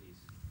ceremonies?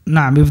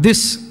 Now, if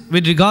this,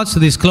 with regards to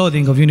this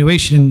clothing of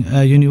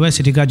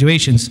university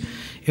graduations,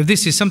 if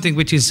this is something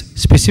which is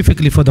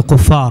specifically for the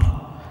kuffar,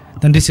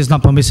 then this is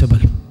not permissible.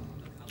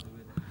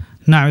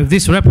 Now, if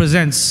this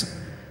represents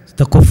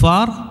the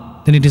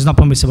kuffar, then it is not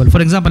permissible.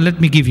 For example, let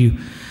me give you.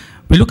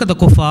 We look at the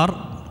kuffar,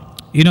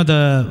 you know,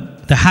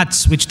 the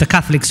hats which the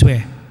Catholics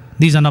wear,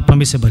 these are not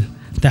permissible.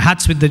 The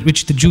hats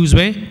which the Jews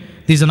wear,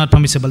 these are not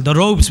permissible. The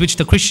robes which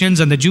the Christians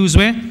and the Jews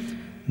wear,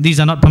 these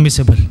are not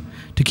permissible.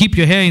 To keep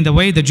your hair in the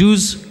way the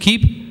Jews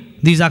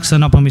keep, these acts are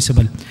not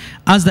permissible.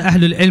 As the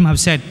Ahlul Ilm have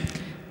said,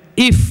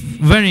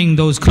 if wearing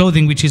those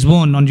clothing which is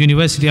worn on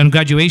university on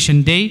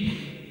graduation day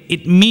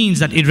it means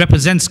that it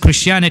represents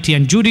Christianity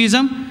and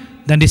Judaism,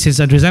 then this is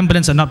a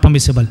resemblance and not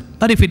permissible.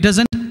 But if it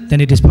doesn't, then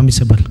it is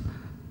permissible.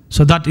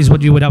 So that is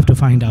what you would have to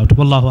find out.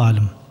 Wallahu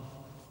alam.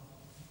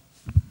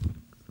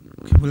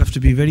 Okay, we'll have to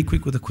be very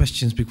quick with the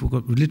questions because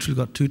we've literally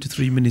got 2 to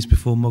 3 minutes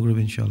before Maghrib,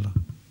 inshallah.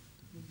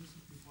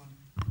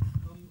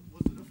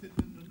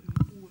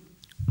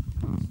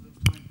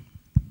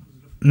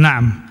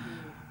 Naam.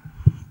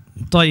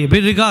 طيب,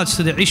 in regards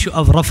to the issue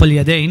of Raf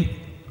al-Yadayn,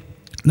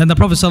 then the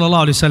Prophet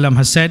ﷺ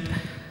has said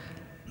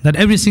that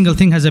every single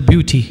thing has a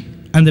beauty,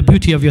 and the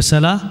beauty of your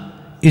salah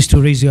is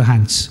to raise your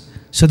hands.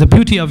 So the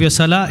beauty of your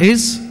salah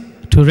is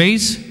to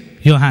raise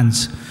your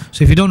hands.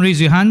 So if you don't raise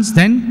your hands,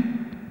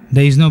 then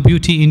there is no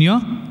beauty in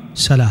your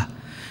salah.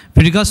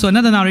 With regards to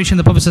another narration,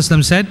 the Prophet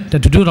ﷺ said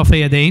that to do Raf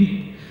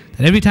al-Yadayn,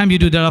 that every time you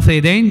do the Raf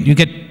al-Yadayn, you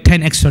get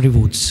 10 extra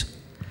rewards.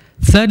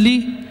 Thirdly,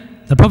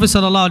 the Prophet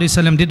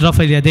ﷺ did Raf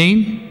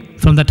al-Yadayn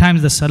from the time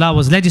the salah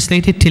was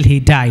legislated till he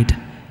died,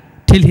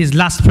 till his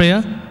last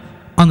prayer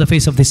on the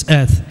face of this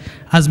earth,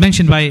 as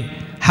mentioned by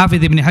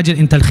Hafidh ibn Hajar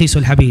in Talkhis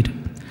al-Habir.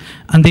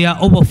 And there are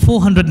over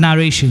 400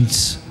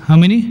 narrations. How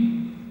many?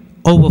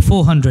 Over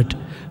 400,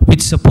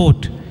 which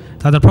support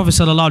that the Prophet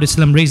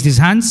ﷺ raised his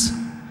hands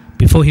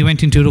before he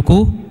went into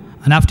ruku,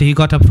 and after he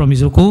got up from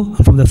his ruku,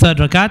 and from the third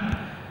rakat,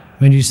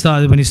 when he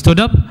stood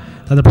up,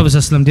 that the Prophet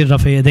ﷺ did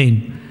Raf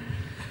al-Yadayn.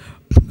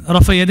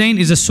 Raf al-Yadayn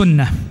is a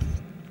sunnah,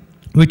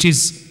 which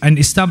is an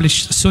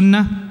established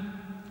sunnah,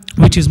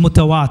 which is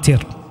mutawatir.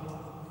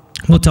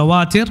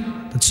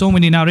 Mutawatir, that so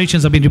many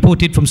narrations have been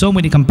reported from so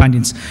many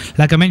companions.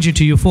 Like I mentioned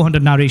to you,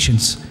 400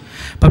 narrations.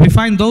 But we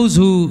find those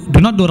who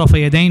do not do Raf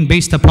al-Yadayn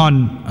based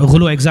upon a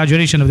ghulu,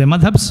 exaggeration of their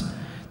madhabs,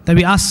 that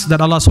we ask that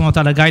Allah subhanahu wa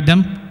ta'ala guide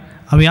them,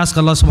 and we ask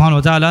Allah subhanahu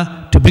wa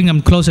ta'ala to bring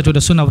them closer to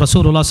the sunnah of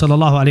Rasulullah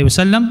sallallahu alayhi wa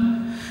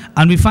sallam.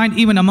 And we find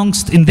even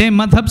amongst in their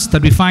madhabs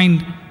that we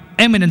find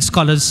eminent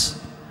scholars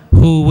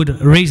who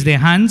would raise their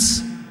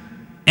hands,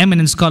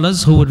 eminent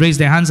scholars who would raise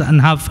their hands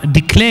and have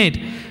declared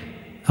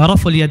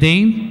Raf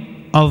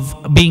al-Yadayn of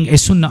being a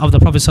sunnah of the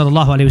Prophet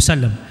sallallahu alaihi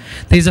wasallam.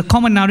 There is a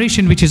common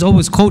narration which is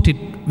always quoted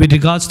with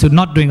regards to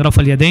not doing Raf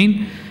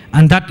al-Yadayn,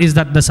 and that is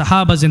that the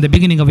Sahabas in the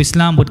beginning of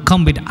Islam would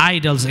come with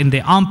idols in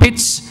their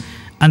armpits,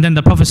 and then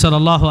the Prophet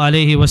sallallahu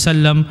alaihi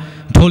wasallam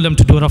told them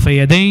to do Raf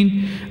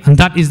al-Yadayn, and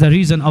that is the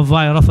reason of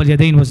why Raf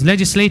al-Yadayn was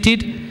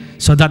legislated,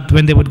 so that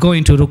when they would go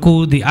into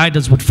ruku, the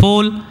idols would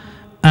fall,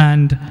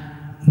 and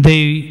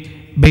they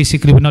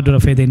basically would not do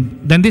Raf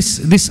al-Yadayn. Then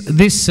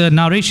this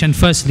narration,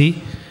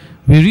 firstly,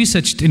 we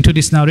researched into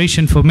this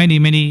narration for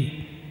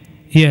many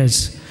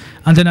years,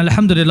 and then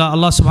alhamdulillah,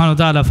 Allah subhanahu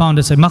wa ta'ala found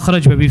us a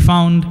makhraj where we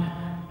found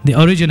the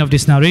origin of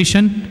this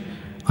narration,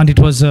 and it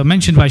was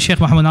mentioned by Shaykh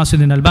Muhammad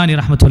Nasiruddin Albani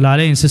rahmatullah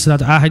alayhi in Silsilat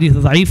Ahadith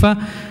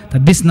Dha'ifa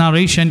that this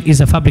narration is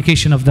a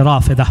fabrication of the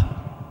Rafidah.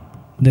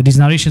 That these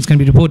narrations can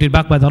be reported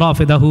back by the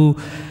Rafidah, who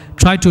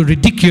try to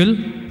ridicule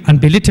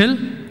and belittle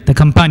the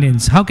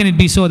companions. How can it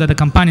be so that the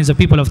companions of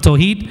people of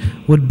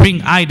Tawheed would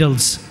bring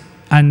idols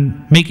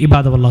and make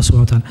ibadah of Allah subhanahu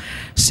wa ta'ala?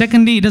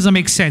 Secondly, it doesn't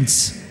make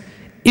sense.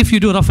 If you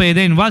do Raf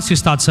al-Yadayn whilst you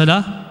start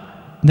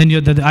salah, then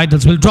the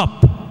idols will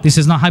drop. This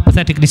is not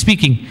hypothetically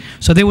speaking.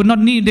 So there would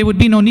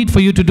be no need for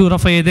you to do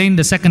Raf al-Yadayn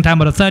the second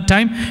time or the third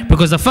time,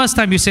 because the first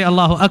time you say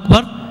Allahu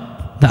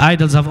Akbar, the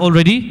idols have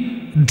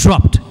already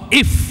dropped,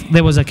 if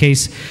there was a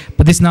case.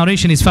 But this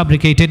narration is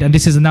fabricated, and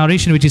this is a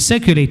narration which is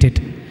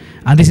circulated.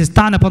 And this is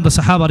ta'an upon the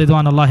Sahaba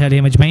ridwanullahi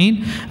alayhim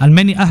ajma'in. And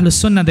many Ahlus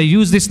Sunnah, they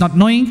use this not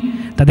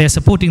knowing that they are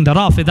supporting the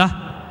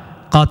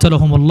Rafidah,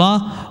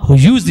 qatalahumullah, who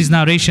use these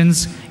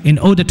narrations in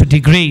order to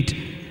degrade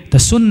the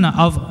Sunnah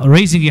of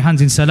raising your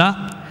hands in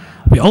Salah.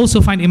 We also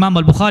find Imam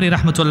al-Bukhari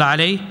rahmatullah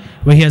alayh,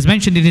 where he has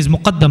mentioned in his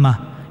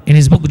Muqaddamah, in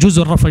his book Juz'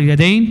 al-Raf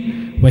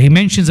al-Yadayn, where he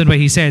mentions and where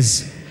he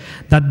says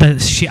that the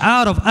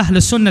shi'ar of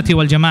Ahlus Sunnati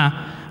wal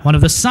Jama'ah, one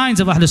of the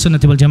signs of Ahlul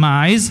Sunnati wal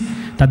Jama'ah is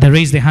that they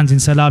raise their hands in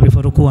salah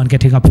before ruku and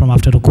getting up from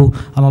after ruku,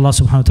 and Allah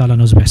subhanahu wa ta'ala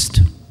knows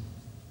best.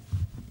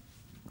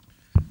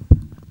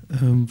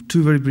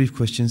 Two very brief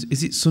questions.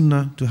 Is it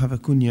sunnah to have a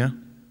kunya?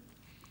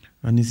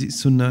 And is it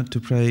sunnah to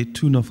pray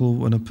 2 nafil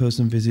when a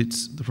person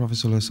visits the Prophet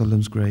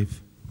ﷺ's grave?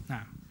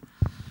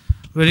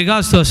 With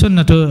regards to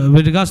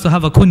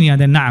have a kunya,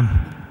 then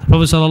na'am. The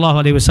Prophet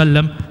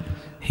ﷺ,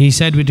 he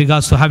said with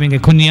regards to having a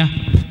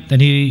kunya, then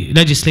he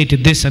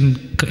legislated this and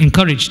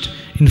encouraged.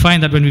 In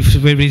fact, that when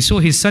we saw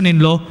his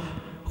son-in-law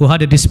who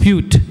had a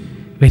dispute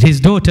with his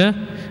daughter,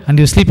 and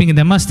he was sleeping in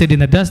the masjid in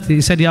the dust, he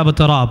said, Ya Abu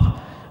Tarab,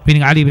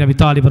 meaning Ali ibn Abi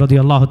Talib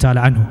radiyallahu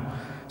ta'ala anhu.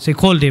 So he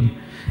called him.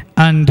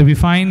 And we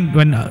find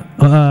when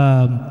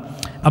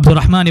Abdul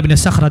Rahman ibn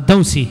Sakhr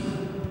al-Dawsi,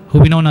 who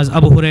we know as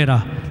Abu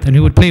Huraira, then he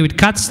would play with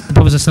cats, the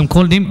Prophet ﷺ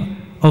called him,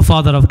 O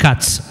father of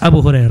cats,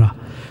 Abu Huraira.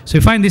 So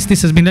we find this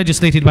has been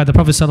legislated by the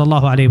Prophet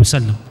sallallahu alaihi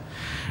wasallam.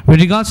 With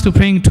regards to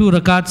praying 2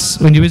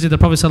 rakats when you visit the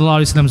Prophet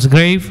sallallahu alaihi wasallam's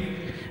grave,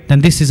 then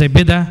this is a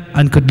bid'ah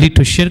and could lead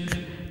to shirk.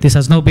 This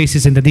has no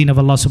basis in the deen of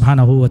Allah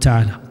subhanahu wa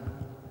ta'ala.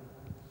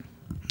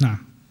 Nah.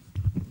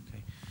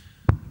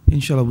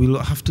 Inshallah, we'll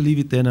have to leave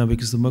it there now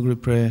because the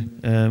Maghrib prayer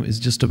is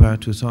just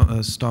about to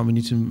start. We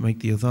need to make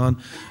the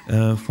adhan.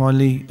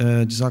 Finally,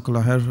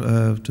 Jazakallah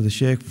khair to the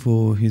Shaykh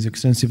for his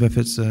extensive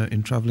efforts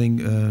in traveling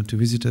to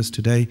visit us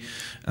today.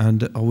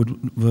 And I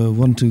would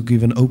want to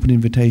give an open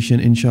invitation,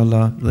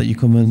 inshallah, that you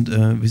come and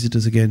visit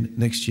us again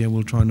next year.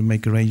 We'll try and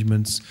make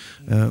arrangements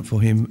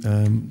for him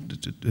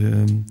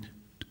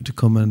to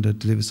come and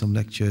deliver some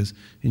lectures,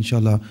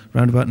 inshallah,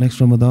 round about next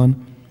Ramadan,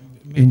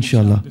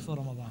 inshallah. Before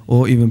Ramadan.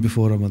 Or even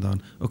before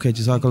Ramadan. Okay,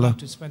 Jazakallah.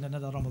 To spend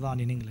another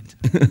Ramadan in England.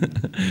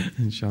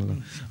 Inshallah.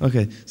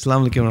 Okay,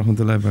 Assalamu alaikum wa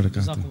rahmatullahi wa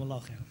barakatuh.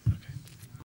 Jazakumullah khair.